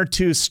one or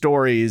two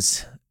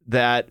stories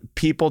that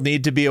people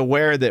need to be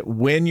aware that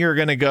when you're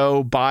going to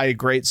go buy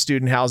great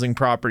student housing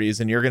properties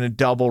and you're going to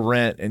double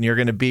rent and you're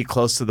going to be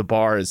close to the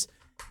bars,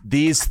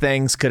 these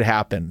things could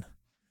happen.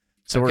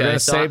 So we're going to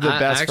save the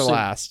best for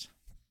last.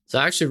 So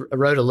I actually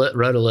wrote a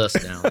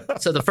list down.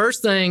 So the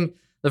first thing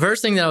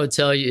that I would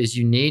tell you is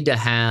you need to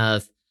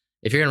have,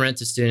 if you're going to rent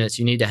to students,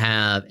 you need to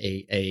have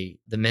the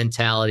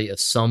mentality of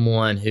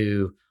someone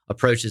who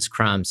approaches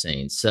crime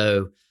scenes.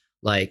 So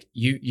like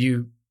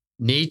you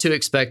need to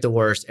expect the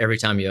worst every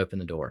time you open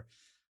the door.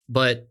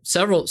 But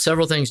several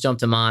things jump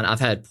to mind. I've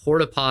had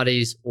porta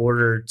potties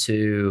ordered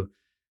to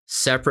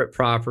separate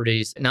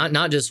properties,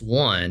 not just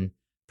one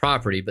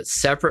property, but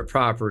separate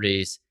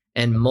properties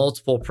and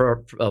multiple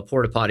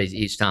porta potties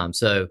each time.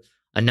 So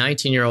a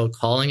 19-year-old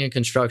calling a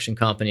construction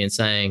company and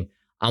saying,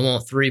 I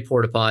want 3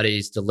 porta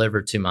potties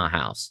delivered to my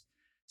house.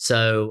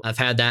 So I've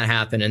had that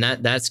happen. And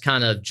that's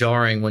kind of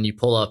jarring when you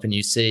pull up and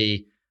you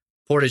see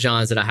porta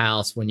johns at a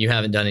house when you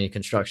haven't done any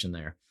construction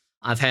there.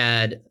 I've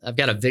got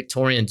a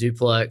Victorian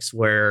duplex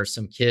where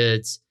some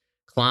kids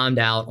climbed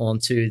out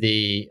onto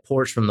the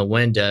porch from the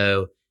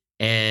window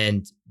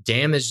and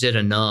damaged it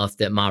enough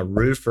that my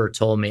roofer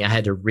told me I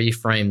had to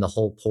reframe the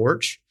whole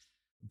porch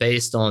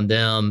based on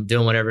them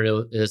doing whatever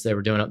it is they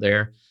were doing up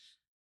there.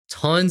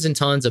 Tons and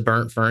tons of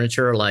burnt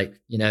furniture, like,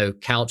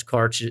 couch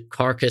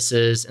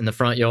carcasses in the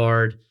front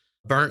yard,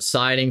 burnt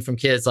siding from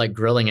kids like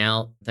grilling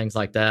out, things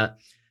like that.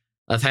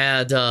 I've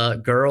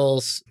had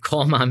girls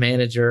call my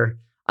manager.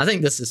 I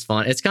think this is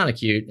fun. It's kind of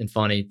cute and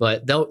funny,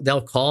 but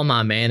they'll call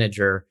my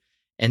manager,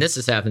 and this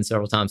has happened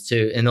several times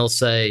too. And they'll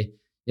say,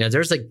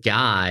 there's a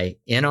guy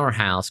in our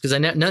house, because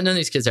none of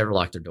these kids ever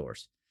lock their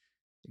doors.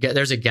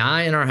 There's a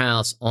guy in our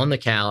house on the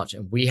couch,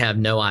 and we have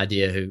no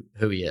idea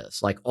who he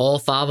is. Like, all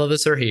 5 of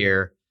us are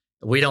here.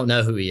 We don't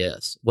know who he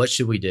is. What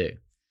should we do?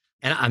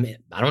 And I mean,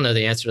 I don't know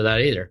the answer to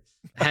that either.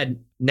 I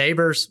had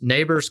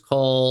neighbors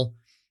call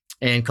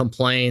and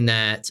complain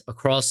that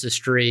across the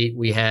street,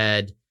 we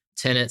had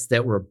tenants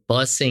that were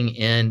busing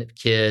in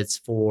kids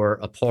for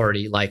a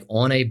party, like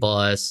on a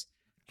bus,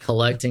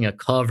 collecting a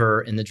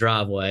cover in the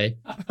driveway.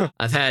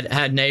 I've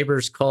had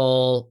neighbors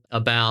call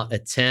about a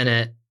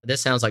tenant. This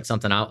sounds like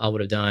something I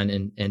would have done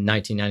in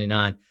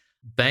 1999,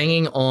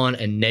 banging on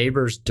a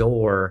neighbor's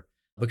door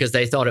because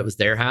they thought it was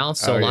their house.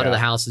 So a lot of the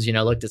houses,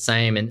 looked the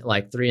same, and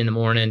like 3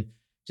 a.m,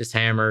 just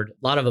hammered.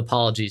 A lot of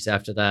apologies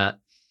after that.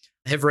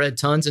 I have read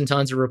tons and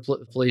tons of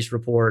police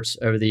reports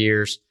over the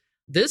years.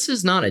 This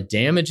is not a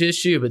damage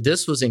issue, but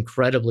this was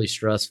incredibly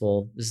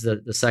stressful. This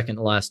is the second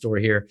to last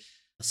story here.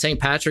 St.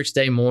 Patrick's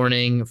Day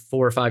morning,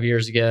 4 or 5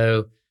 years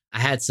ago, I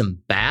had some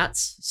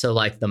bats. So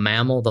like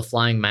the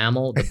flying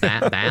mammal, the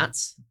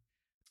bats.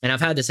 And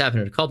I've had this happen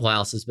at a couple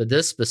houses, but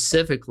this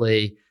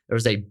specifically, there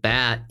was a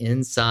bat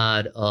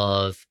inside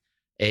of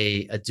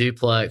a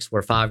duplex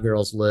where 5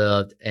 girls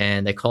lived,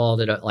 and they called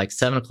it at like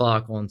 7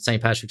 o'clock on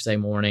St. Patrick's Day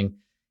morning.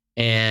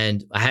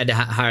 And I had to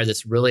hire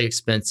this really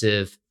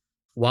expensive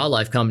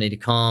wildlife company to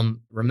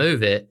come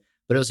remove it,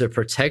 but it was a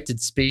protected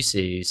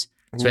species.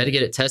 So I had to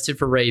get it tested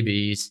for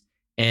rabies.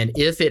 And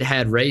if it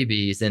had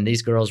rabies, then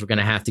these girls were going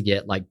to have to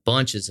get like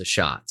bunches of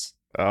shots.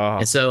 Oh.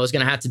 And so I was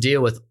going to have to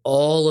deal with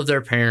all of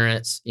their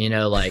parents,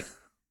 like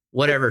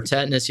whatever,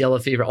 tetanus, yellow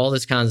fever, all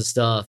this kinds of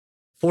stuff.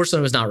 Fortunately,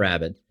 it was not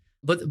rabid.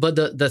 But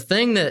the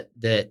thing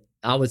that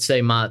I would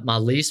say my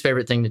least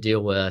favorite thing to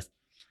deal with,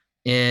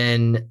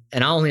 and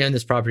I only owned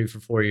this property for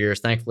 4 years.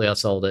 Thankfully, I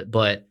sold it.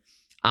 But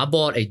I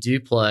bought a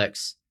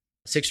duplex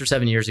 6 or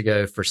 7 years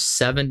ago for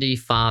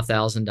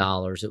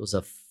 $75,000. It was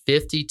a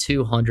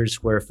 5,200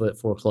 square foot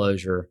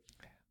foreclosure,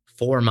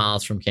 4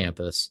 miles from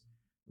campus.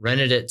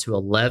 Rented it to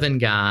 11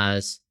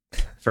 guys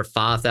for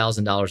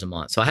 $5,000 a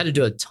month. So I had to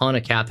do a ton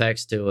of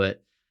CapEx to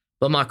it,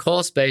 but my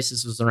cost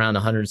basis was around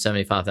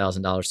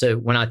 $175,000. So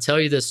when I tell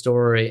you this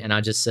story and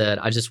I just said,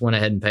 I just went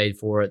ahead and paid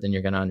for it, then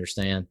you're going to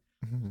understand.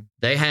 Mm-hmm.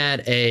 They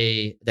had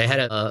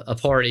a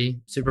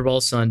party, Super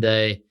Bowl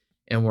Sunday,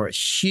 and we're a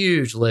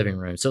huge living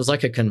room. So it was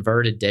like a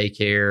converted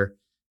daycare.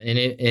 And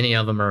any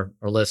of them are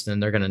listening,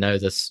 they're going to know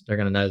this. They're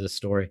going to know this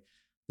story.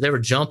 They were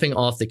jumping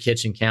off the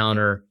kitchen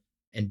counter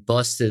and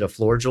busted a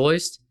floor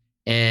joist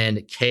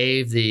and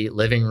caved the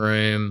living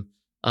room.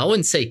 I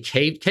wouldn't say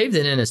caved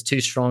it in is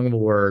too strong of a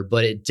word,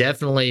 but it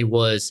definitely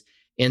was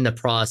in the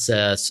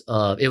process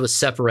of, it was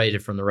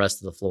separated from the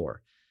rest of the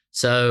floor.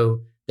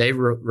 So they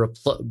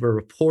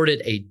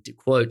reported a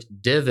quote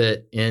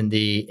divot in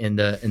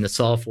the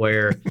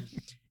software.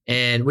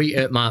 And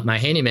my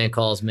handyman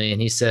calls me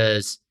and he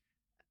says,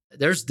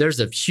 there's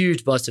a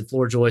huge busted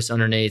floor joist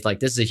underneath. Like,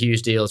 this is a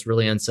huge deal. It's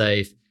really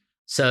unsafe.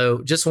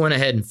 So just went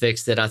ahead and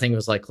fixed it. I think it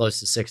was like close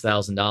to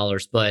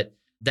 $6,000, but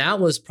that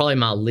was probably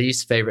my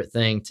least favorite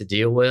thing to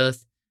deal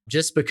with,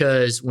 just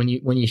because when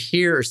you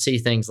hear or see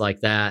things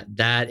like that,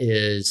 that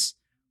is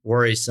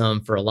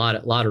worrisome for a lot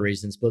of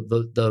reasons. But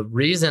the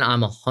reason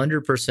I'm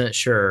 100%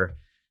 sure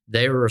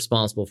they were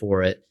responsible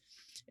for it,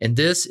 and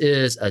this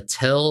is a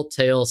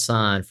telltale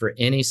sign for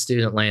any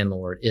student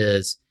landlord,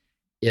 is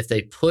if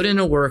they put in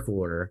a work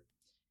order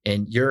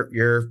and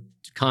your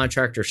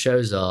contractor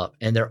shows up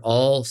and they're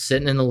all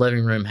sitting in the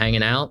living room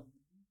hanging out,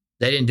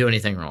 they didn't do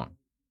anything wrong.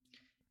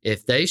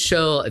 If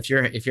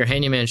your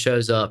handyman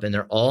shows up and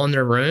they're all in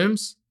their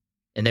rooms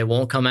and they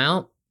won't come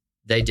out,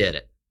 they did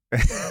it.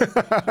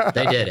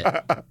 They did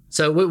it.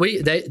 So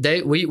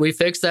we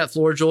fixed that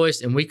floor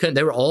joist, and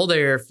they were all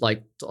there,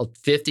 like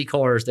 50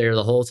 cars there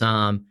the whole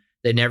time.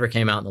 They never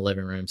came out in the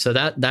living room. So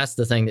that's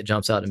the thing that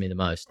jumps out to me the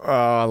most. Oh,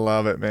 I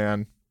love it,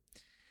 man.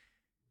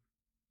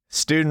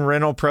 Student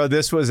Rental Pro,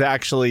 this was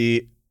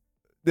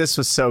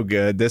so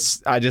good.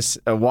 I just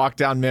walked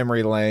down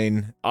memory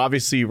lane.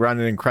 Obviously, you run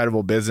an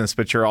incredible business,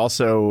 but you're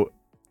also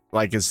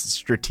like as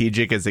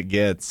strategic as it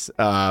gets.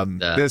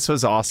 This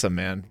was awesome,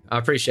 man. I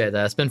appreciate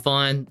that. It's been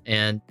fun.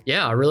 And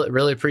yeah, I really,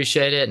 really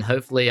appreciate it. And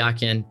hopefully I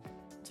can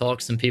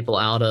talk some people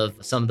out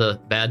of some of the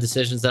bad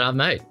decisions that I've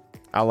made.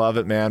 I love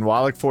it, man. Well,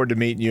 I look forward to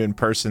meeting you in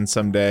person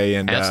someday.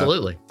 And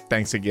absolutely.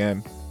 Thanks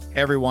again.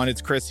 Hey, everyone,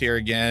 it's Chris here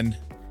again.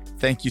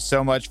 Thank you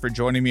so much for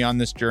joining me on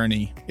this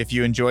journey. If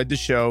you enjoyed the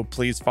show,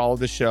 please follow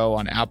the show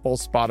on Apple,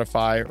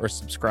 Spotify, or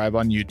subscribe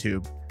on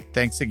YouTube.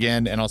 Thanks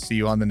again, and I'll see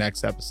you on the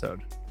next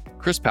episode.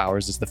 Chris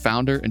Powers is the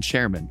founder and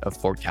chairman of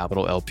Fort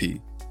Capital LP.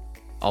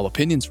 All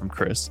opinions from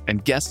Chris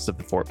and guests of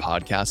the Fort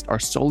Podcast are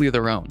solely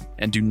their own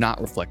and do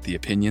not reflect the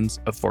opinions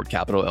of Fort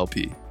Capital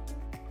LP.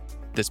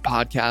 This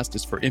podcast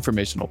is for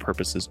informational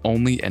purposes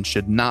only and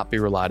should not be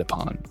relied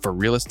upon for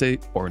real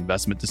estate or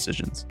investment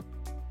decisions.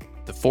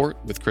 The Fort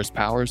with Chris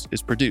Powers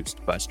is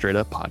produced by Straight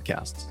Up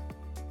Podcasts.